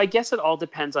 Yeah, so I guess it all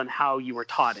depends on how you were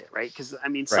taught it, right? Because I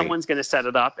mean, someone's going to set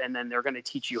it up, and then they're going to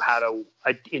teach you how to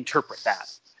interpret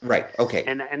that. Right. Okay.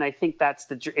 And I think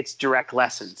it's direct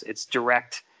lessons. It's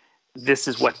direct. This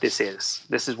is what this is.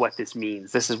 This is what this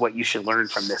means. This is what you should learn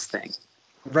from this thing.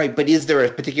 Right, but is there a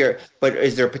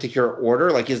particular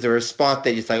order? Like, is there a spot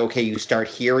that it's like, okay, you start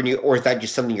here, or is that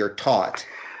just something you're taught?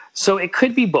 So it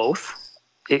could be both.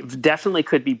 It definitely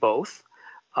could be both.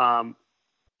 I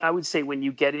would say when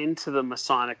you get into the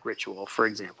Masonic ritual, for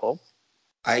example,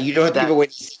 you don't have to give away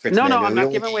secrets. No, I'm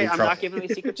not giving away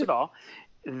secrets at all.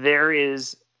 There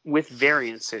is, with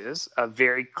variances, a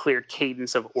very clear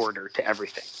cadence of order to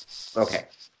everything. Okay.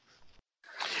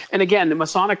 And again, the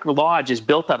Masonic Lodge is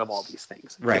built out of all these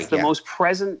things. Right. It's the most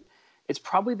present. It's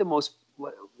probably the most.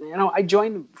 I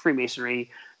joined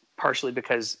Freemasonry partially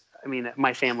because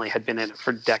my family had been in it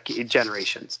for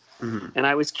generations, and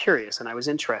I was curious and I was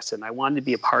interested and I wanted to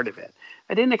be a part of it.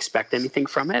 I didn't expect anything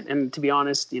from it, and to be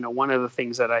honest, one of the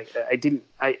things that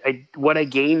what I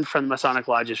gained from the Masonic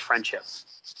Lodge is friendship.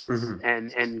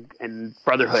 And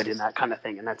brotherhood and that kind of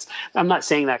thing. And I'm not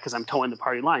saying that because I'm towing the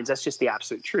party lines. That's just the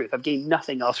absolute truth. I've gained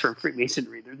nothing else from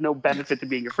Freemasonry. There's no benefit to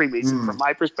being a Freemason from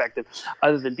my perspective,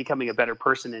 other than becoming a better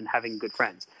person and having good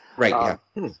friends. Right.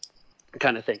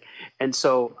 Kind of thing. And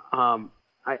so,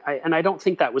 I don't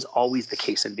think that was always the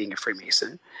case in being a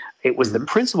Freemason. It was the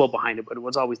principle behind it, but it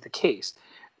was always the case.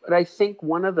 But I think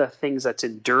one of the things that's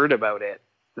endured about it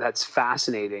that's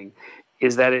fascinating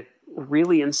is that it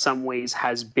really in some ways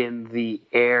has been the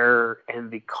air and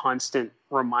the constant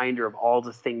reminder of all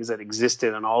the things that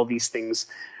existed and all these things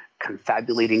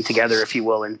confabulating together, if you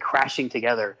will, and crashing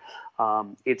together.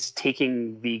 It's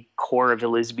taking the core of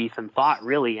Elizabethan thought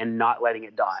really and not letting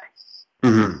it die.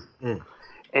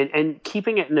 And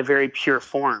keeping it in a very pure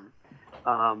form.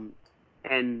 And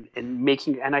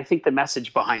I think the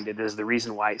message behind it is the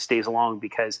reason why it stays along,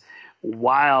 because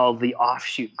while the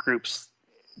offshoot groups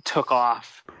took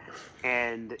off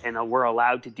and we're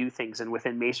allowed to do things, and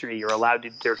within Masonry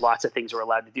there's lots of things we're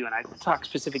allowed to do, and I talk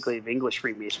specifically of English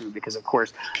Freemasonry because of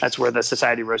course that's where the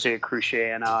Society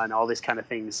Rosicruciana and all these kind of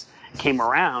things came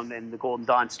around, and the Golden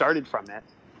Dawn started from it.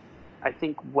 I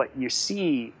think what you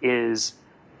see is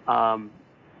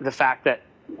the fact that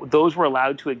those were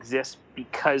allowed to exist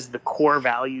because the core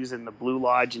values in the Blue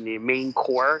Lodge and the main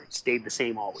core stayed the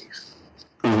same always.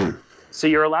 So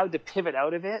you're allowed to pivot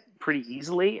out of it pretty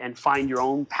easily and find your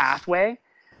own pathway,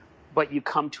 but you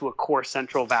come to a core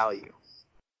central value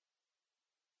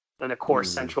and a core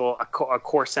central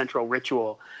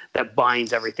ritual that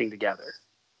binds everything together.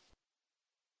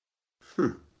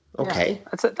 Okay.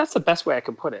 Yeah, that's the best way I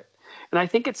can put it. And I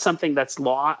think it's something that's a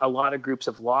lot of groups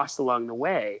have lost along the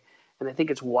way. And I think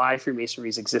it's why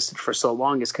Freemasonry's existed for so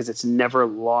long, is because it's never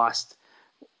lost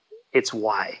its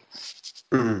why.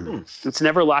 It's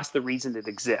never lost the reason it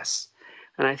exists.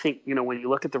 And I think, when you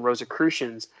look at the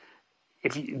Rosicrucians,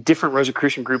 different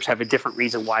Rosicrucian groups have a different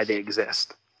reason why they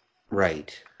exist.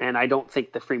 Right. And I don't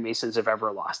think the Freemasons have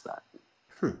ever lost that.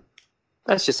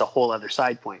 That's just a whole other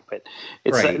side point, but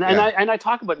it's right, and I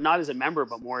talk about not as a member,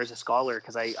 but more as a scholar,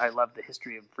 because I love the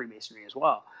history of Freemasonry as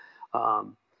well.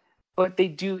 But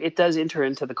it does enter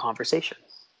into the conversation.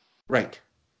 Right.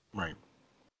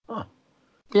 Huh.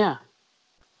 Yeah.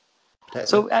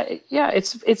 So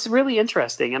it's really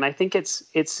interesting, and I think it's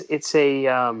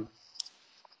a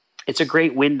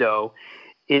great window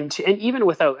into, and even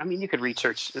without, I mean, you could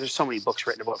research, there's so many books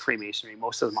written about Freemasonry.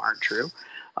 Most of them aren't true.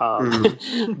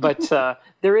 But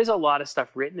there is a lot of stuff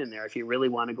written in there. If you really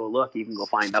want to go look, you can go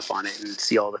find up on it and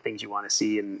see all the things you want to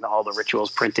see and all the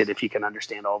rituals printed, if you can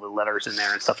understand all the letters in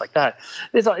there and stuff like that.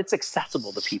 It's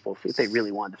accessible to people if they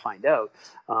really want to find out.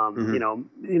 You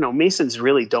know, Masons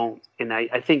really don't. And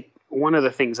I think one of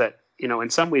the things that, you know, in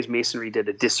some ways Masonry did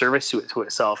a disservice to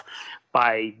itself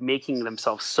by making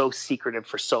themselves so secretive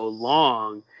for so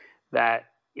long that,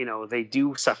 you know, they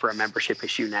do suffer a membership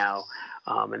issue now.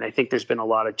 And I think there's been a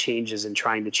lot of changes in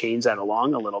trying to change that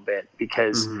along a little bit,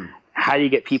 because how do you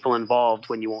get people involved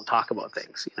when you won't talk about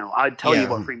things? You know, I'd tell you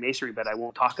about Freemasonry, but I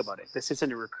won't talk about it. This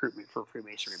isn't a recruitment for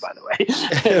Freemasonry, by the way.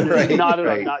 Right, not at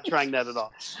all. right. Not trying that at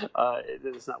all.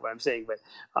 That's not what I'm saying. But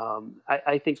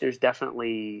I think there's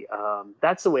definitely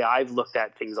that's the way I've looked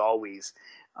at things always.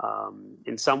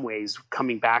 In some ways,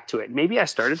 coming back to it. Maybe I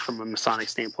started from a Masonic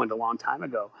standpoint a long time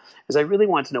ago, because I really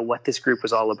wanted to know what this group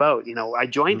was all about. You know, I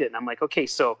joined it and I'm like, okay,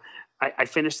 so I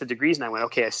finished the degrees and I went,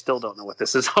 okay, I still don't know what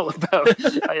this is all about.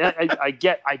 I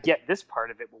get this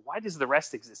part of it, but why does the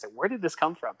rest exist? And where did this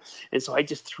come from? And so I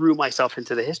just threw myself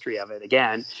into the history of it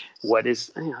again. What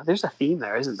is, you know, there's a theme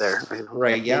there, isn't there?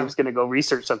 Right. Yeah. I was going to go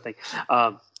research something.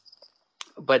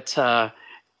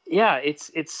 Yeah,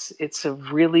 it's a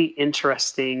really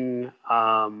interesting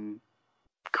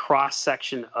cross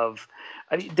section of.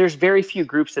 I mean, there's very few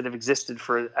groups that have existed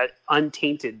for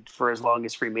untainted for as long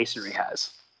as Freemasonry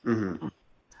has,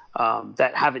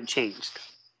 that haven't changed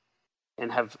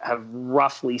and have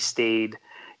roughly stayed.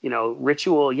 You know,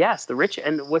 ritual. Yes,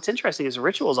 and what's interesting is the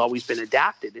ritual has always been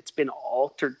adapted. It's been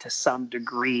altered to some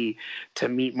degree to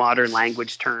meet modern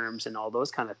language terms and all those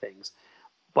kind of things.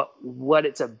 But what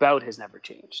it's about has never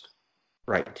changed.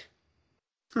 Right.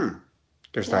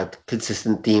 There's not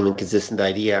consistent theme and consistent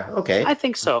idea. Okay. I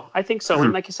think so.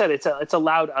 And like I said, it's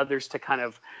allowed others to kind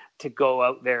of to go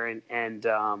out there and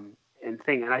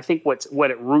thing. And I think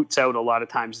what it roots out a lot of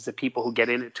times is the people who get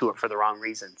into it for the wrong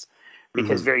reasons.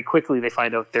 Because very quickly they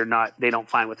find out they don't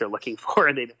find what they're looking for,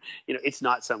 and it's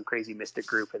not some crazy mystic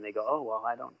group, and they go, oh well,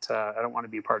 I don't want to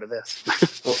be a part of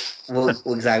this. well,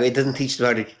 exactly. It doesn't teach them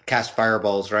how to cast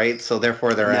fireballs, right? So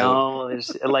therefore they're out. No,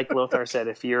 like Lothar said,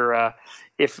 if you're,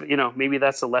 maybe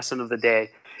that's the lesson of the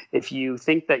day. If you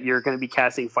think that you're going to be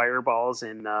casting fireballs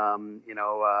and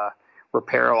Reparo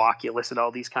Oculus and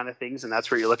all these kind of things, and that's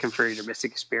where you're looking for your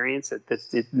mystic experience,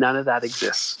 none of that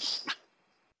exists.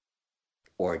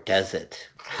 Or does it?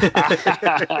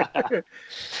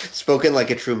 Spoken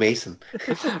like a true Mason.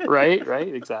 Right,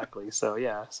 exactly. So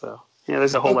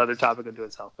there's a whole other topic unto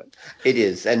itself. But it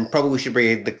is, and probably we should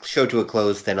bring the show to a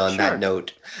close then on that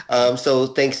note. So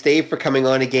thanks, Dave, for coming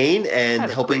on again and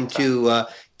helping to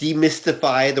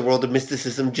demystify the world of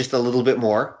mysticism just a little bit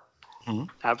more.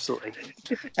 Absolutely.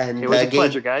 And it was a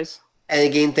pleasure, guys. And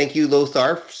again, thank you,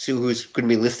 Lothar, who's going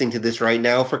to be listening to this right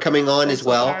now, for coming on as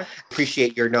well. Lothar.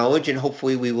 Appreciate your knowledge, and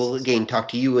hopefully we will again talk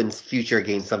to you in future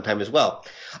again sometime as well.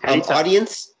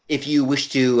 Audience, if you wish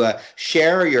to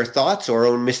share your thoughts or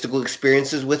own mystical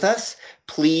experiences with us,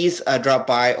 please drop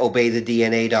by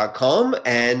obeythedna.com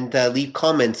and leave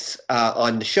comments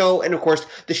on the show. And of course,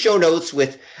 the show notes,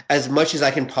 with as much as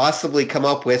I can possibly come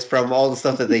up with from all the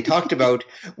stuff that they talked about,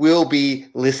 will be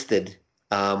listed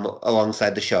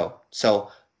alongside the show.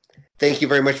 So thank you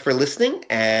very much for listening.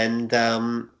 And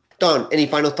Don, any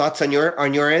final thoughts on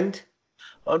your end?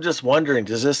 I'm just wondering,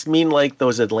 does this mean like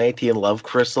those Atlantean love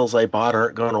crystals I bought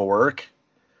aren't going to work?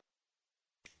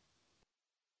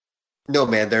 No,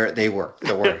 man, they work.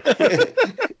 Don't worry.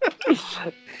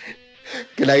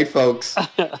 Good night, folks.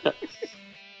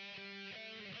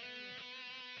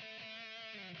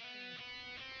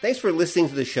 Thanks for listening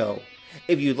to the show.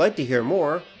 If you'd like to hear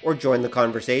more or join the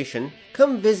conversation,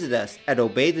 come visit us at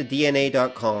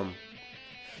obeythedna.com.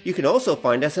 You can also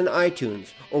find us on iTunes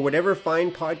or whatever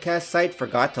fine podcast site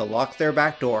forgot to lock their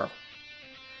back door.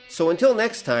 So until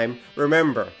next time,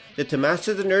 remember that to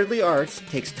master the nerdly arts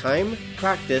takes time,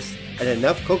 practice, and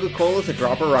enough Coca-Cola to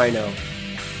drop a rhino.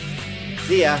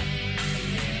 See ya!